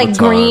was it, all like the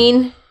time.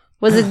 green?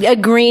 Was it a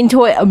green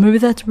toy? Oh, maybe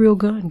that's a real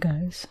gun,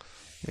 guys.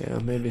 Yeah,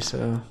 maybe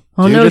so.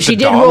 Oh Dude, no, at the she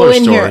did dollar roll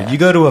in store, here. You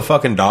go to a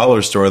fucking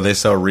dollar store, they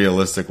sell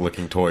realistic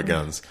looking toy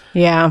guns.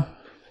 Yeah.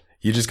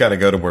 You just got to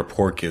go to where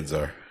poor kids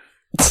are.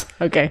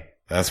 Okay.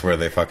 That's where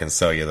they fucking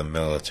sell you the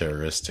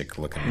militaristic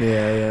looking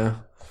Yeah.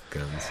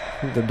 guns.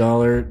 The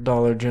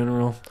Dollar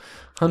General.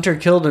 Hunter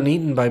killed and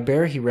eaten by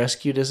bear he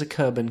rescued as a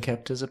cub and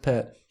kept as a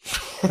pet.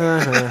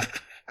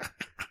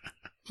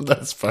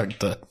 That's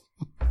fucked up.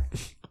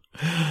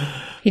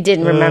 He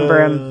didn't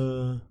remember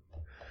him.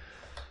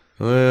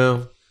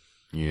 Well,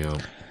 yeah.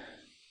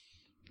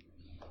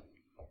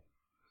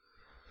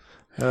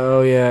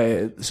 Oh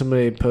yeah,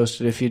 somebody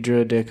posted if you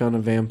drew a dick on a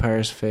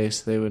vampire's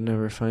face, they would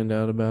never find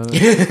out about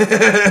it.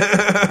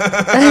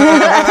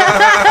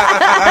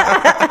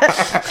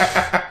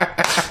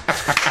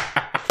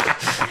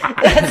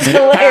 That's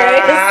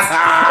hilarious.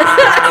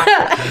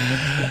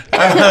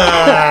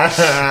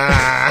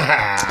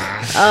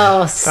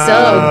 Oh,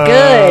 so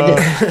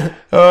good.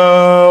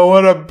 Oh,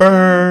 what a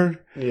bird.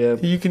 Yeah.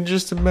 You can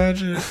just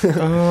imagine it.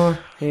 Oh,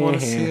 I want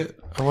to see it.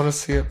 I want to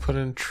see it put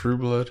in True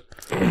Blood.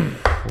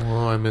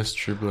 Oh, I miss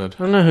True Blood.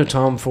 I don't know who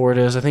Tom Ford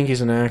is. I think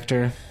he's an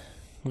actor.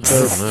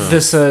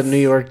 This New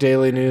York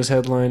Daily News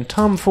headline,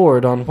 Tom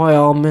Ford on why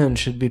all men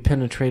should be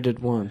penetrated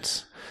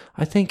once.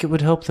 I think it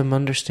would help them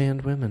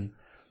understand women.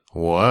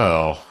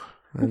 Wow.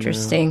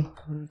 Interesting.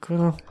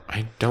 Well,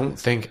 I don't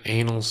think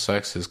anal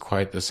sex is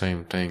quite the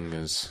same thing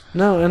as...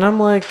 no, and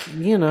I'm like,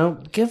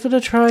 give it a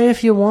try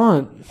if you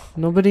want.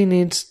 Nobody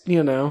needs,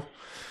 The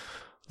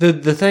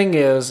thing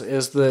is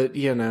that,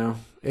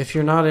 if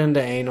you're not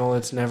into anal,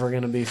 it's never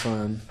going to be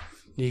fun.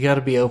 You got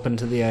to be open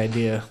to the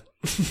idea.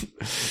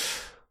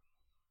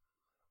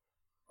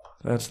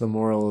 That's the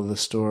moral of the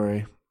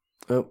story.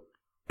 Oh.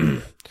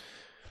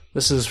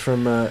 This is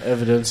from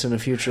evidence in a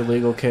future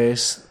legal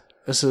case.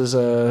 This is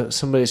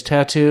somebody's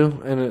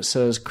tattoo, and it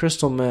says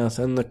crystal meth.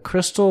 And the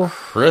crystal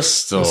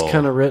is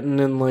kind of written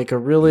in like a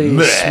really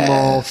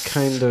small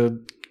kind of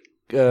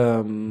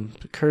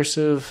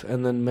cursive,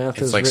 and then meth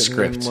It's is like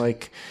written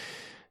script.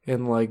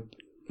 in like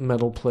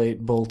metal plate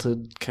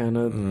bolted kind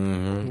of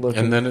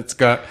looking. And then it's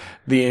got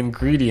the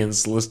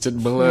ingredients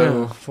listed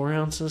below. 4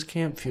 ounces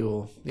camp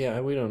fuel. Yeah,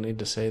 we don't need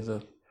to say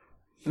the...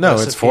 No,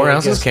 it's recipe, 4 I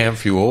ounces guess. camp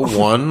fuel,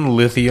 1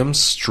 lithium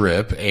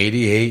strip,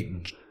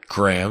 88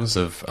 grams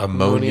of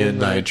ammonia Ammonium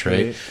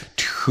nitrate, nitrate.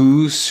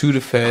 2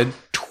 Sudafed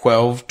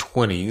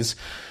 1220s,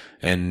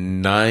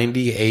 and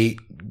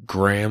 98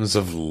 grams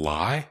of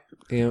lye.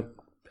 Yep.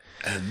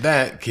 And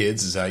that,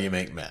 kids, is how you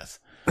make meth.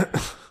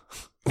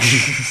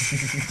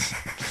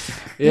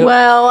 Yep.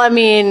 Well, I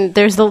mean,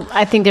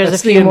 I think there's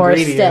That's a few the more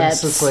ingredients.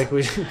 steps. It's like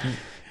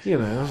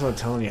I'm not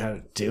telling you how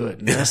to do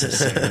it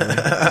necessarily.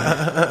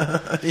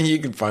 You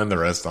can find the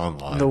rest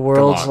online. The Come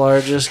world's on.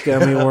 largest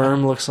gummy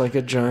worm looks like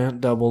a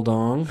giant double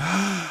dong.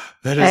 That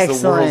is the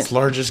Excellent. world's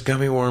largest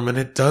gummy worm, and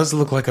it does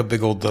look like a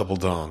big old double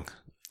dong.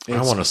 I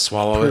It's want to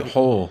swallow it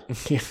whole.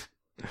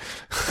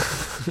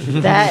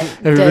 That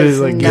Everybody's does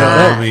like, not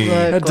yeah, that-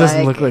 look that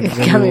doesn't look like a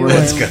gummy gummy worm.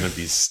 worm. It's gonna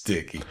be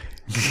sticky.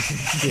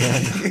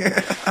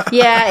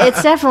 Yeah,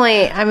 it's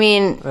definitely. I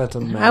mean, That's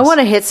a mess. I want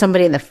to hit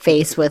somebody in the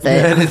face with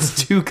it. And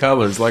it's 2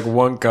 colors. Like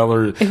one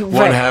color, one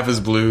Right. half is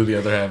blue, the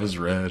other half is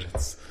red.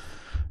 It's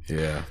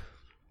Yeah.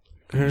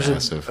 There's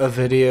Massive. a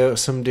video.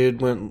 Some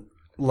dude went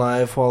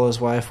live while his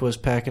wife was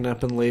packing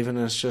up and leaving.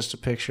 And it's just a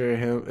picture of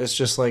him. It's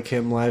just like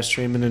him live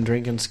streaming and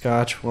drinking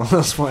scotch while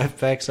his wife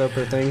packs up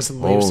her things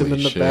and leaves him in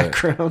Holy the shit.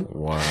 background.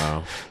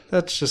 Wow.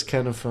 That's just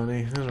kind of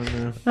funny. I don't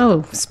know.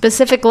 Oh,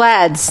 specific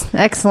lads.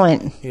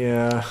 Excellent.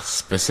 Yeah.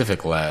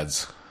 Specific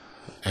lads.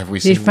 Have we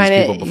Did seen you these find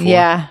people it? before?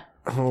 Yeah.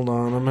 Hold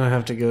on. I'm going to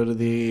have to go to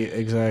the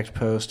exact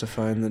post to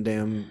find the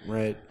damn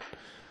right.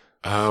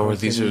 Oh, are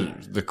these are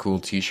the cool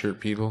T-shirt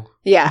people?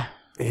 Yeah.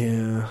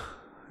 Yeah.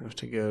 I have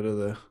to go to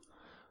the.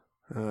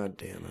 Oh,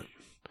 damn it.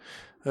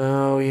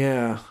 Oh,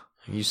 yeah.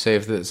 You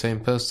saved the same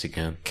post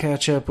again.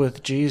 Catch up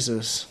with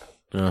Jesus.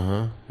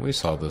 Uh-huh. We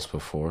saw this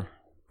before.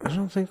 I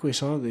don't think we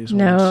saw these ones.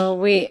 No,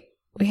 we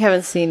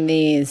haven't seen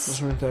these.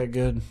 Those weren't that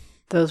good.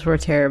 Those were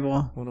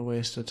terrible. What a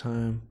waste of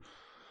time.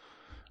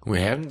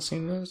 We haven't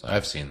seen those?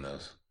 I've seen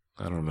those.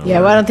 I don't know.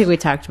 Yeah, well, I don't think we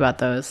talked about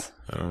those.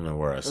 I don't know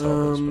where I saw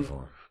those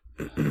before.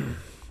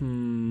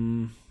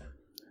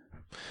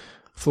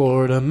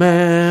 Florida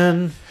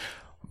man.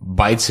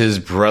 Bites his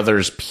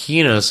brother's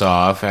penis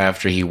off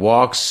after he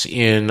walks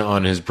in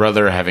on his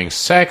brother having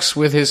sex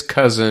with his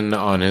cousin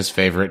on his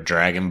favorite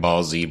Dragon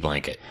Ball Z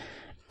blanket.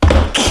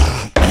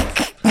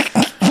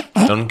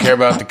 Doesn't care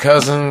about the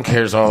cousin,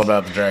 cares all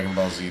about the Dragon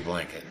Ball Z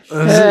blanket.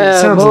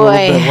 Sounds a boy.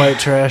 little bit white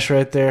trash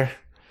right there.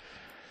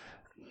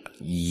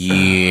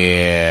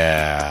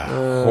 Yeah.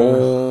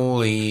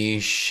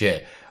 Holy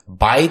shit.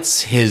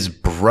 Bites his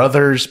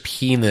brother's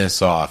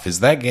penis off.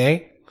 Is that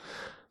gay?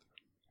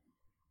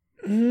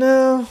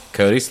 No.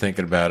 Cody's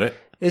thinking about it.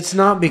 It's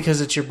not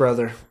because it's your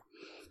brother.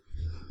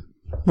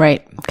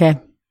 Right. Okay.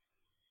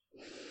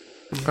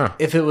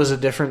 If it was a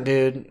different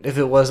dude, if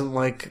it wasn't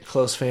like a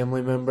close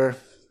family member,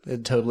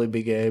 it'd totally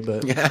be gay.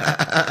 But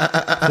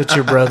if it's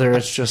your brother,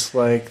 it's just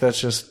like,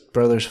 that's just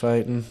brothers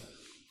fighting.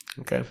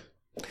 Okay.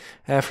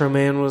 Afro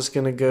Man was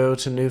going to go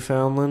to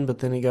Newfoundland, but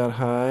then he got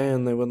high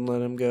and they wouldn't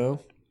let him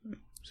go.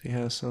 So he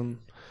has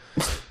some,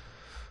 I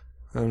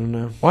don't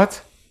know.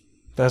 What?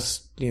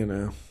 That's, you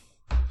know.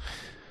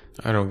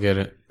 I don't get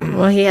it.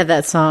 Well, he had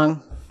that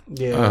song.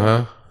 Yeah.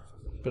 Uh-huh.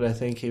 But I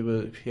think he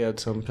had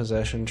some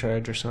possession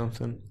charge or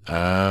something.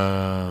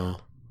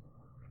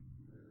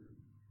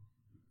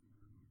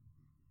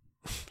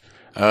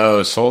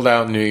 Sold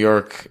out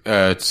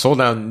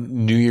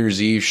New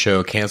Year's Eve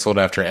show canceled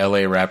after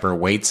LA rapper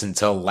waits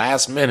until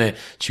last minute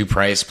to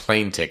price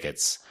plane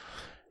tickets.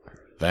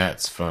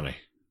 That's funny.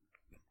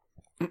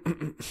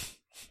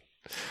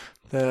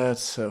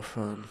 That's so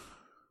fun.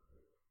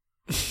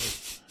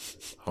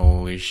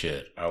 Holy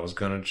shit. I was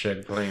gonna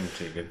check plane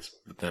tickets,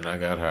 but then I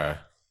got high.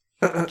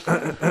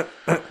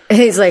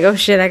 He's like, oh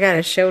shit, I got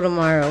a show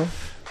tomorrow.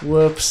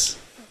 Whoops.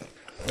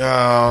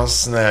 Oh,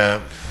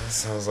 snap. That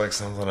sounds like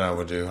something I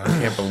would do. I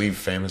can't believe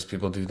famous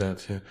people do that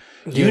too.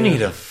 You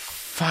need a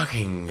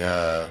fucking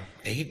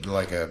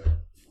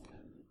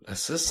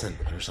assistant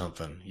or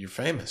something. You're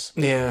famous.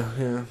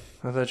 Yeah.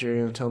 I thought you were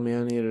going to tell me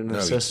I needed an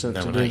assistant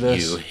to no, do not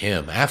this. you,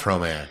 him, Afro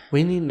Man.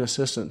 We need an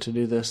assistant to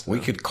do this, though.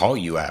 We could call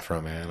you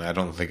Afro Man. I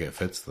don't think it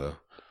fits though.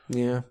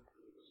 Yeah.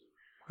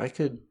 I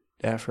could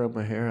afro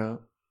my hair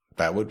out.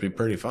 That would be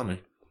pretty funny.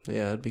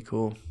 Yeah, it'd be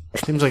cool.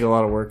 Seems like a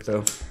lot of work,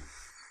 though.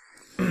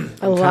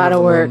 A lot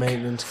of work.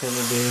 Maintenance kind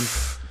of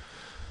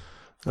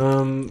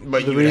dude.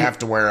 But you'd have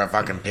to wear a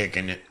fucking pick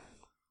in it.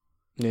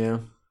 Yeah.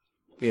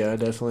 Yeah, I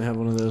definitely have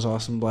one of those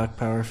awesome black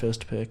power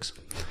fist picks.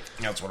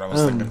 That's what I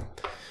was thinking.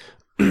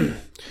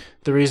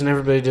 The reason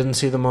everybody didn't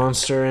see the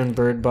monster in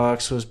Bird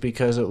Box was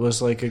because it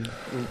was like a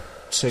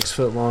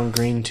 6-foot-long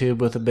green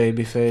tube with a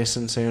baby face,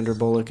 and Sandra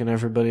Bullock and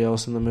everybody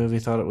else in the movie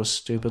thought it was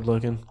stupid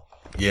looking.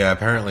 Yeah,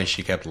 apparently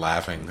she kept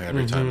laughing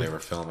every time they were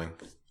filming.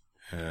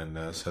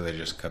 And so they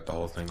just cut the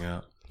whole thing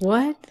out.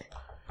 What?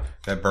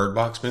 That Bird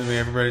Box movie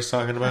everybody's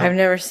talking about? I've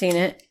never seen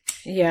it.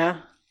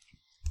 Yeah.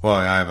 Well,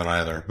 I haven't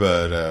either,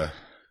 but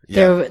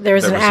yeah. There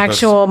was an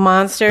actual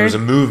monster. There was a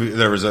movie,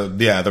 there was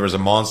a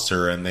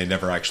monster, and they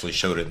never actually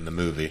showed it in the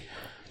movie.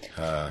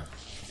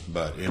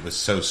 But it was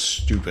so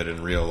stupid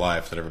in real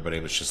life that everybody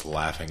was just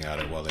laughing at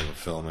it while they were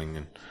filming.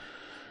 And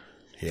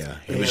yeah,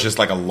 it was just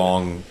like a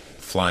long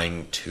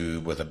flying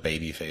tube with a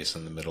baby face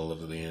in the middle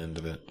of the end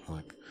of it.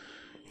 Like,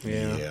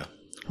 yeah.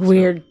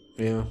 Weird.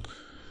 Yeah.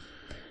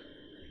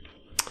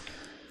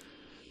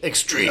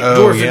 Extreme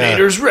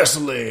Dwarfinators yeah.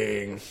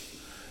 Wrestling.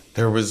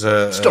 There was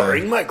a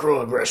Starring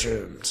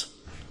microaggressions.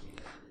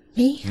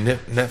 Me?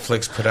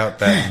 Netflix put out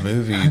that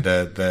movie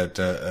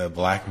that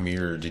Black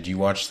Mirror. Did you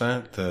watch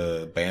that?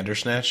 The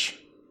Bandersnatch?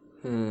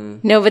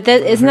 No, but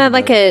isn't that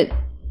like a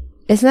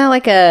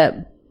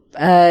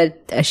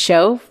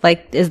show?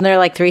 Like, isn't there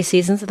like 3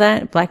 seasons of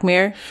that Black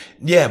Mirror?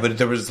 Yeah, but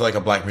there was like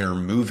a Black Mirror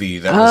movie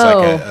that was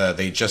like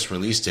they just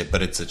released it,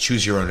 but it's a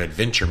choose your own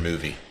adventure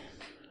movie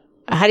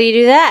How do you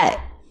do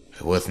that?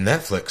 with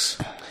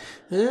Netflix.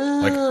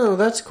 Oh,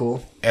 that's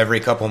cool.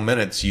 Every couple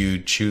minutes you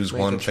choose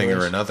one thing or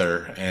choice.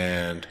 another,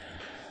 and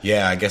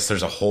Yeah, I guess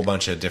there's a whole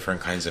bunch of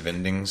different kinds of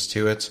endings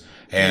to it.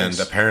 And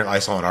apparently I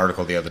saw an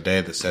article the other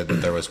day that said that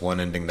there was one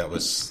ending that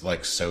was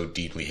like so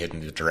deeply hidden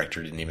the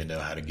director didn't even know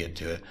how to get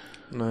to it.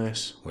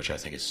 Nice. Which I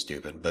think is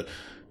stupid. But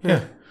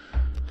Yeah.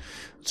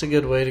 It's a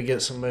good way to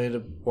get somebody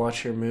to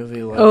watch your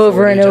movie like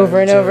Over and 40 over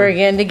and times over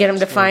again to get him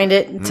to find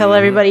it and tell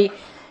everybody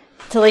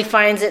till he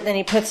finds it, and then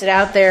he puts it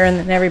out there, and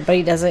then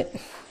everybody does it.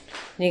 And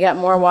you got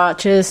more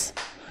watches.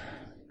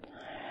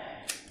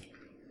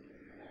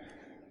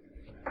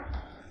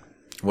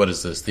 what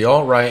is this? The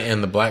alt-right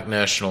and the black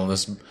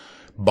nationalists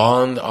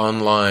bond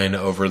online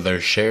over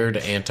their shared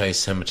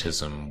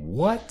anti-Semitism.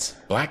 What?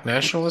 Black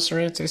nationalists are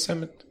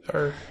anti-Semitic?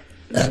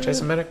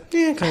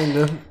 Yeah, kind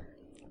of.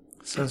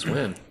 Since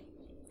when?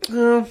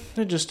 Well,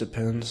 it just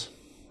depends.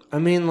 I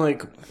mean,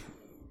 like,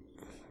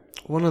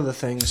 one of the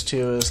things,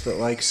 too, is that,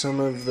 like, some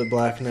of the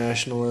black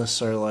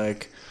nationalists are,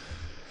 like,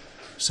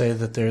 say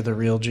that they're the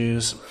real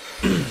Jews,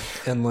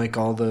 and, like,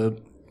 all the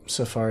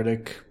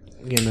Sephardic,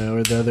 or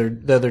the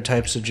other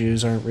types of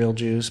Jews aren't real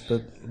Jews,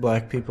 but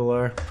black people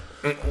are.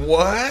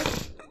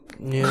 What?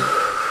 Yeah.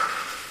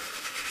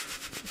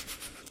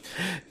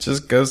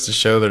 Just goes to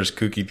show there's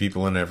kooky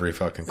people in every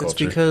fucking culture. It's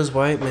because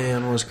white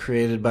man was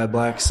created by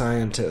black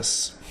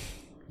scientists.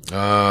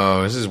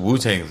 Oh, this is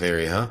Wu-Tang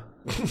theory, huh?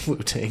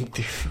 Wu-Tang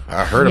theory.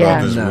 I heard Yeah.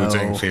 about this No.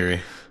 Wu-Tang theory.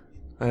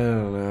 I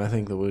don't know. I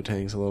think the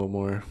Wu-Tang's a little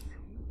more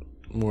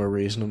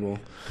reasonable.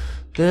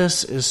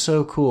 This is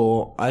so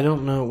cool. I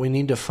don't know. We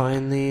need to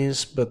find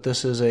these, but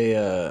this is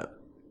a...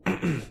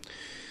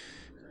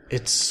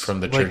 it's From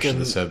the like Church of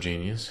the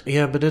Subgenius.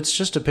 Yeah, but it's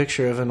just a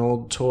picture of an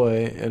old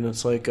toy, and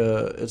it's like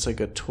a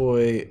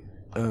toy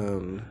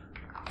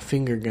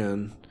finger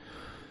gun.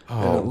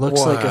 And it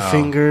looks like a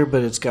finger,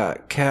 but it's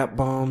got cat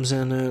bombs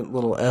in it,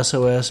 little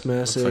SOS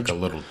message, It's like a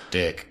little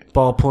dick.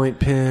 ballpoint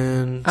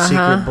pen,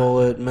 secret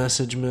bullet,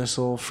 message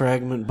missile,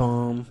 fragment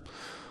bomb,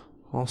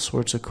 all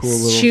sorts of cool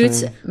little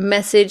Shoots things.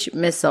 message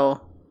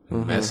missile.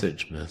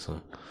 Message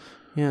missile.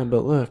 Yeah,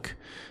 but look,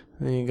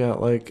 then you got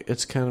like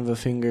it's kind of a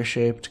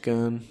finger-shaped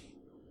gun.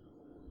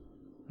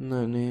 Isn't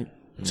that neat?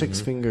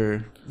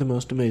 6-finger, the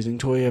most amazing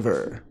toy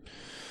ever.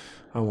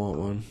 I want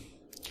one.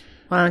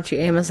 Why don't you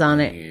Amazon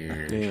it?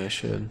 Yeah, I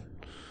should.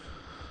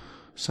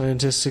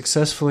 Scientists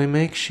successfully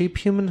make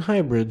sheep-human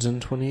hybrids in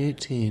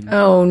 2018.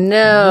 Oh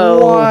no!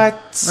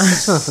 What?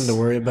 That's nothing to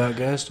worry about,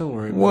 guys. Don't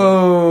worry about it.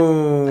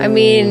 Whoa. I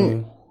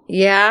mean,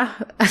 yeah,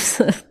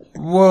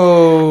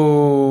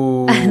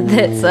 Whoa.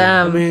 that's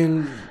I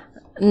mean,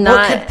 what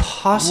not could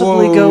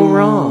possibly go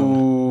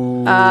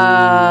wrong?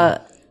 Why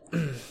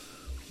is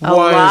this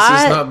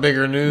lot? not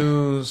bigger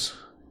news?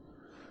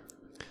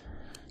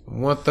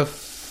 What the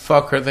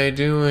fuck are they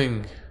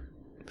doing?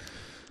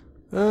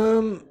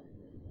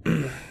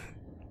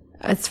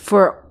 It's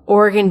for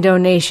organ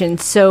donation.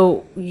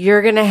 So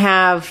you're gonna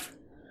have.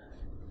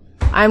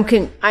 I'm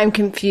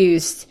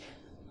confused.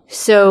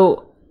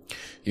 So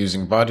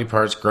Using body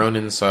parts grown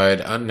inside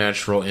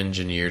unnatural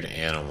engineered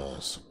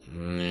animals.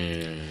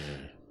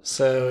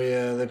 So,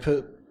 yeah, they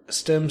put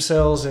stem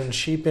cells in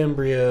sheep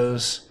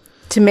embryos.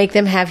 to make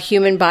them have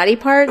human body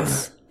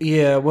parts.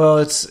 Yeah, well,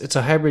 it's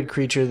a hybrid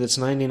creature that's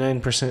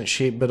 99%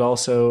 sheep, but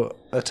also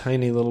a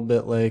tiny little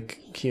bit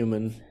like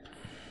human.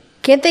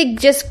 Can't they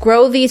just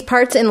grow these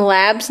parts in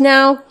labs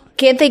now?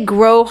 Can't they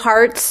grow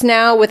hearts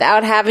now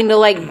without having to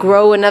like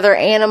grow another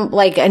animal,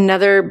 like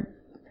another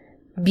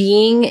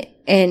being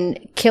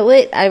and kill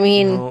it? I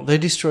mean, Well, they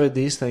destroyed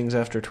these things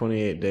after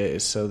 28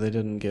 days, so they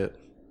didn't get,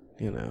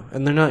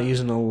 and they're not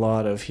using a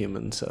lot of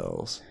human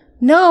cells.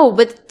 no,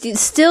 but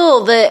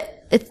still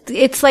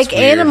it's like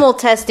weird. animal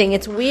testing.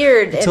 It's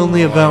weird. It's and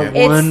only about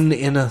It's- 1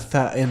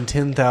 in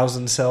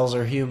 10,000 cells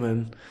are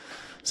human,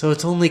 so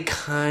it's only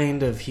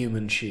kind of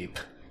human sheep.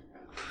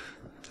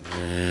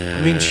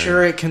 I mean,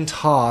 sure, it can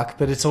talk,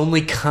 but it's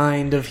only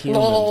kind of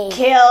human.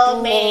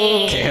 Kill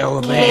me.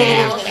 Kill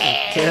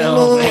me.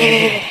 Kill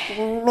me.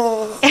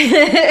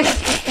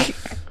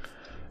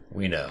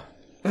 We know.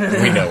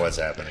 We know what's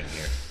happening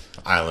here.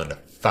 Island of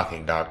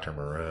fucking Dr.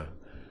 Moreau.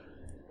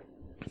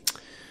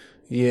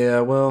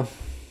 Yeah, well,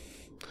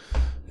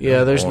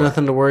 yeah, there's more.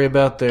 nothing to worry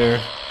about there.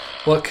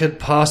 What could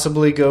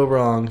possibly go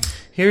wrong?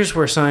 Here's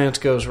where science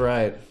goes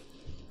right.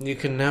 You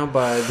can now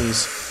buy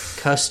these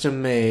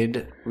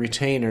custom-made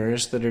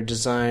retainers that are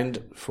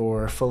designed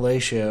for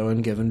fellatio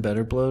and given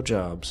better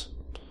blowjobs.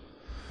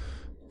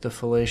 The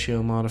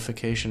Fellatio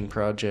Modification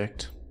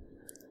Project.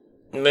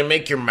 They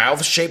make your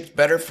mouth shaped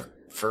better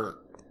for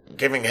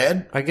giving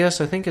head? I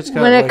think it's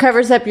got When it like,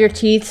 covers up your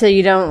teeth so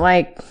you don't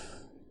like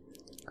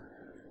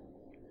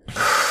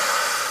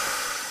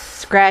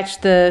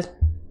scratch the.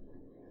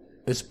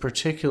 it's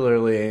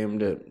particularly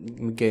aimed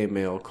at gay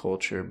male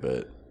culture,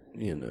 but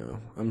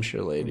I'm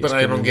sure ladies. But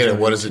I can don't get it.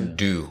 enjoy What does it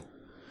do?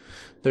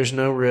 There's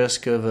no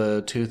risk of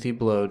a toothy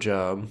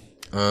blowjob.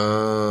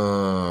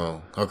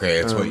 Oh. Okay,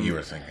 it's what you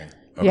were thinking.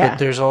 Okay. Yeah. But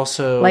there's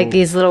also Like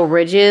these little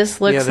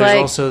ridges, looks yeah. There's like.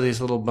 also these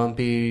little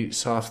bumpy,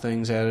 soft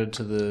things added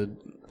to the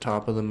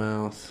top of the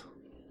mouth,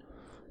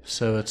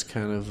 so it's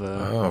kind of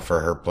Oh,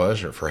 for her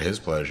pleasure. For his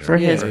pleasure. for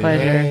his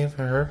pleasure. Yay,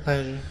 for her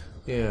pleasure.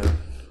 yeah.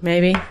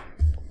 Maybe.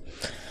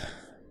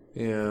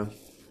 Yeah.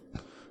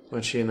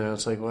 Which, you know,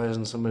 it's like, why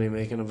isn't somebody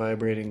making a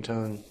vibrating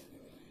tongue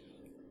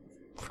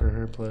for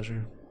her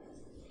pleasure?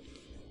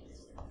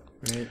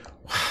 Right?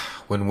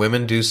 When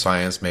women do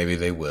science, maybe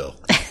they will.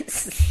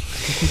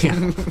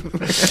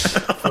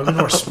 If women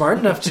were smart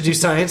enough to do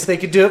science, they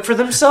could do it for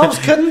themselves,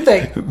 couldn't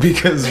they?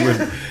 Because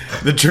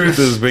the truth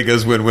is,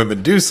 because when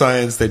women do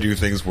science, they do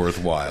things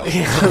worthwhile.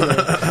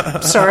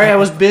 Sorry, I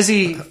was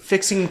busy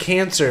fixing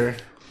cancer.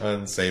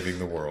 And saving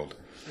the world.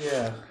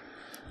 Yeah.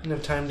 I didn't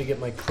have time to get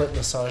my clit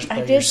massaged by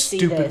did your see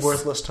stupid, this.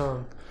 worthless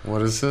tongue.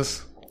 What is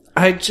this?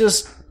 I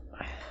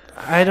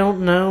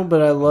don't know,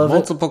 but I love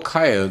Multiple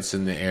coyotes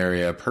in the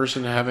area. A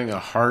person having a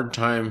hard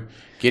time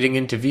getting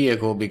into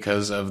vehicle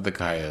because of the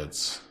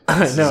coyotes.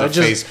 This know, is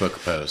a Facebook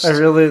post.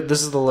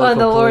 this is the local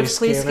the Lord's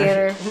police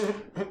scanner. scanner.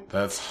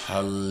 That's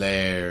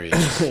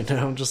hilarious. I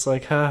know, I'm just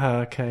like,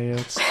 haha,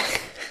 coyotes.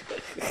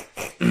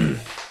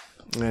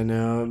 I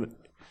know.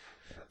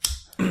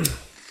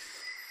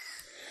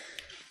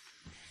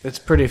 It's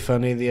pretty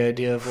funny, the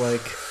idea of,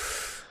 like,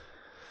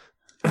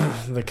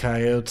 the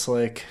coyotes,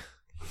 like,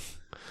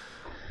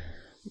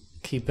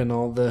 keeping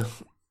all the,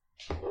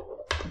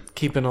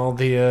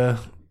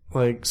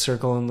 like,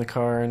 circling the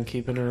car and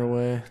keeping her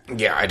away.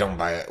 Yeah, I don't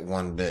buy it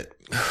one bit.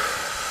 That's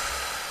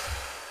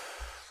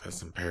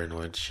some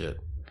paranoid shit.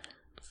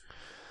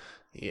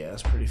 Yeah,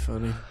 it's pretty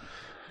funny.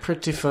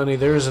 Pretty funny.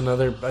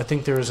 I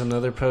think there was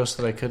another post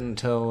that I couldn't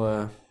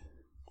tell,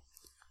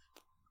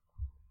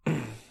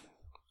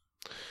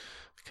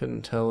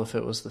 couldn't tell if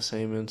it was the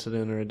same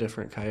incident or a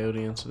different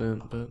coyote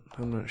incident, but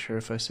I'm not sure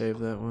if I saved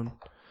that one.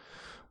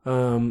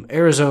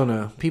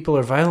 Arizona. People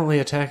are violently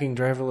attacking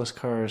driverless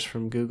cars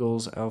from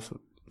Google's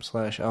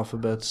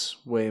Alphabet's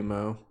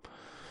Waymo.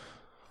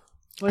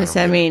 What does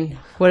that mean?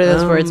 What do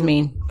those words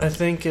mean? I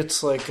think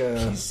it's like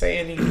Say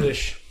in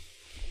English.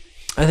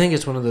 I think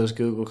it's one of those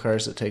Google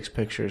cars that takes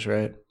pictures,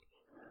 right?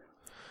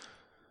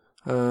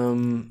 A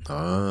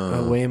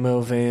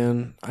Waymo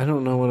van. I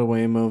don't know what a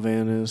Waymo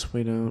van is.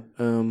 We don't.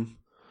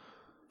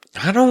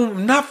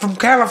 I'm not from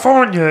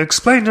California.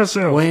 Explain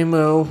yourself.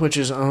 Waymo, which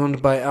is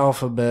owned by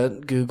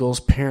Alphabet, Google's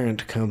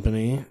parent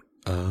company.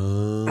 I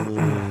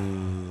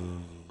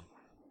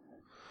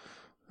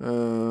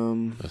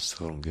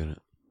still don't get it.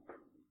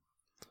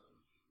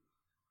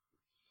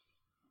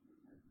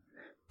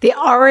 They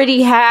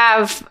already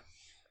have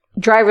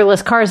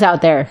driverless cars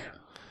out there.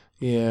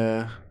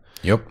 Yeah.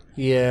 Yep.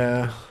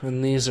 Yeah.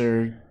 And these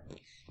are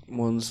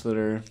ones that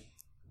are,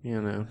 you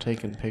know,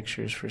 taking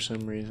pictures for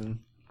some reason.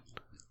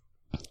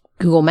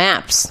 Google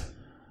Maps.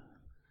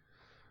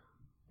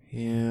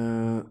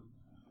 Yeah.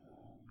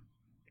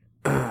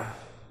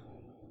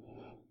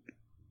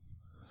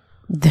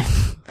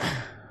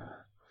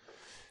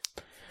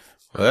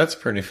 Well, that's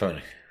pretty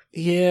funny.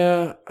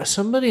 Yeah.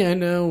 Somebody I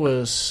know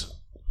was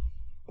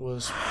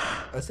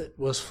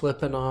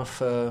flipping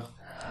off a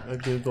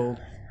Google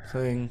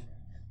thing,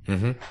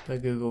 a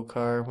Google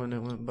car when it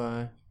went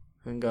by,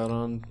 and got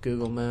on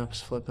Google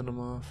Maps flipping them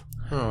off.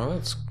 Oh,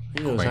 that's I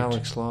think it was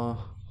Alex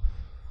Law.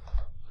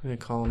 I'm gonna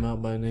call him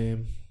out by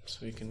name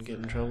so he can get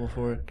in trouble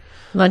for it.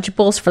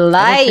 Lunchables for I don't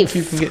life.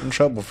 think you can get in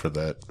trouble for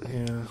that.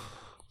 Yeah.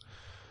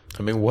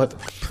 I mean, what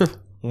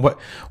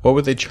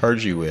would they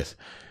charge you with?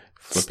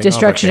 Flipping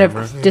Destruction off a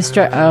of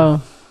camera?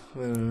 Oh, I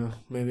don't know.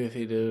 Maybe if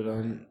he did it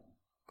on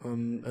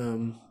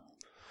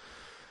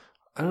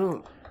I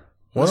don't.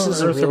 What This on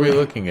is a earth are we really-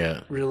 looking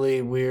at?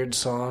 Really weird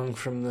song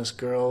from this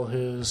girl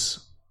who's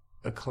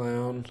a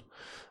clown,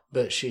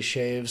 but she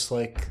shaves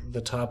like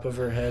the top of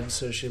her head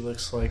so she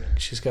looks like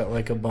she's got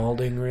like a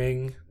balding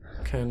ring,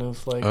 kind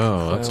of like.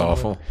 Oh, that's clown.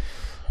 awful.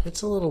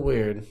 It's a little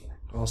weird,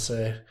 I'll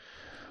say.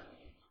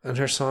 And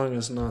her song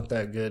is not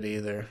that good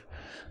either.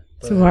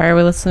 so why are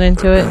we listening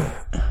to it?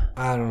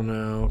 I don't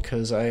know,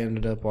 because I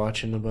ended up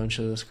watching a bunch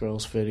of this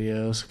girl's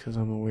videos because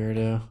I'm a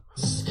weirdo.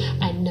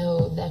 I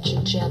know that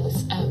you're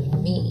jealous of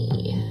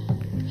me,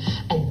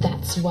 and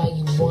that's why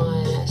you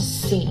wanna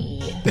see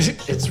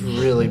It's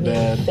really me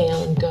bad.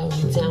 fail and go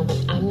down,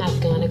 but I'm not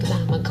gonna, cause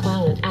I'm a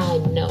clown and I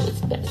know it's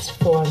best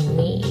for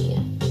me.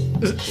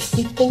 You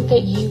think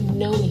that you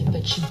know me,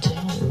 but you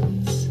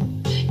don't.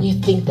 You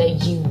think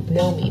that you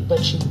know me,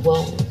 but you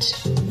won't.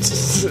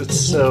 It's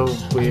so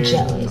weird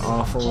and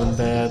awful and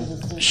bad.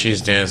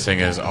 She's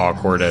dancing as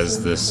awkward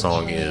as this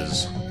song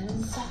is.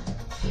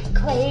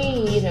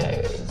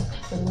 Craters.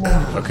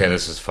 Okay,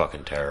 this is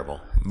fucking terrible.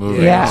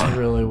 Moving Yeah. It's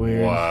really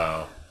weird.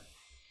 Wow.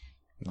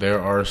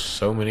 There are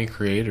so many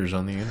creators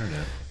on the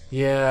internet.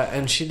 Yeah,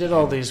 and she did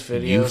all these You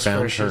videos found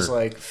where she's her.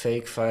 like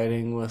fake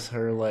fighting with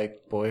her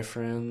like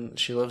boyfriend.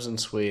 She lives in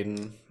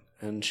Sweden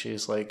and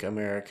she's like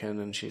American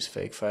and she's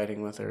fake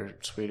fighting with her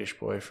Swedish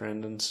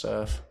boyfriend and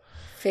stuff.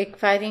 Fake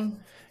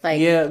fighting? Like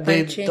Yeah,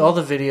 punching? all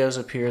the videos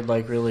appeared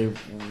like really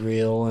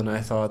real and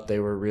I thought they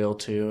were real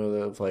too,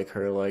 of like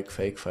her like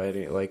fake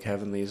fighting, like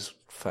having these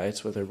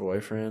fights with her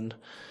boyfriend.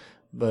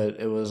 But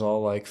it was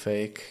all like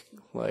fake,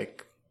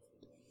 like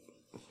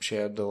she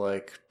had to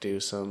like do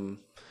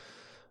some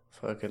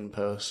fucking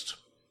post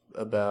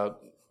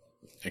about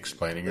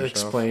Explaining herself.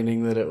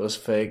 explaining that it was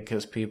fake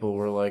because people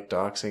were like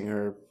doxing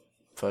her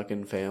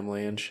fucking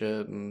family and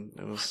shit, and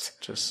it was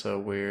just so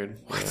weird.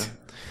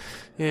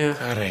 Yeah,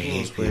 God, I it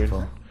hate was weird.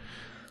 people.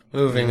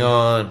 Moving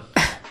on.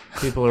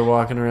 People are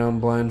walking around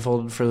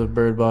blindfolded for the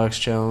Bird Box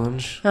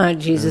Challenge. Oh,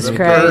 Jesus Bird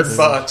Christ.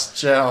 Box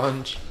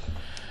Challenge.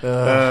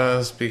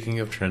 Speaking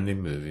of trendy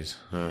movies.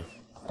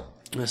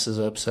 This is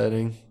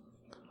upsetting.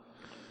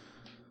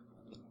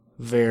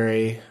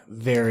 Very,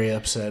 very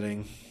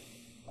upsetting.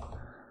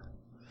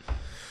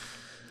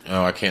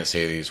 Oh, I can't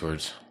say these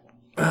words.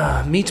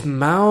 Meet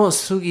Mao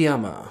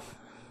Sugiyama,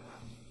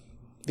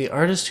 the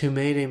artist who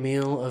made a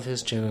meal of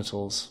his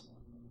genitals.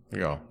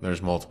 Go.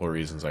 There's multiple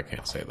reasons I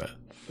can't say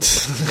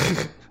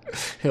that.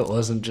 It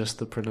wasn't just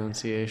the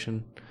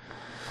pronunciation.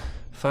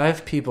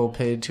 5 people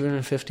paid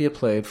 $250 a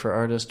plate for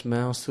artist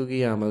Mao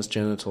Sugiyama's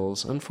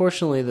genitals.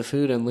 Unfortunately, the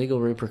food and legal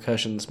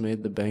repercussions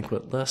made the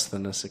banquet less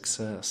than a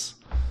success.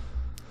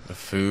 The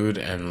food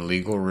and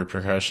legal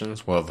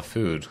repercussions? Well, the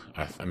food.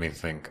 I mean,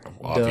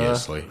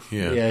 obviously.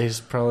 Yeah. Yeah, he's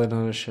probably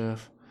not a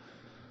chef.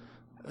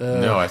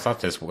 No, I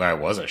thought this guy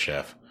was a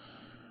chef.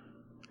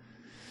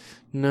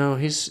 No,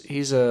 he's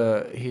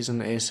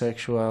an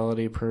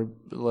asexuality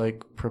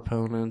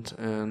proponent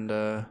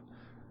and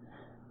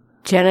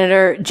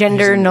Gender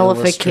an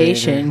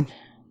nullification.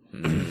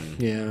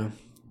 yeah.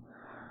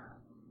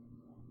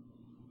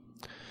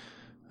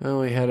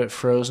 Oh, he had it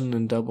frozen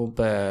and double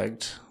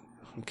bagged.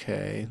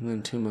 Okay, and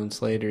then 2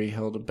 months later he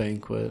held a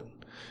banquet,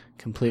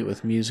 complete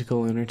with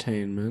musical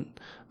entertainment,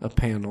 a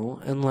panel,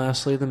 and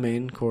lastly the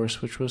main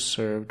course, which was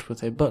served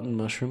with a button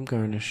mushroom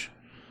garnish.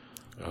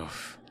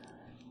 Oof.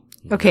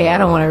 Okay, I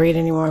don't want to read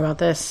any more about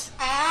this.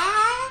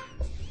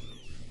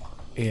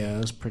 Yeah,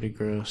 that's pretty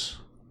gross.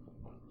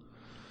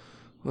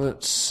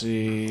 Let's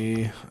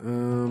see.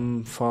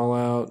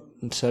 Fallout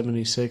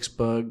 76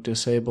 bug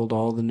disabled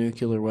all the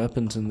nuclear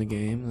weapons in the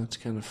game. That's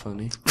kind of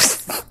funny.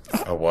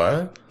 A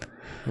what?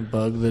 A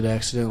bug that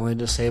accidentally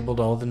disabled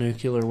all the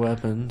nuclear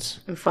weapons.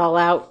 And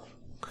Fallout.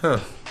 Huh.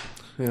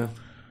 Yeah.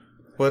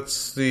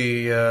 What's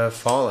the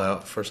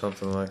fallout for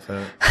something like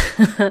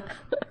that?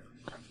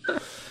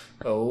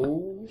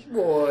 Oh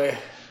boy,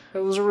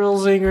 that was a real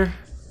zinger.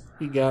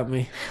 You got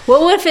me.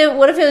 Well, what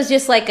if it was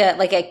just like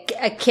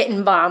a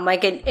kitten bomb?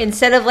 Like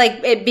instead of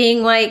like it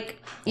being like,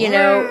 you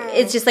know,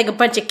 it's just like a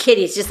bunch of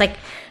kitties just like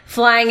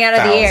flying out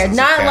of the air. Thousands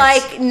of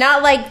cats.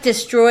 Not like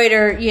destroyed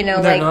or, you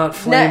know, They're like not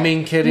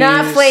flaming kitties.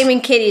 Not flaming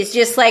kitties,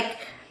 just like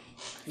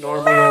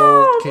Normal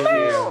old kitties.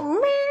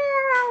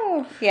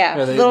 meow. Yeah,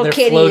 Yeah, little they're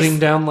kitties. floating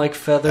down like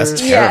feathers.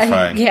 That's Yeah,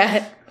 terrifying.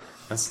 yeah.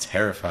 That's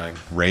terrifying.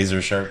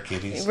 Razor sharp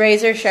kitties.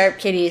 Razor sharp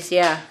kitties,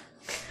 yeah.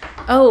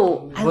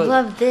 Oh, I What-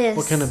 love this.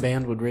 What kind of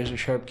band would Razor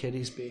Sharp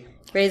Kitties be?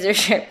 Razor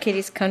sharp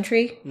kitties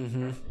country?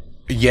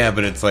 Yeah,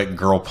 but it's like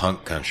girl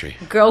punk country.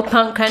 Girl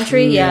punk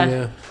country?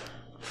 Yeah.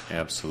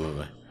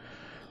 Absolutely.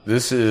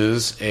 This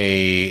is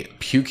a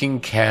puking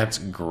cat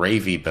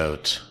gravy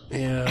boat.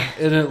 Yeah,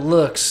 and it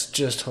looks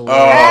just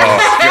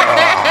hilarious.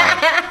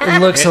 It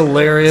looks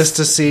hilarious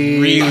to see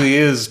Really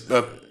is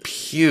a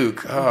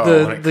puke.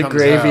 Oh, when it the comes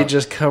gravy out.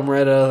 just come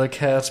right out of the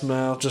cat's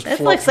mouth. Just It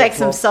flop, looks like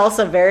flop, some flop.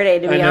 salsa verde,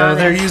 to I be know honest.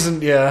 they're using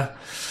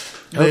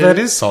Oh, that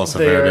is salsa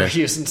They verde. are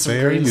using some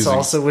They are green using-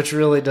 salsa, which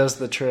really does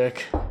the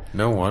trick.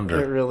 No It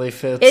wonder. really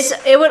fits.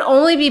 It would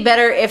only be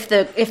better if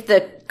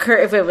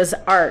it was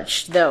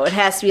arched, though. It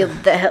has to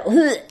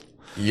be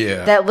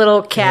Yeah. that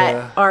little cat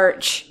Yeah.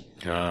 arch.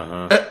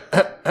 Uh-huh.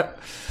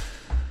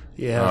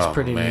 Yeah, it's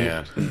pretty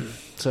man. neat.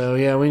 So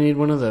yeah, we need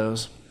one of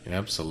those.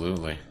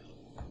 Absolutely.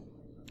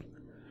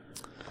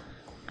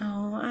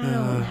 Oh,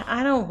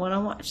 I don't want to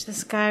watch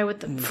this guy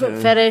with the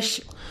foot fetish.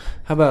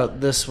 How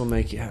about this will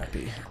make you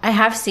happy? I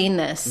have seen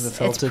this. The It's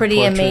felted pretty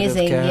portrait of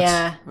amazing. cats.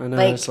 Yeah, I know.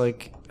 It's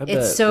like I bet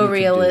it's so you could do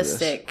this.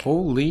 realistic.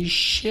 Holy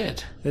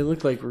shit. They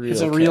look like real.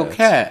 It's a real cats.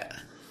 cat.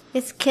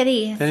 It's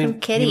kitty. Some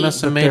kitty. He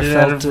must have But made they're it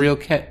out of felted- real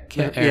cat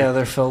hair. Yeah,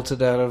 they're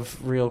felted out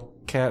of real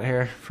cat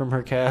hair from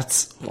her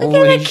cats. Look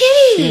at the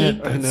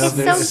kitty. I know, It's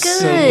they're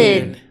so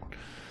good.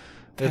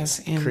 It's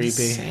creepy.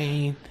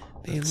 Insane.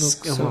 They look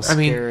It's so... almost I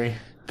mean, scary.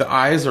 the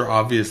eyes are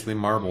obviously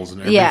marbles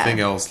and Yeah. everything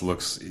else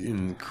looks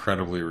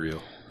incredibly real.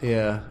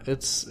 Yeah,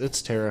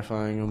 it's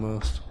terrifying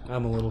almost.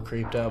 I'm a little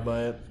creeped out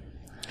by it.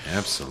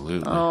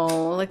 Absolutely.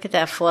 Oh, look at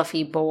that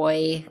fluffy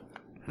boy.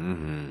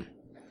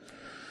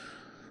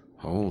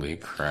 Holy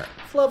crap.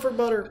 Fluffer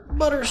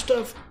butter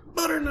stuff,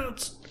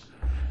 butternuts.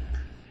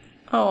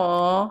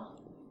 Oh,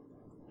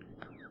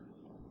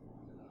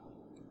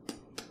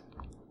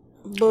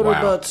 Butter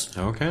Wow. butts.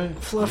 Okay.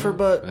 Fluffer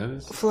butt. That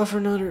is... Fluffer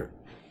nutter.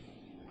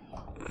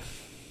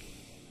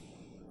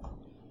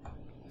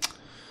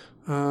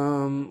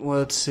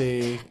 Let's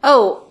see.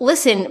 oh!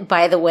 Listen,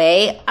 by the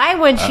way, I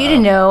want you to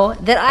know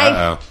that I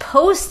Uh-oh.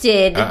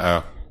 posted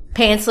Uh-oh.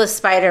 Pantsless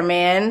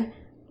Spider-Man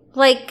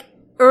like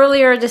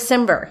earlier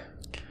December.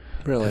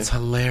 Really That's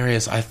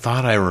hilarious. I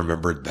thought I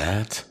remembered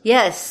that.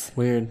 Yes,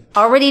 weird.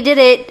 already did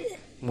it,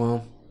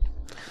 Well,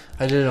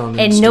 I did it on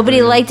and Instagram.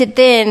 nobody liked it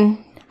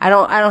then. I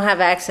don't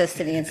have access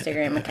to the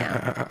Instagram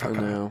account. I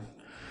know.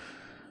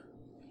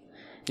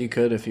 You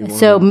could if you wanted.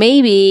 So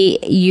maybe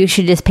you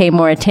should just pay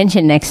more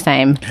attention next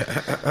time,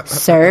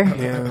 sir.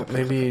 Yeah,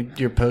 maybe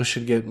your post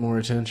should get more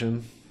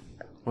attention.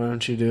 Why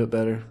don't you do it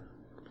better?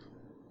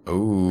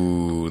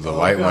 Ooh, the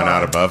light went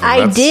out above him.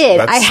 I did.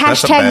 I that's a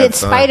hashtagged bad it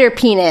sign. spider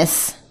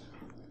penis.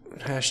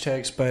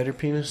 Hashtag spider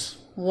penis.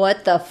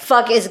 What the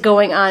fuck is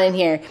going on in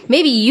here?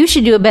 Maybe you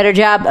should do a better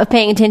job of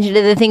paying attention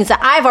to the things that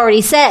I've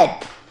already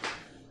said.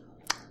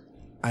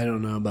 I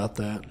don't know about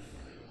that.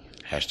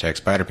 Hashtag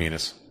spider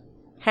penis.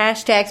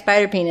 Hashtag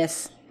spider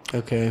penis.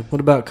 Okay,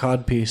 what about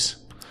codpiece?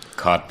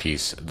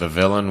 Codpiece. The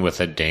villain with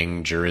a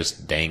dangerous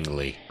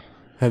dangly.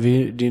 Do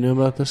you know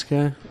about this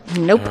guy?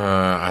 Nope.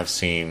 I've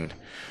seen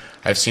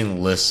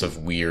lists of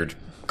weird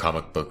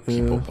comic book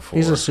people before.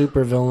 He's a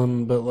super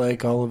villain, but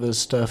like all of his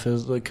stuff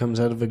comes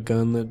out of a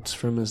gun that's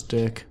from his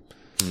dick.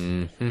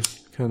 Mm-hmm.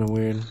 Kind of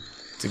weird.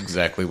 It's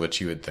exactly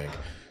what you would think.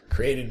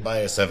 Created by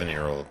a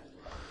 7-year-old.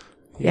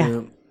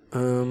 Yeah.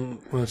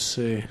 Let's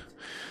see.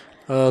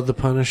 The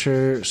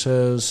Punisher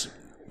says,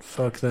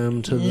 "Fuck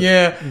them" to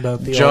the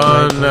about the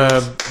John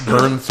alt-right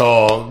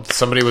Bernthal.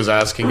 Somebody was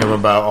asking him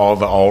about all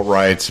the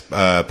alt-right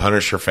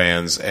Punisher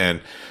fans,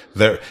 and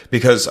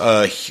because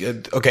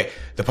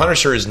the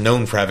Punisher is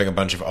known for having a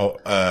bunch of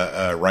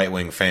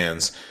right-wing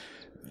fans.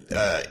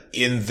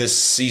 In this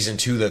season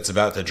 2 that's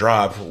about to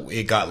drop,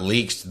 it got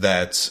leaked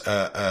that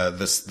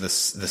the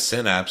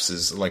Synapse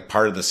is like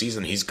part of the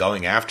season. He's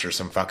going after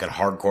some fucking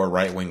hardcore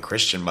right-wing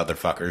Christian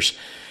motherfuckers,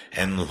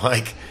 and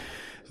like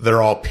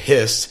they're all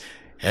pissed.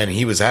 And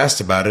he was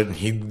asked about it, and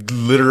he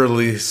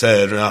literally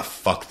said,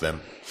 fuck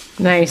them.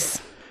 Nice.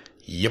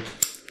 Yep.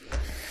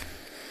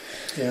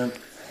 Yeah.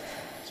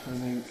 So I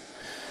think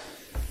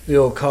the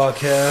old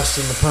Cawcast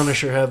and the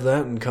Punisher have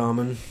that in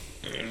common.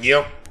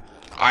 Yep.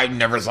 I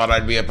never thought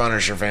I'd be a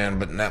Punisher fan,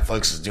 but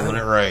Netflix is doing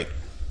it right.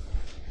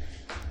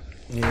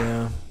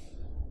 Yeah.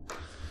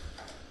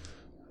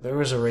 There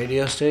was a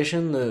radio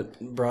station that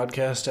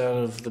broadcast out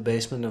of the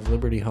basement of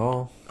Liberty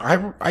Hall.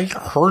 I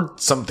heard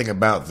something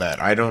about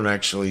that. I don't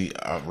actually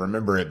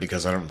remember it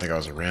because I don't think I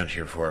was around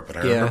here for it, but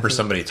I remember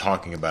somebody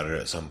talking about it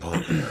at some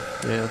point.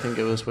 Yeah, I think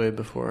it was way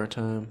before our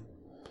time.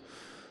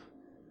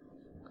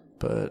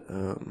 But,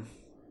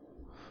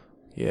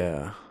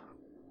 yeah.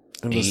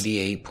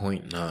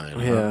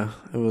 88.9. Yeah,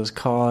 it was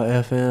CAW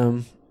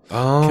FM.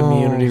 Oh,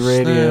 Community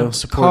radio. snap.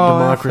 Support CAW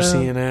democracy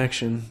FM. in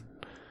action.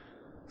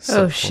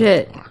 Oh,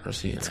 shit.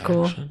 Democracy in That's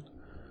cool. action.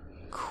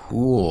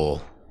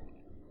 Cool.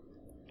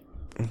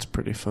 It's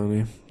pretty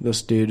funny.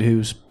 This dude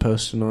who's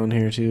posting on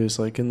here too is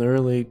like, in the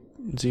early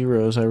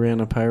zeros, I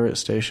ran a pirate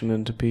station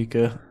in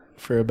Topeka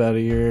for about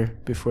a year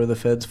before the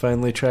feds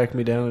finally tracked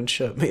me down and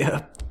shut me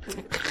up.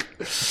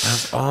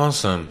 That's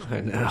awesome.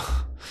 I know.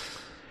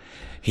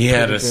 He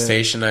had a Pretty good.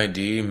 station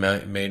ID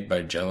made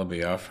by Jello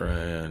Biafra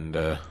and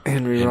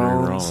Henry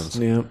Rollins.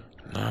 Yep.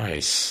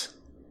 Nice.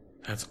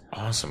 That's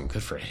awesome.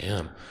 Good for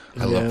him.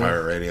 I love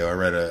pirate radio. I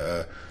read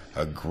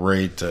a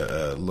great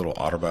little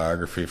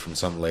autobiography from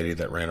some lady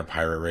that ran a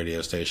pirate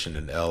radio station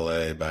in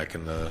L.A. back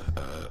in the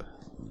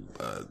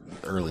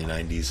early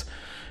 90s. It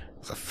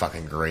was a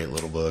fucking great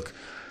little book.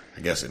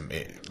 I guess it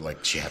made,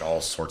 like, she had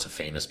all sorts of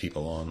famous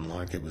people on.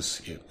 Like, it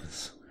was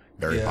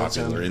very Yeah, it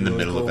popular sounded in the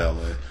really middle of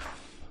cool. L.A.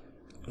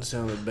 It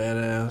sounded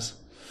badass.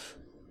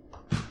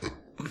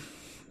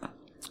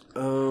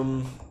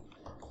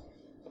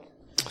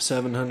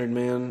 700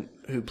 man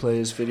who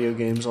plays video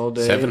games all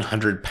day.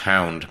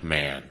 700-pound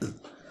man.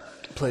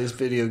 Plays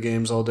video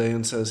games all day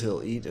and says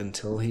he'll eat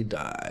until he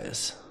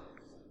dies.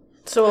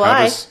 So will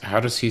I. How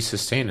does he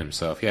sustain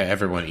himself? Yeah,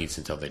 everyone eats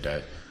until they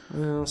die.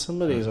 Well,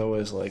 somebody's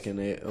always like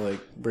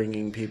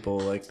bringing people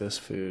like this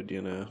food,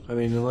 you know. I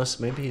mean, unless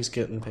maybe he's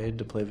getting paid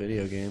to play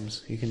video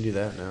games. You can do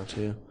that now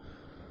too.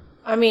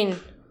 I mean,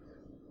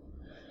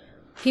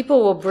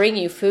 people will bring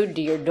you food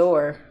to your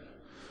door.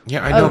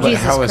 Yeah, I know, but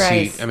Jesus how is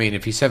Christ. he? I mean,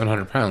 if he's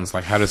 700 pounds,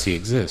 like, how does he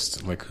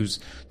exist? Like, who's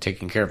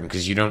taking care of him?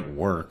 Because you don't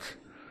work.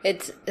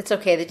 It's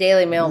okay. The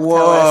Daily Mail will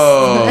tell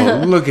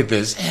us. Whoa! Look at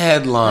this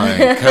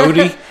headline,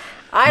 Cody.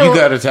 You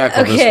got to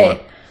tackle this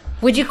one.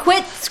 Would you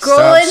quit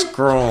scrolling? Stop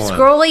scrolling.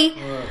 Scrolly?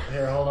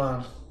 Here, hold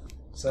on.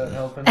 Is that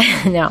helping?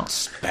 No.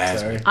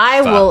 Spasm.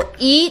 I will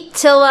eat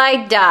till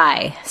I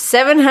die.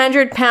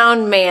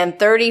 700-pound man,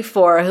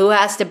 34, who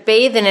has to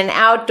bathe in an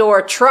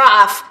outdoor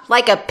trough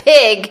like a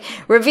pig,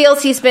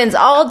 reveals he spends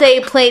all day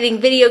playing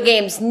video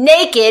games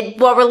naked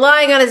while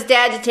relying on his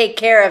dad to take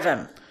care of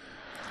him.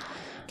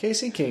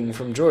 Casey King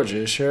from Georgia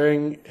is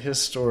sharing his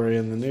story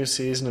in the new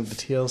season of the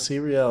TLC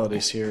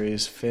reality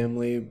series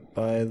Family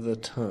by the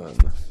Ton,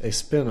 a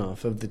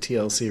spin-off of the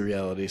TLC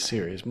reality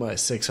series My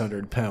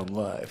 600-Pound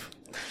Life.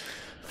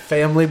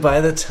 Family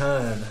by the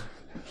Ton.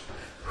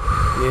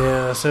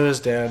 Yeah, so his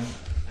dad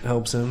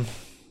helps him.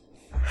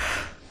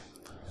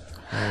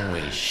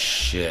 Holy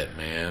shit,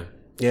 man.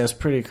 Yeah, it's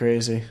pretty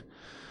crazy.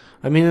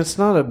 I mean, it's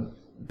not a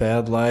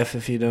bad life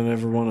if you don't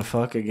ever want to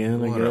fuck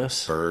again, What I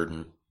guess. a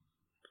burden.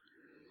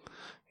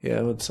 Yeah,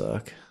 it would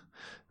suck.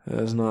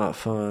 It's not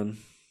fun.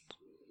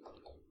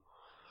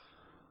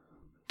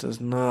 Does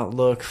not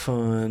look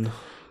fun.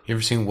 You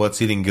ever seen What's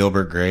Eating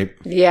Gilbert Grape?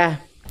 Yeah.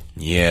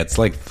 Yeah, it's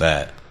like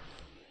that.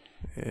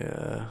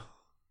 Yeah.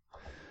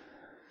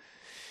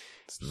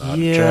 It's not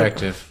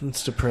attractive.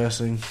 It's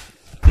depressing.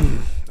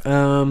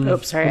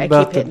 Oops, sorry, what I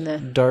about keep hitting the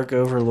Dark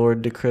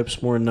Overlord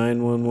decrypts more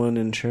 911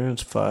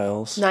 insurance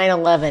files.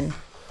 9/11.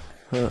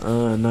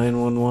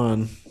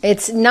 911.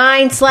 It's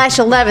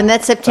 9/11.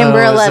 That's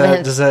September Oh,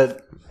 11th.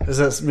 Does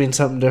that mean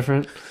something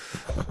different?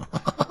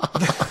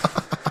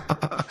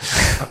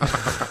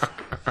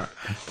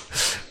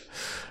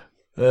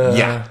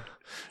 Yeah.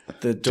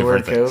 The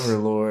Different Dork things.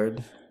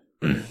 Overlord.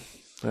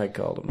 I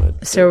called him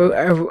a...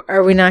 So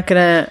are we not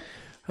going to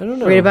I don't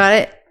know. read about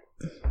it?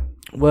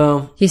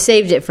 Well, You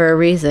saved it for a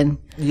reason.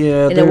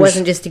 yeah. And it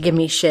wasn't just to give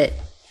me shit.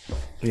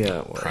 Yeah,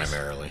 it was.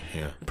 Primarily,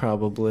 yeah.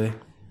 Probably.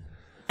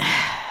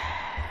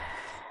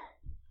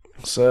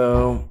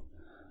 So...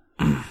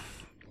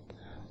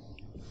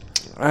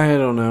 I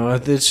don't know.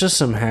 It's just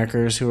some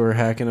hackers who are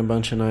hacking a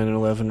bunch of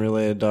 9/11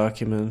 related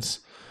documents.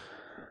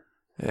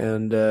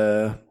 And,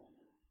 I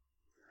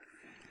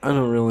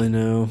don't really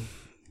know.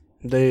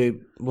 They,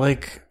 I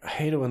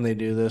hate it when they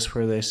do this,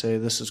 where they say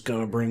this is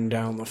going to bring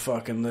down the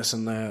fucking this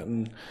and that.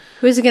 And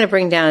Who's it going to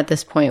bring down at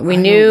this point? We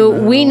don't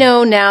know. we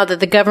know now that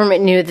the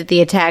government knew that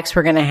the attacks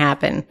were going to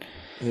happen.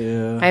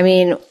 yeah. I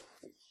mean,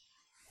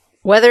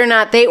 whether or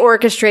not they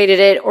orchestrated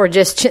it or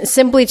just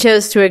simply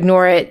chose to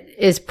ignore it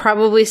is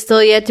probably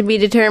still yet to be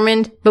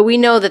determined, but we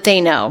know that they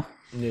know.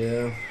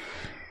 Yeah.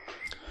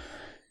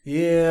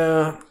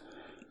 Yeah.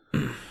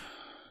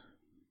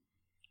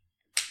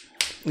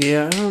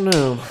 Yeah, I don't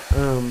know.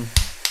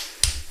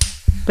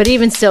 But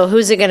even still,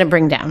 who's it going to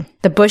bring down?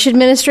 The Bush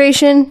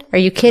administration? Are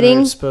you kidding?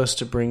 They're supposed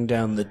to bring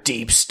down the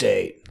deep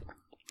state.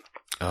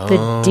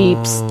 The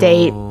deep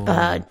state.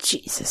 Oh,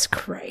 Jesus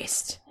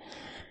Christ.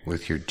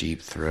 With your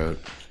deep throat.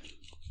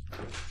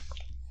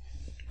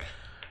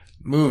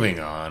 Moving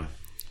on.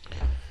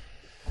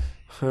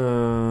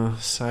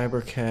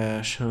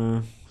 Cybercash,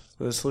 huh?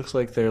 This looks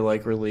like they're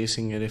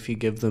releasing it if you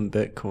give them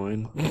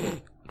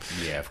Bitcoin.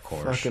 Yeah, of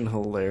course. Fucking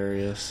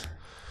hilarious.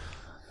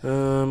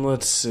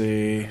 Let's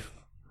see.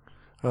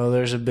 Oh,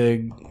 there's a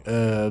big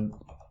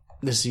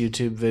this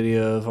YouTube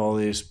video of all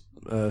these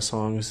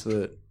songs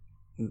that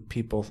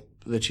people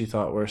that you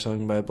thought were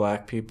sung by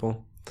black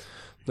people.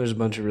 There's a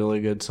bunch of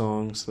really good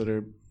songs that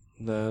are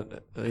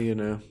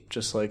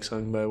just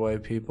sung by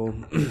white people.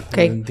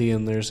 Okay. And at the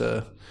end, there's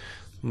a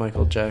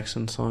Michael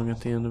Jackson song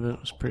at the end of it. It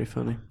was pretty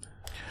funny.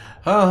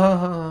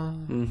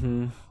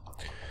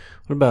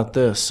 What about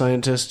this?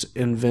 Scientist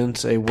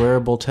invents a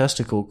wearable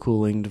testicle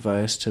cooling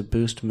device to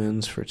boost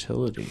men's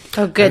fertility.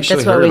 Oh, I good. actually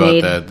That's what heard we about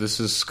need. that. This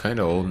is kind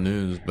of old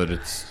news, but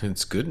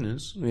it's good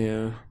news.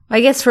 Yeah.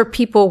 I guess for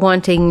people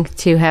wanting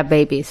to have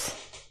babies.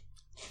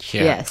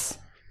 Yeah. Yes.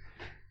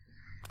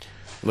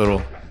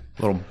 Little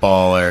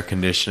ball air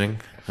conditioning.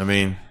 I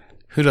mean,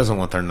 who doesn't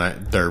want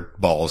their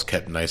balls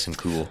kept nice and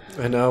cool?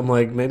 I know. I'm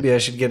like, maybe I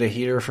should get a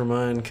heater for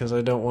mine because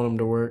I don't want them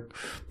to work.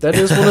 That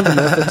is one of the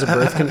methods of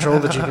birth control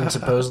that you can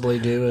supposedly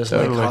do is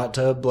Totally. hot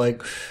tub.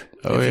 If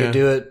yeah. you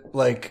do it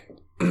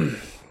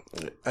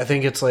I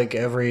think it's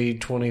every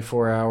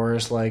 24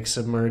 hours,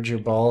 submerge your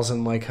balls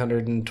in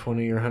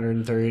 120 or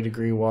 130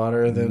 degree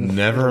water. Then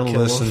Never it'll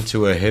kill listen them.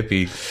 to a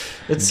hippie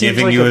It seems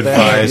giving like you a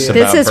bad advice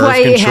idea. about This is birth why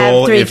you have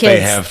control 3 if they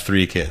kids. have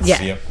 3 kids.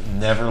 Yeah. Yep.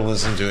 Never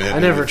listen to a hippie. I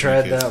never with 3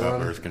 tried kids that about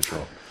one. birth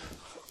control.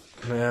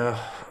 Yeah.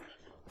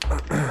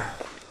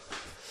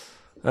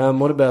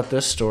 What about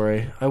this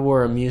story? I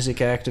wore a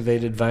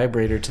music-activated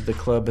vibrator to the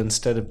club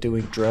instead of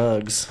doing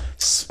drugs.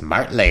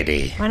 Smart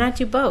lady. Why not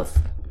do both?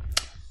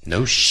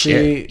 No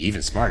shit. See-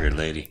 Even smarter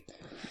lady.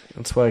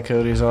 That's why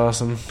Cody's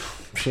awesome.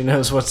 She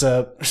knows what's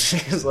up.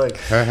 She's like,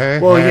 Hey,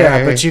 well, yeah,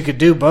 hey. but you could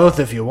do both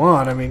if you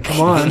want. I mean, come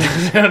on.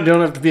 You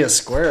don't have to be a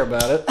square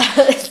about it.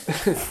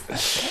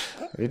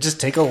 You just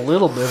take a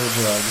little bit of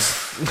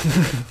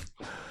drugs.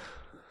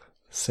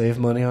 Save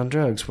money on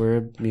drugs. Wear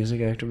a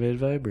music-activated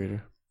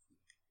vibrator.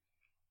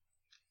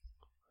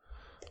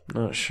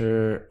 Not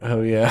sure.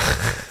 Oh, yeah.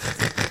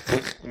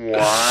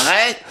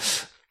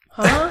 What?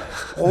 Huh?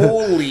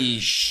 Holy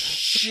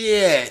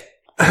shit.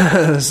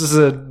 This is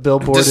a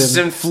billboard This is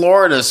in... in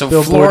Florida, so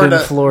Billboard in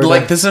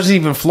Florida. this isn't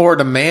even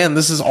Florida, man.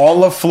 This is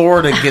all of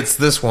Florida gets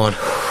this one.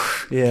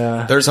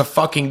 Yeah. There's a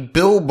fucking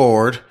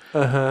billboard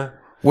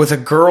with a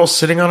girl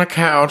sitting on a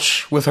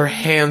couch with her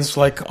hands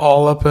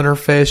all up in her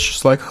face,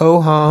 just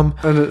ho hum.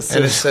 And it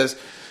says,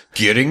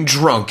 Getting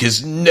drunk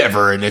is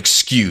never an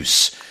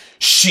excuse.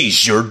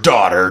 She's your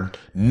daughter,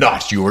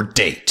 not your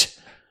date.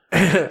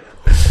 But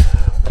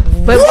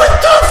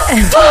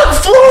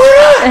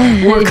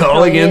we're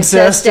calling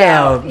incest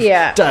out.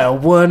 Yeah. Dial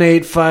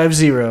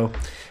 1-850.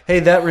 Hey,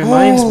 that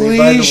reminds me,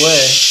 by the way.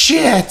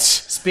 shit!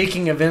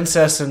 Speaking of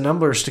incest and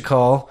numbers to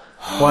call,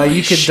 why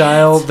you could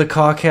dial the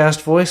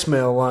Cawcast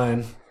voicemail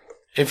line.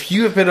 If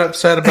you have been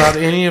upset about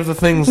any of the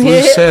things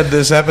Lou said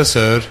this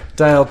episode,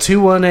 Dial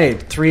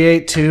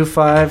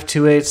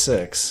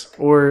 218-382-5286.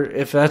 Or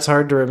if that's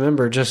hard to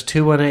remember, just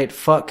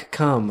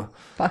 218-FUCK-CUM.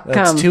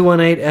 That's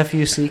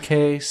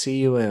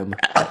 218-FUCKCUM.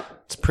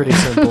 It's pretty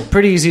simple.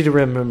 Pretty easy to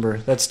remember.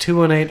 That's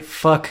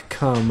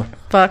 218-FUCK-CUM.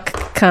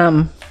 Fuck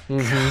come.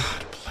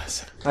 God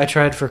bless it. I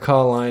tried for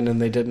call line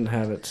and they didn't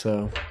have it,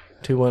 so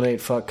 218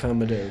 fuck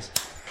come it is.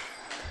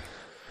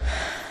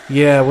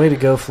 Yeah, way to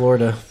go,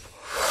 Florida.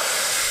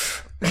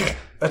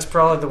 That's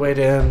probably the way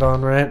to end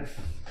on, right?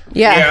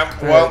 Yeah.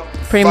 Well,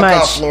 Pretty fuck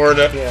much. off,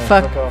 Florida. Yeah,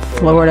 Fuck off,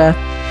 Florida.